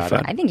excited gonna be about fun.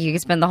 it. I think you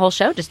could spend the whole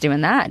show just doing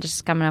that,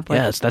 just coming up with...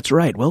 Yes, that's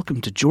right. Welcome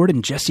to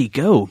Jordan Jesse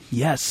Go.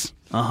 Yes.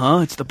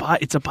 It's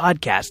it's a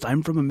podcast.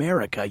 I'm from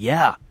America.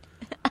 Yeah.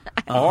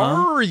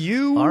 Are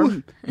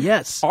you?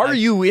 Yes. Are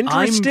you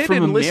interested I'm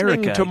from in listening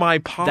America. to my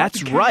podcast?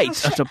 That's right.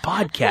 It's a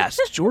podcast.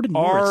 Jordan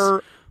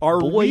Morris. Are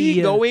Boy,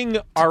 we going?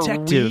 Are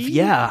detective. we?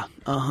 Yeah.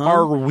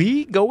 Are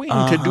we going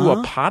to do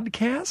a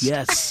podcast?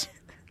 Yes.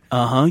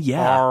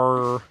 Yeah.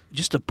 Are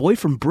Just a boy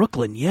from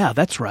Brooklyn. Yeah,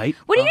 that's right.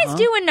 What do you guys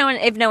do when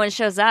if no one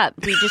shows up?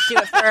 Do you just do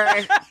it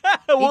for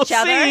We'll each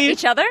other? see.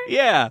 Each other?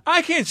 Yeah.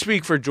 I can't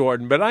speak for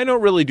Jordan, but I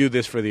don't really do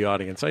this for the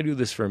audience. I do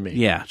this for me.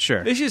 Yeah,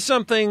 sure. This is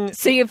something.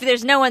 So if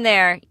there's no one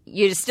there,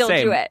 you just still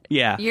Same. do it?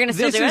 Yeah. You're going to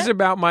still This do is it?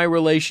 about my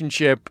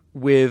relationship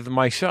with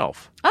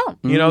myself. Oh.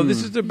 You know,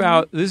 this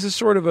is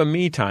sort of a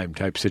me time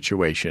type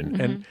situation.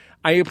 And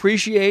I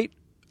appreciate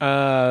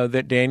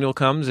that Daniel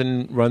comes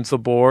and runs the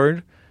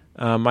board.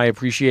 I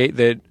appreciate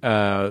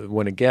that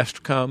when a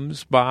guest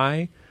comes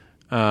by,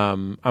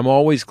 I'm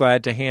always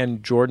glad to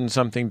hand Jordan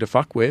something to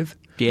fuck with.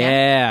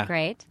 Yeah.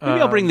 Great. Maybe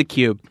I'll bring the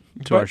cube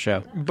to our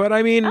show. But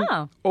I mean,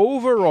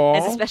 overall...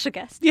 As a special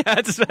guest.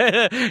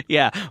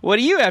 Yeah. What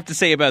do you have to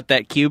say about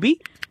that, Cubie?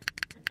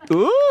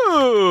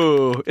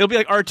 Ooh. It'll be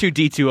like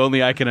R2-D2,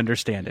 only I can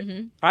understand it.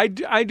 Mm-hmm. I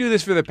do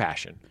this for the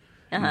passion.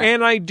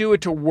 And I do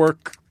it to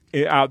work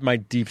out my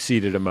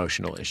deep-seated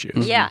emotional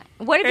issues. Yeah.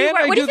 What do you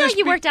feel like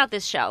you worked out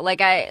this show?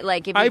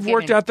 I've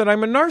worked out that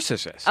I'm a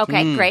narcissist.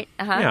 Okay, great.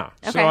 Uh-huh. Yeah.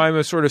 Okay. So I'm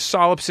a sort of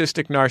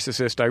solipsistic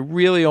narcissist. I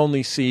really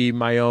only see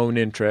my own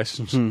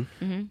interests.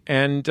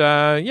 And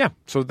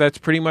so that's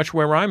pretty much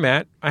where I'm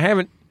at. I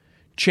haven't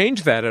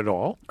changed that at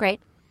all. Great.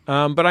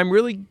 But I'm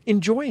really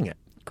enjoying it.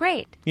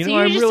 Great. You so know,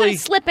 you're I'm just really sort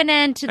of slipping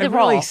into the I'm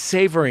role. really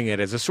savoring it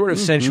as a sort of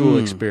sensual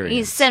experience.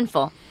 He's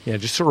sinful. Yeah,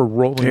 just sort of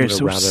rolling They're it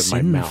so around in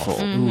my mouth.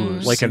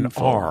 sinful. Like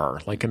Sinful. an R,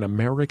 like an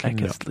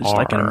American It's R.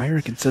 like an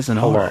American says an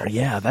Hello. R.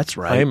 Yeah, that's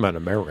right. I'm an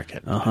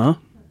American. Uh-huh.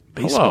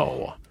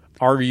 Hello.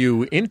 Are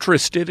you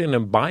interested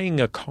in buying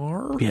a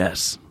car?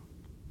 Yes.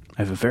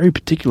 I have a very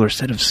particular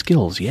set of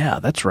skills. Yeah,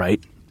 that's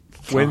right.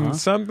 When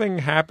something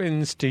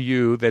happens to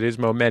you that is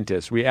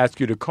momentous, we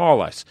ask you to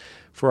call us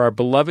for our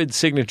beloved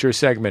signature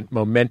segment,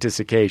 Momentous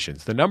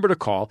Occasions. The number to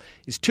call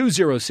is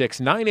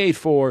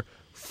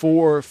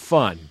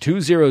 206-984-4FUN.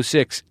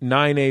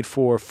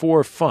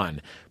 206-984-4FUN.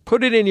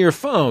 Put it in your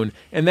phone,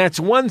 and that's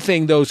one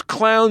thing those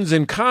clowns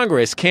in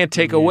Congress can't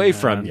take away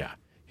from you.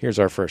 Here's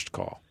our first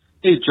call.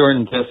 Hey,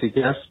 Jordan, Jesse,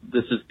 guest.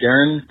 This is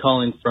Darren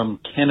calling from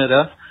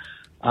Canada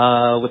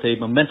with a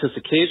momentous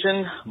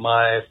occasion.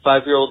 My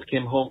 5-year-old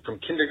came home from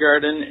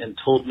kindergarten and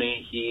told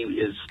me he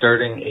is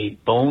starting a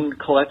bone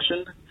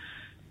collection.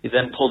 He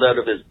then pulled out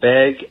of his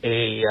bag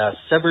a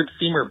severed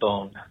femur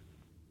bone.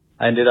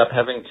 I ended up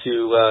having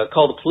to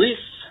call the police.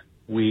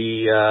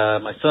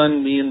 My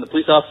son, me, and the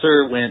police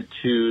officer went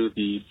to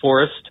the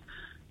forest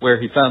where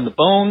he found the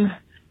bone,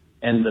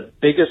 and the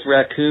biggest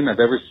raccoon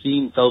I've ever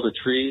seen felled a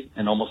tree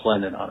and almost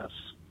landed on us.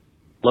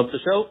 Love the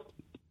show.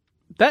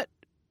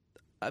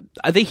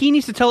 I think he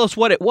needs to tell us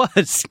what it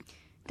was.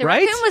 The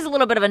right? raccoon was a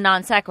little bit of a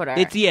non sequitur.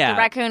 The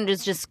raccoon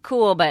was just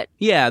cool, but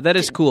yeah, that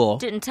is cool.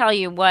 Didn't tell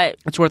you what.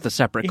 It's worth a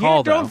separate call.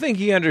 I don't think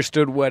he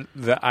understood what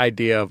the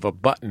idea of a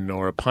button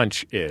or a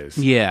punch is.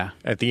 Yeah.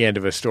 At the end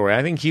of a story,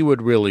 I think he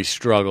would really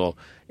struggle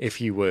if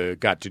he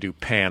got to do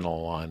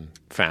panel on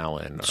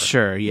Fallon.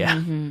 Sure,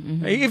 yeah.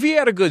 If he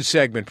had a good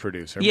segment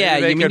producer. Yeah,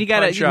 maybe you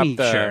got to sure.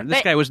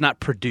 This guy was not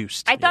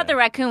produced. I thought the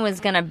raccoon was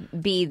going to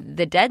be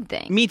the dead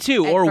thing. Me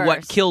too, or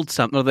what killed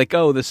something. Or like,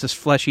 oh, this is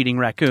flesh-eating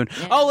raccoon.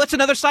 Yeah. Oh, that's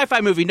another sci-fi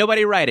movie.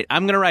 Nobody write it.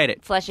 I'm going to write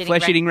it.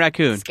 Flesh-eating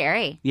raccoon.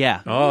 Scary.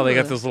 Yeah. Oh, they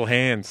got those little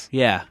hands.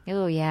 Yeah.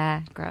 Oh,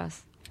 yeah.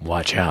 Gross.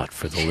 Watch out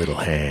for the little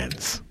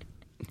hands.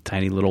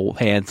 Tiny little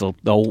hands.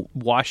 They'll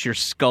wash your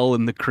skull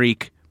in the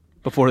creek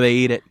before they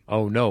eat it.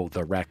 Oh, no,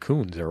 the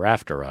raccoons are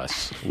after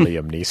us,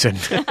 Liam Neeson.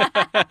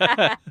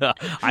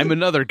 I'm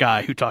another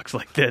guy who talks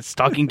like this,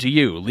 talking to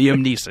you,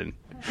 Liam Neeson.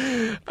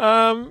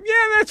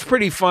 Yeah, that's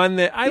pretty fun.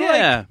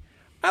 I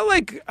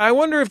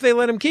wonder if they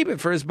let him keep it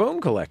for his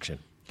bone collection.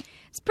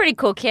 It's a pretty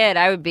cool kid.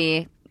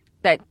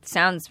 That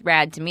sounds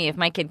rad to me if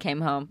my kid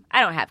came home. I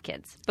don't have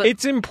kids. But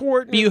it's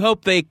important. You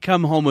hope they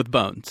come home with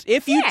bones.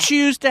 If you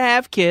choose to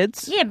have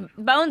kids. Yeah,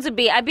 bones would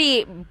be... I'd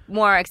be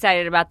more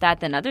excited about that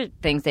than other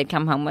things they'd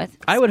come home with.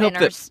 I would hope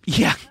that...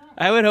 Yeah.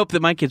 I would hope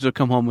that my kids would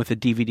come home with a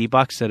DVD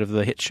box set of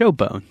the hit show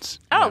Bones.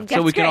 Oh, that's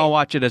so we can great. all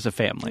watch it as a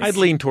family. I'd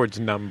lean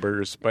towards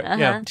numbers, but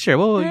yeah. Sure,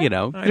 well,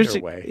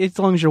 Either way. as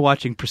long as you're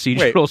watching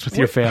procedurals with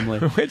your family.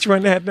 Which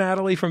one had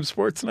Natalie from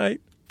Sports Night?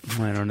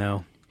 I don't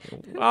know.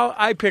 Well,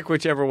 I pick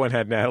whichever one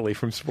had Natalie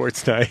from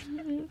Sports Night.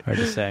 Hard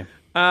to say.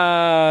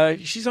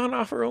 She's on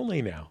offer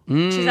only now.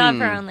 She's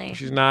on offer only.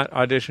 She's not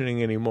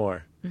auditioning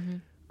anymore.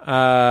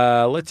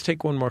 Let's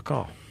take one more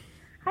call.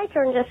 Hi,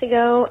 Jordan Jesse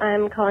Go.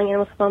 I'm calling in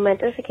with a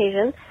momentous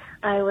occasion.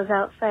 I was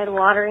outside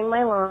watering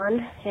my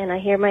lawn, and I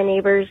hear my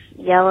neighbors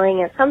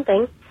yelling at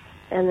something.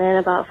 And then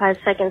about 5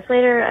 seconds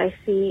later, I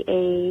see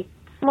a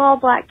small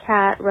black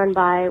cat run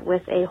by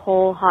with a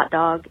whole hot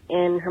dog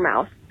in her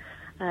mouth.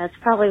 It's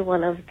probably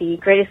one of the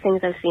greatest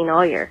things I've seen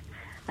all year.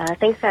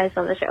 Thanks, guys.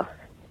 Love the show.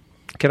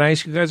 Can I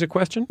ask you guys a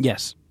question?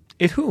 Yes.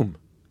 It whom?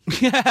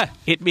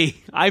 It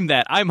me. I'm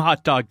that. I'm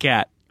Hot Dog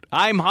Cat.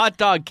 I'm Hot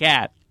Dog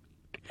Cat.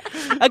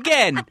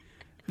 Again,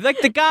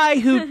 like the guy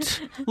who...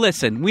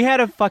 Listen, we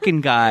had a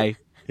fucking guy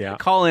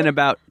call in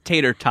about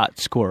Tater Tot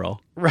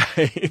Squirrel.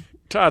 Right.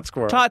 Tot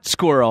Squirrel. Tot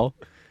Squirrel.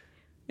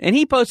 And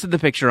he posted the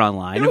picture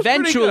online.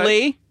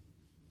 Eventually,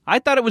 I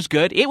thought it was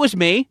good. It was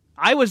me.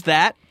 I was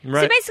that.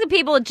 Right. So basically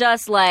people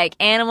just like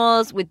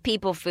animals with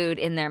people food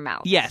in their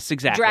mouth. Yes,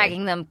 exactly.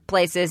 Dragging them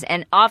places,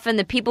 and often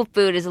the people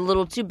food is a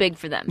little too big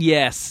for them.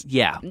 Yes,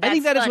 yeah. I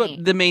think that funny. is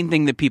what the main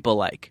thing that people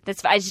like.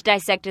 I just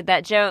dissected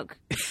that joke.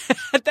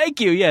 Thank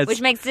you, yes.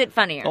 Which makes it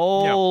funnier.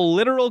 Oh,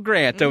 literal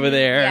Grant over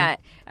there.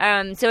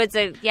 Yeah. So it's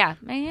yeah.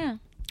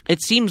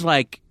 It seems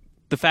like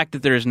the fact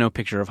that there is no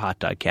picture of Hot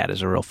Dog Cat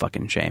is a real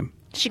fucking shame.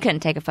 She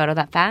couldn't take a photo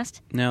that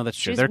fast. No, that's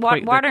true. She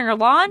was watering her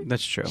lawn?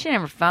 That's true. She didn't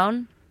have her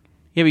phone.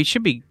 Yeah, but you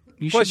should be.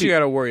 Plus, you got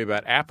to worry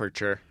about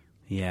aperture.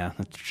 Yeah,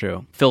 that's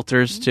true.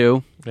 Filters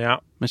too. Yeah,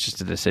 that's just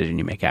a decision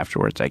you make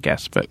afterwards, I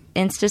guess. But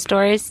Insta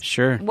stories.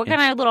 Sure. What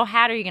kind of little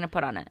hat are you going to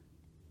put on it?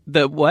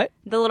 The what?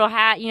 The little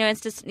hat.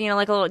 It's just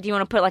like a little. Do you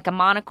want to put like a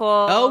monocle?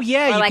 Oh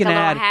yeah, or you like can a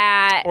little add.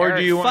 hat. Or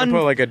do you want to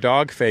put like a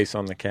dog face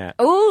on the cat?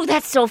 Oh,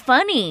 that's so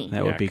funny.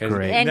 That would be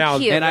great and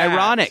cute and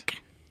ironic.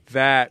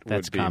 That's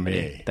would be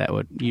comedy. Me. That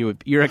would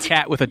you're a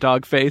cat with a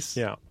dog face.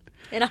 Yeah.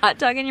 And a hot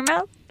dog in your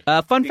mouth.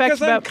 Fun fact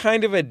because about I'm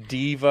kind of a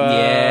diva.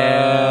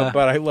 Yeah,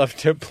 but I love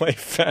to play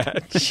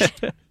fetch.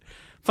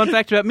 Fun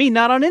fact about me: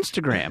 not on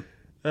Instagram.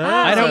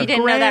 I don't. So you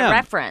didn't know that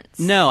reference?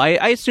 No,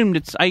 I assumed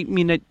it's. I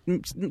mean,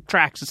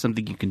 tracks is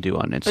something you can do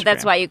on Instagram. But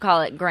that's why you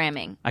call it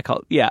gramming. I call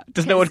it. Yeah.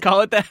 Does no one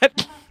call it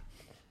that?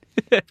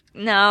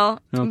 No,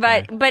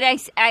 Okay. but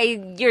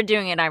you're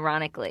doing it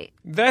ironically.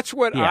 That's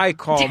what I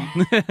call.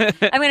 I'm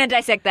going to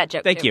dissect that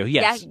joke. Thank too. you.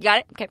 Yes. Yeah, you got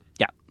it. Okay.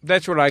 Yeah.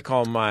 That's what I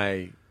call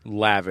my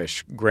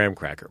lavish graham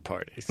cracker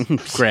parties.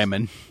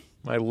 Gramming.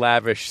 My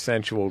lavish,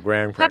 sensual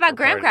graham cracker How about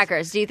graham parties.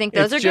 crackers? Do you think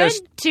those It's are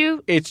just- good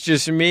too? It's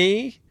just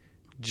me,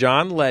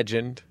 John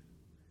Legend,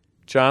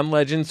 John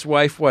Legend's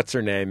wife, what's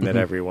her name that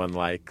everyone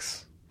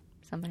likes?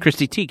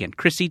 Chrissy Teigen.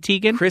 Chrissy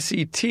Teigen?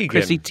 Chrissy Teigen.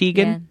 Chrissy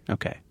Teigen?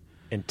 Okay.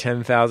 And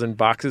 10,000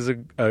 boxes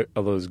of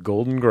those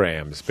golden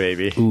grams,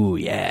 baby. Ooh,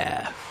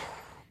 yeah.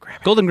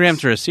 Golden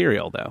grams are a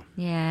cereal, though.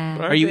 Yeah.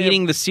 Are you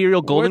eating the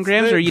cereal golden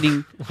grams or are you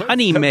eating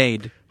Honey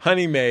Maid?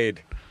 Honey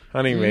Maid.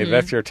 Honey Maid.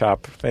 That's your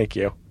top. Thank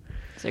you.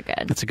 Those are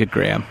good. That's a good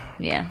gram.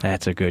 Yeah.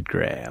 That's a good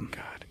gram.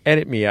 God.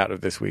 Edit me out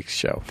of this week's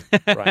show,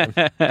 Ryan.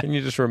 Can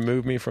you just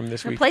remove me from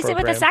this week's Replace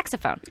program? it with a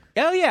saxophone.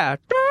 Oh, yeah.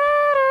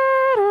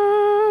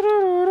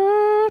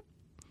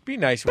 Be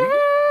nice.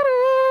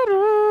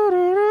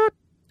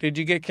 Did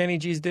you get Kenny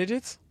G's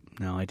digits?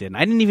 No, I didn't.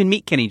 I didn't even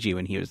meet Kenny G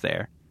when he was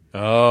there.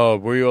 Oh,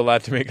 were you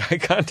allowed to make eye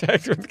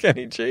contact with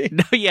Kenny G?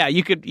 No, yeah,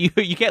 you could. You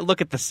can't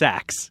look at the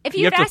sax. If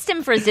you'd asked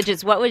him for his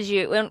digits, what would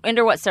you?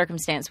 Under what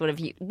circumstance would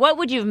you? What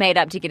would you have made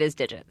up to get his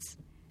digits?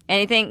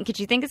 Anything? Could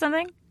you think of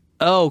something?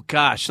 Oh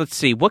gosh, let's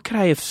see. What could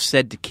I have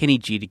said to Kenny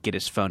G to get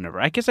his phone number?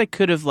 I guess I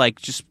could have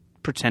just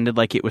pretended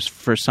like it was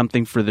for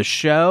something for the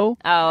show.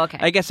 Oh, okay.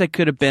 I guess I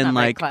could have been very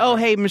like, clever. "Oh,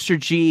 hey, Mr.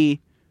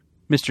 G."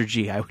 Mr.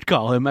 G, I would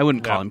call him. I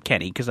wouldn't call him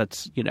Kenny because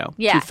that's,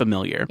 Yeah. too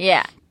familiar.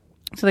 Yeah.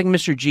 So like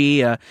Mr.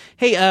 G,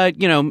 hey,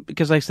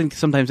 because I think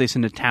sometimes they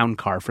send a town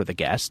car for the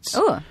guests.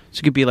 Ooh. So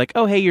it could be like,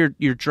 oh, hey, your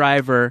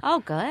driver. Oh,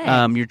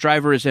 good. Your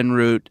driver is en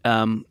route.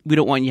 We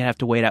don't want you to have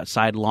to wait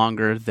outside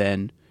longer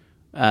than,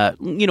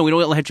 we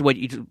don't have to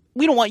wait.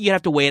 We don't want you to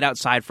have to wait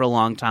outside for a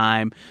long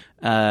time.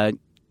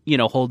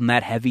 Holding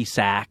that heavy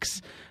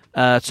sax.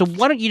 So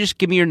why don't you just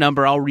give me your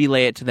number? I'll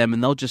relay it to them,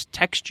 and they'll just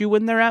text you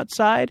when they're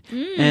outside,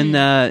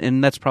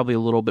 and that's probably a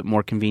little bit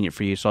more convenient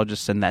for you. So I'll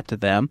just send that to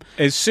them.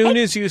 As soon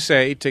as you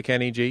say to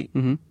Kenny G,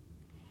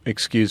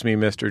 "Excuse me,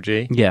 Mr.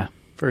 G," Yeah,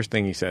 first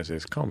thing he says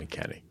is, "Call me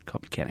Kenny." call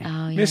me Kenny.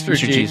 Oh, yeah. Mr.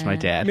 Mr. G's my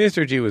dad.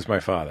 Mr. G was my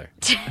father.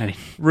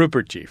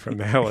 Rupert G from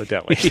the Hello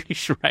Deli.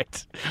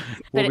 Right.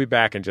 We'll be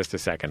back in just a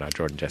second on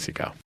Jordan Jesse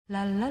Go.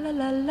 La la la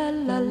la la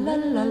la la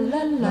la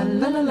la la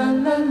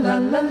la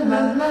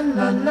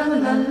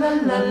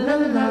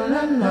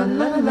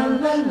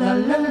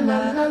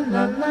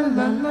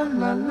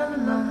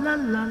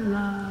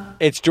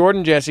It's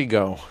Jordan Jesse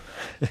Go.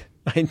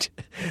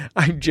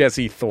 I'm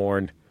Jesse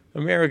Thorne,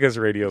 America's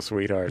radio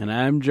sweetheart. And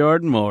I'm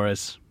Jordan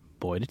Morris,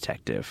 boy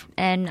detective.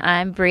 And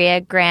I'm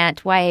Brea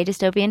Grant, YA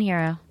dystopian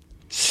hero.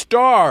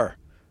 Star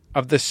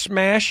of the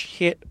smash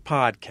hit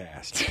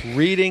podcast,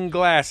 Reading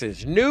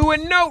Glasses, new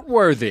and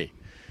noteworthy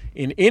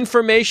in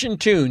Information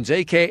Tunes,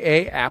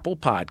 a.k.a. Apple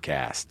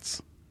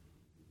Podcasts.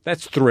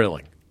 That's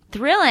thrilling.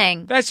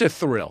 Thrilling. That's a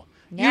thrill.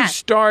 Yeah.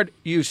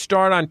 You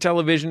start on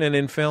television and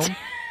in film,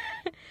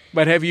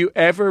 but have you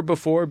ever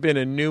before been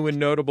a new and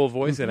notable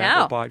voice in No.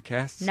 Apple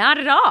Podcasts? Not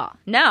at all.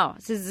 No.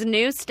 This is a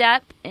new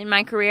step in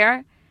my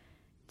career.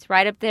 It's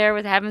right up there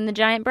with having the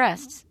giant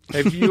breasts.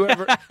 Have you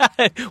ever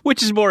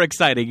Which is more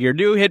exciting, your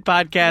new hit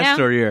podcast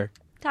No. or your...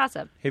 Toss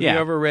up. have Yeah. you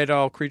ever read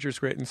All Creatures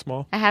Great and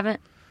Small? I haven't.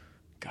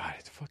 God,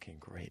 it's fucking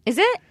great. Is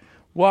it?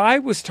 Well, I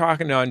was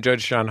talking on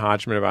Judge Sean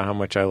Hodgman about how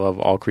much I love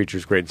All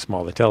Creatures Great and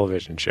Small, the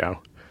television show.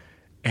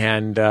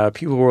 And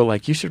people were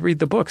like, you should read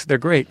the books. They're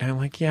great. And I'm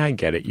like, yeah, I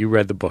get it. You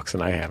read the books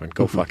and I haven't.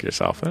 Go fuck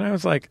yourself. And I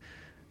was like,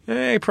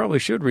 I probably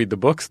should read the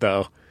books,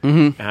 though.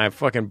 And I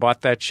fucking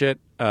bought that shit.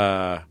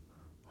 Oh,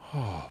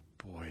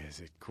 boy, is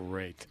it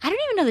great. I don't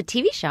even know the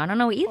TV show. I don't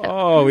know either.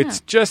 Oh,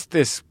 it's just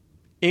this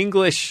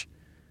English.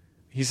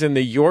 He's in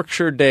the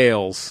Yorkshire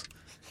Dales.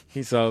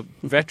 He's a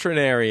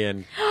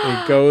veterinarian.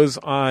 He goes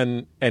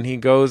on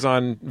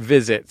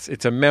visits.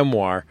 It's a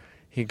memoir.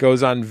 He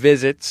goes on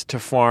visits to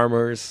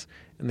farmers,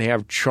 and they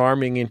have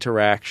charming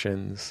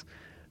interactions.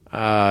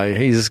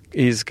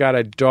 He's got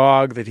a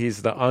dog that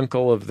he's the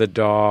uncle of the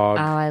dog.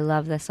 Oh, I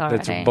love this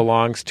already. That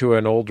belongs to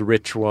an old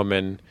rich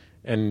woman,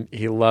 and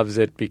he loves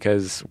it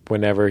because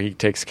whenever he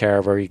takes care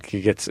of her,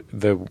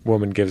 the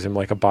woman gives him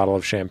like a bottle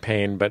of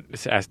champagne, but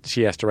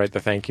she has to write the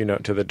thank you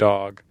note to the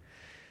dog.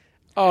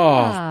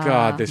 Oh,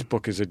 God, this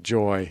book is a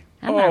joy.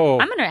 I'm going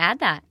to add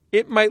that.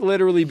 It might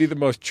literally be the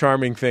most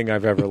charming thing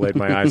I've ever laid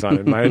my eyes on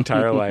in my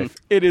entire life.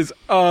 It is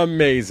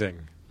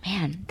amazing.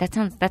 Man, that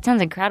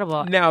sounds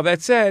incredible. Now,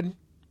 that said,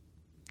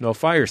 no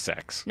fire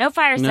sex. No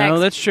fire sex. No,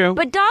 that's true.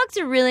 But dogs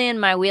are really in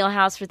my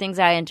wheelhouse for things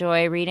I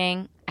enjoy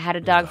reading. I had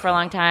a dog for a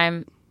long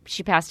time.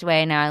 She passed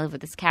away. Now I live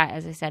with this cat,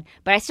 as I said.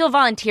 But I still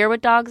volunteer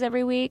with dogs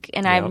every week,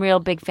 and I'm a real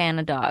big fan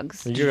of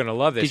dogs. You're going to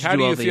love this. Did you How do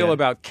do all you the, feel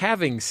about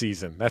calving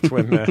season? That's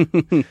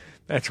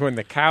when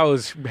the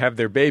cows have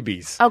their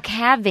babies. Oh,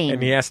 calving.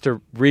 And he has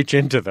to reach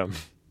into them.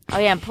 Oh,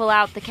 yeah, and pull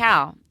out the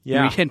cow.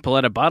 Yeah. We can pull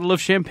out a bottle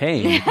of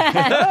champagne.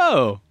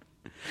 Oh.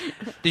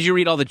 Did you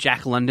read all the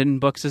Jack London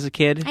books as a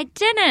kid? I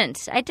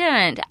didn't. I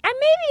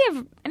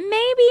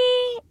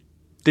maybe.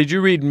 Did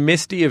you read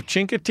Misty of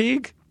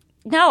Chincoteague?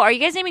 No, are you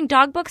guys naming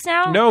dog books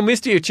now? No,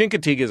 Misty of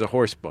Chincoteague is a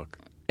horse book.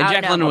 And Oh,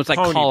 Jack no. London was like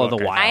Pony Call of the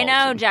book, Wild. I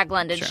know Jack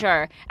London,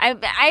 sure.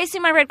 I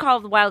assume I read Call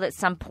of the Wild at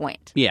some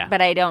point. Yeah.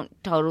 But I don't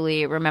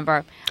totally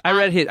remember. I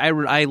read his.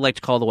 I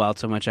liked Call of the Wild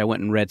so much. I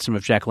went and read some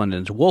of Jack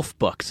London's wolf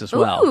books as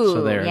well. Ooh,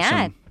 So there are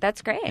yeah, some.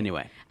 that's great.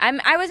 Anyway,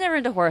 I was never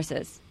into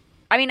horses.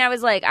 I mean,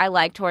 I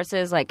liked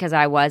horses, because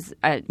I was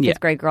a Yeah. fifth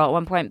grade girl at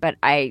one point, but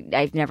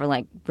I've never,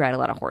 read a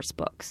lot of horse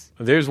books.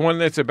 There's one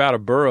that's about a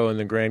burrow in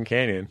the Grand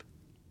Canyon.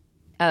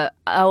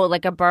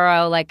 Like a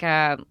burrow, like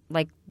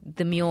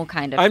the mule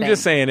kind of I'm thing.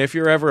 just saying, if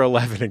you're ever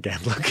 11 again,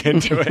 look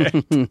into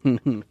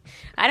it.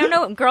 I don't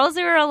know. Girls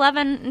who are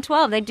 11 and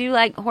 12, they do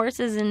like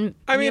horses and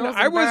I mean, mules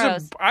and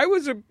burros. I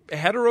was a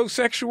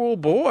heterosexual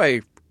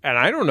boy, and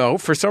I don't know,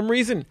 for some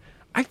reason,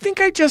 I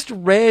think I just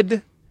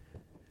read.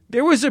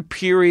 There was a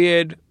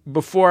period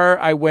before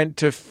I went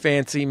to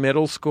fancy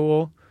middle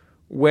school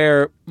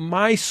where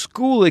my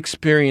school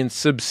experience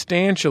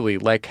substantially,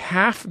 like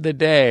half the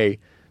day,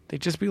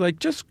 they'd just be like,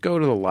 just go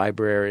to the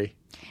library.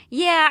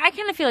 Yeah, I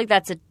kind of feel like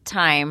that's a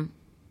time.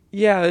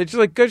 Yeah, it's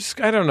like,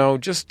 I don't know,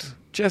 just,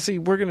 Jesse,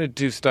 we're going to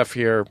do stuff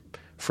here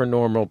for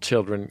normal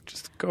children.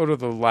 Just go to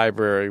the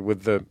library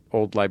with the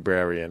old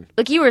librarian.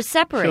 Like you were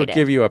separated. He'll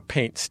give you a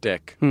paint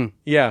stick.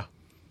 Yeah.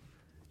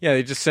 Yeah,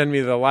 they just send me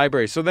to the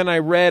library. So then I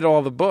read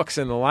all the books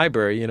in the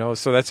library,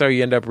 so that's how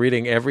you end up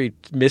reading every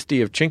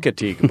Misty of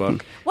Chincoteague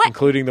book,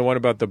 including the one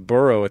about the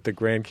burrow at the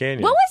Grand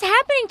Canyon. What was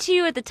happening to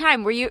you at the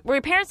time? Were your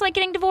parents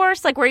getting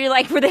divorced?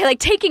 Were they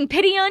taking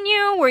pity on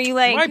you? Were you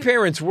My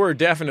parents were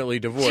definitely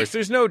divorced.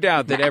 There's no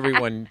doubt that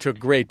everyone took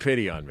great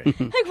pity on me.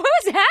 what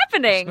was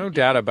happening? No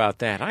doubt about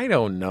that. I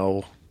don't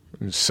know.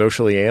 I'm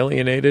socially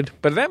alienated.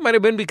 But that might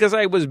have been because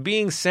I was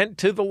being sent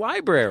to the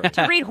library.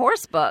 To read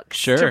horse books.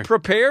 sure. To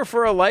prepare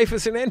for a life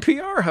as an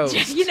NPR host.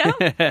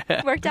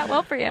 Worked out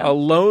well for you. A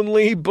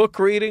lonely book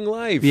reading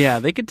life. Yeah,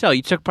 they could tell.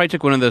 You probably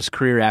took one of those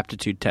career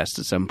aptitude tests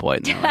at some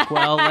point. And they're like,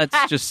 well,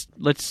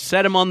 let's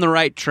set him on the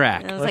right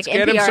track. It was Let's like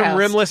get him NPR some host.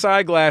 rimless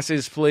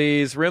eyeglasses,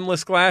 please.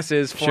 Rimless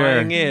glasses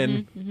flying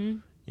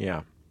in.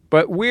 Yeah.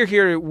 But we're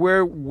here.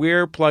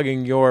 We're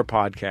plugging your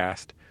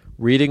podcast,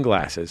 Reading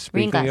Glasses.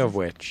 Reading Speaking Glasses. of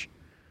which,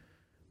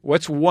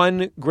 what's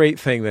one great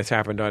thing that's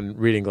happened on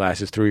Reading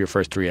Glasses through your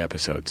first 3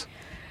 episodes?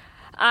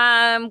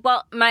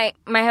 Well, my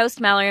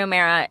host Mallory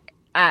O'Mara,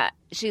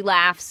 she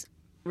laughs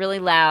really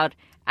loud.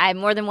 I've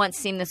more than once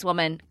seen this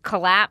woman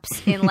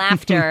collapse in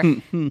laughter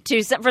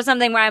for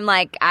something where I'm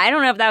like, I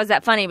don't know if that was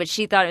that funny, but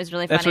she thought it was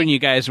really funny. That's when you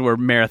guys were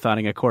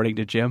marathoning, according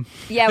to Jim.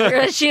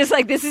 Yeah, she was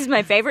like, "This is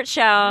my favorite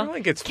show." I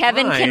think it's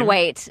Kevin fine. Can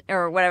Wait,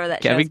 or whatever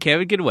that show is.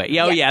 Kevin can wait.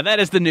 Yeah, oh, yeah, that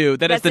is the new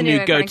That's the new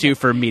go-to according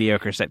for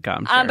mediocre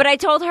sitcoms. Sure. But I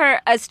told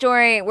her a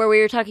story where we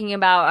were talking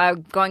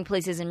about going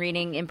places and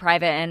reading in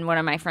private, and one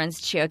of my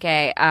friends,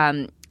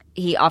 Chioke,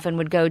 he often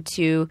would go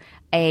to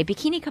a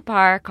bikini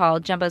kapar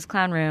called Jumbo's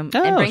Clown Room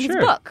and bring his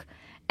book.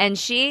 And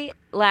she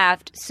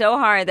laughed so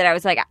hard that I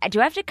was like,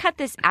 do I have to cut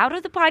this out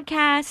of the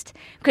podcast?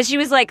 Because she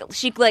was like,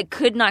 she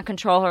could not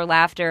control her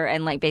laughter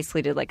and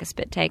basically did a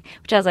spit take,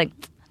 which I was like,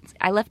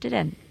 I left it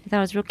in. I thought it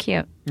was real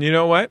cute. You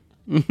know what?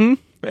 Mm-hmm.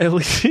 At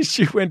least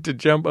she went to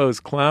Jumbo's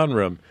Clown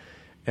Room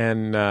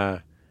and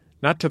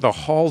not to the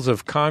halls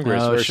of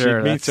Congress where she'd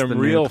meet that's some the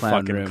new real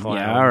clown fucking room.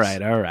 clowns.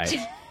 Yeah, all right.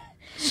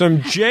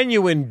 Some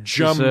genuine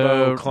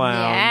jumbo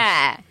clowns.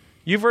 Yeah.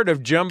 You've heard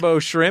of jumbo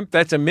shrimp?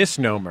 That's a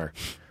misnomer.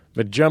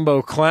 But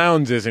jumbo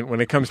clowns isn't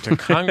when it comes to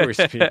Congress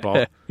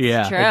people.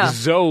 Yeah. True. Like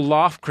Zoe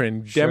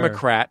Lofgren,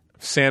 Democrat,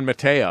 San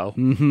Mateo.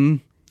 Mm-hmm.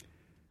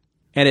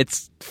 And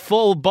it's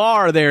full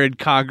bar there in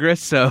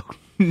Congress, so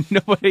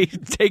nobody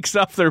takes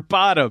off their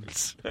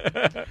bottoms.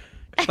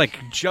 It's like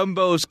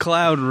Jumbo's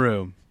Clown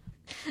Room.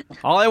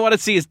 All I want to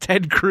see is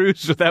Ted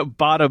Cruz without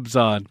bottoms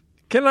on.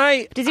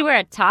 Does he wear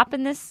a top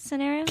in this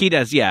scenario? He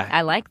does, yeah.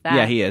 I like that.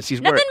 Yeah, he is.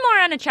 He's nothing more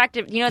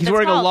ununattractive. You know what he's that's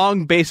wearing called? a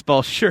long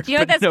baseball shirt. Do you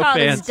know what but that's no called?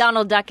 pants. It's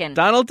Donald Duckin.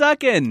 Donald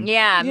Duckin.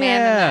 Yeah, man.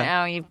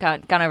 Yeah. Oh, you've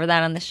gone over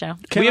that on this show.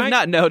 We have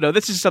not. No.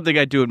 This is something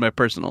I do in my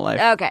personal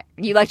life. Okay,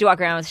 you like to walk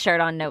around with a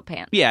shirt on, no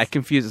pants. Yeah, it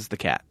confuses the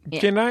cat.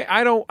 Yeah. Can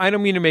I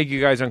don't mean to make you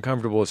guys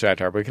uncomfortable with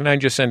satire, but can I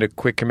just send a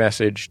quick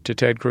message to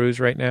Ted Cruz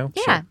right now?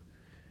 Yeah. Sure.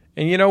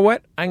 And you know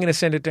what? I'm going to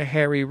send it to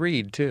Harry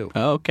Reid, too.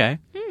 Oh, okay.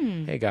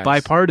 Hey, guys.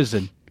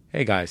 Bipartisan.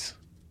 Hey, guys.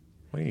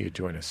 Why don't you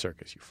join a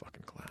circus, you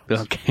fucking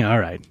clowns? Okay, all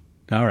right.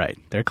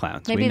 They're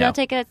clowns. Maybe we they'll know.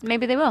 take it.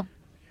 Maybe they will.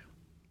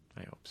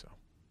 I hope so.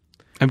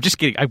 I'm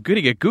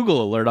getting a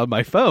Google alert on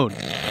my phone.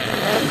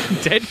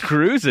 Ted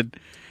Cruz and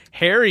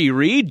Harry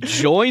Reid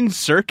join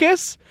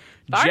circus?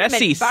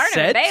 Jesse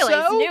said Bailey's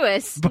so?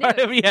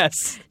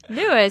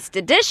 newest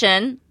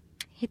edition.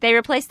 They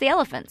replaced the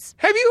elephants.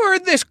 Have you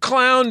heard this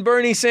clown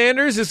Bernie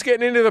Sanders is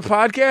getting into the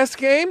podcast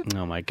game?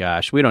 Oh my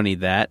gosh, we don't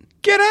need that.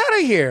 Get out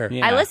of here.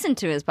 Yeah. I listened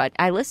to his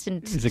I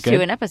listened Is it to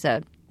good? an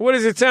episode. What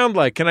does it sound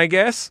like? Can I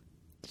guess?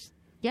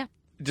 Yeah.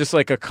 Just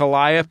like a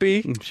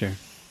calliope Sure.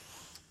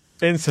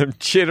 and some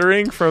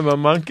chittering from a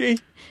monkey?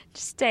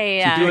 Just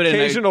a do it in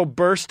Occasional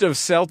burst of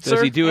seltzer?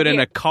 Does he do it in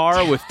a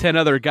car with 10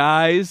 other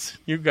guys?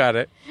 You got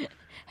it.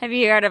 Have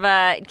you heard of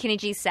Kenny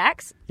G's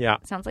sax? Yeah.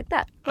 Sounds like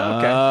that.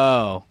 Okay.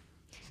 Oh.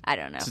 I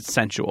don't know. It's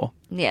sensual.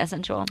 Yeah,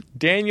 sensual.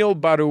 Daniel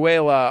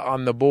Baruela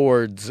on the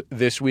boards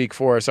this week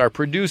for us. Our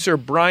producer,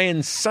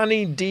 Brian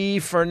Sunny D.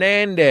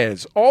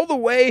 Fernandez, all the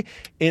way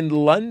in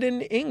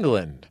London,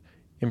 England,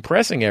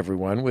 impressing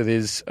everyone with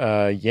his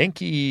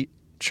Yankee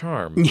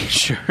charm.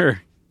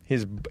 Sure.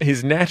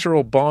 His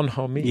natural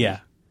bonhomie. Yeah.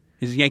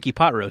 His Yankee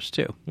pot roast,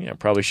 too. Yeah,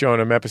 probably showing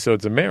him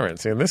episodes of Marin,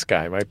 saying this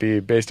guy might be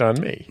based on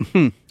me.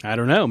 I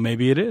don't know.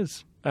 Maybe it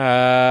is.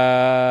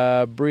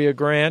 Brea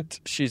Grant,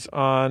 she's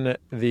on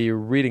the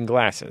Reading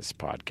Glasses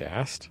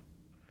podcast.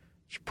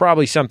 It's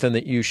probably something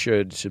that you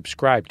should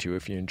subscribe to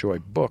if you enjoy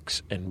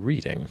books and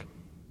reading.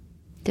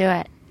 Do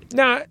it.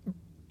 Now,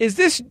 this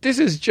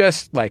is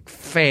just like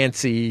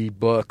fancy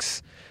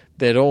books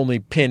that only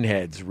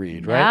pinheads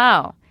read, right?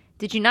 Wow.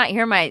 Did you not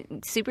hear my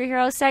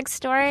superhero sex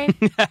story?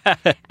 No.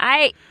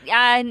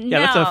 Yeah,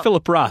 that's a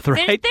Philip Roth,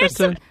 right?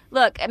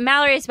 Look,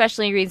 Mallory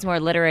especially reads more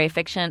literary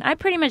fiction. I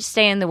pretty much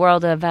stay in the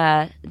world of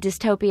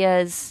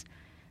dystopias,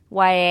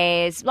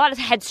 YAs, a lot of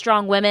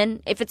headstrong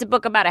women. If it's a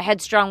book about a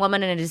headstrong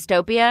woman in a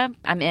dystopia,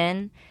 I'm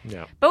in.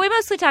 Yeah. But we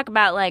mostly talk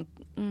about, like,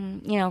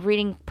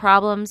 reading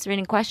problems,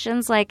 reading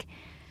questions. Like,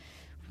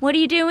 what do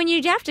you do when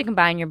you have to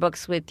combine your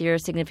books with your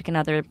significant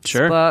other's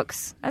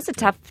books? That's a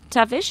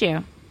tough issue.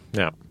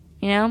 Yeah.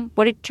 You know,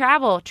 what did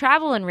travel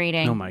and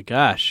reading? Oh my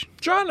gosh.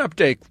 John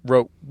Updike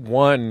wrote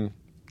one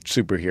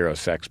superhero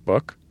sex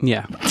book.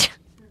 Yeah.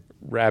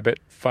 Rabbit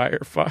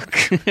Fire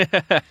Fuck,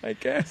 I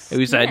guess. It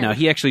was no.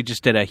 He actually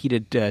just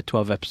did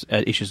 12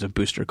 issues of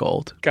Booster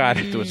Gold. Got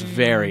it. It was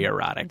very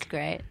erotic. That's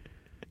great.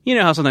 You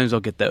know how sometimes they'll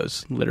get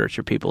those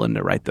literature people in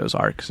to write those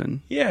arcs, and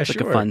it's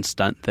like a fun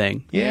stunt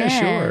thing. Yeah,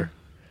 sure.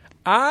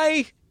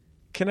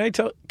 Can I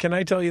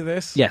tell you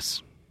this?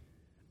 Yes.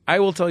 I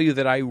will tell you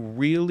that I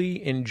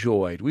really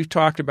enjoyed. We've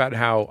talked about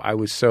how I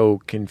was so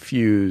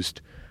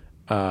confused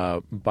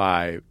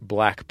by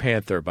Black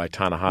Panther by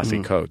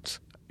Ta-Nehisi Coates.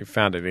 I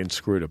found it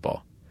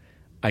inscrutable.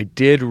 I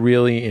did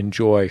really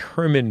enjoy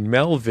Herman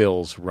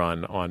Melville's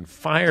run on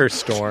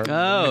Firestorm.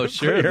 Oh,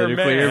 sure. The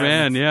Nuclear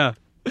Man, yeah.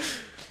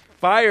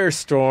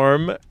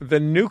 Firestorm, the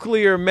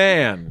Nuclear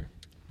Man.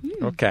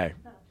 Okay.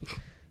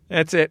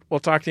 That's it.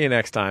 We'll talk to you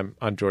next time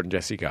on Jordan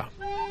Jesse Go.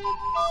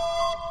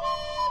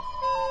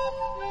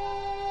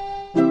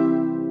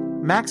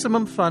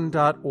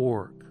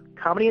 MaximumFun.org.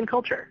 Comedy and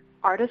culture.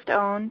 Artist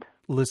owned.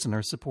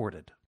 Listener supported.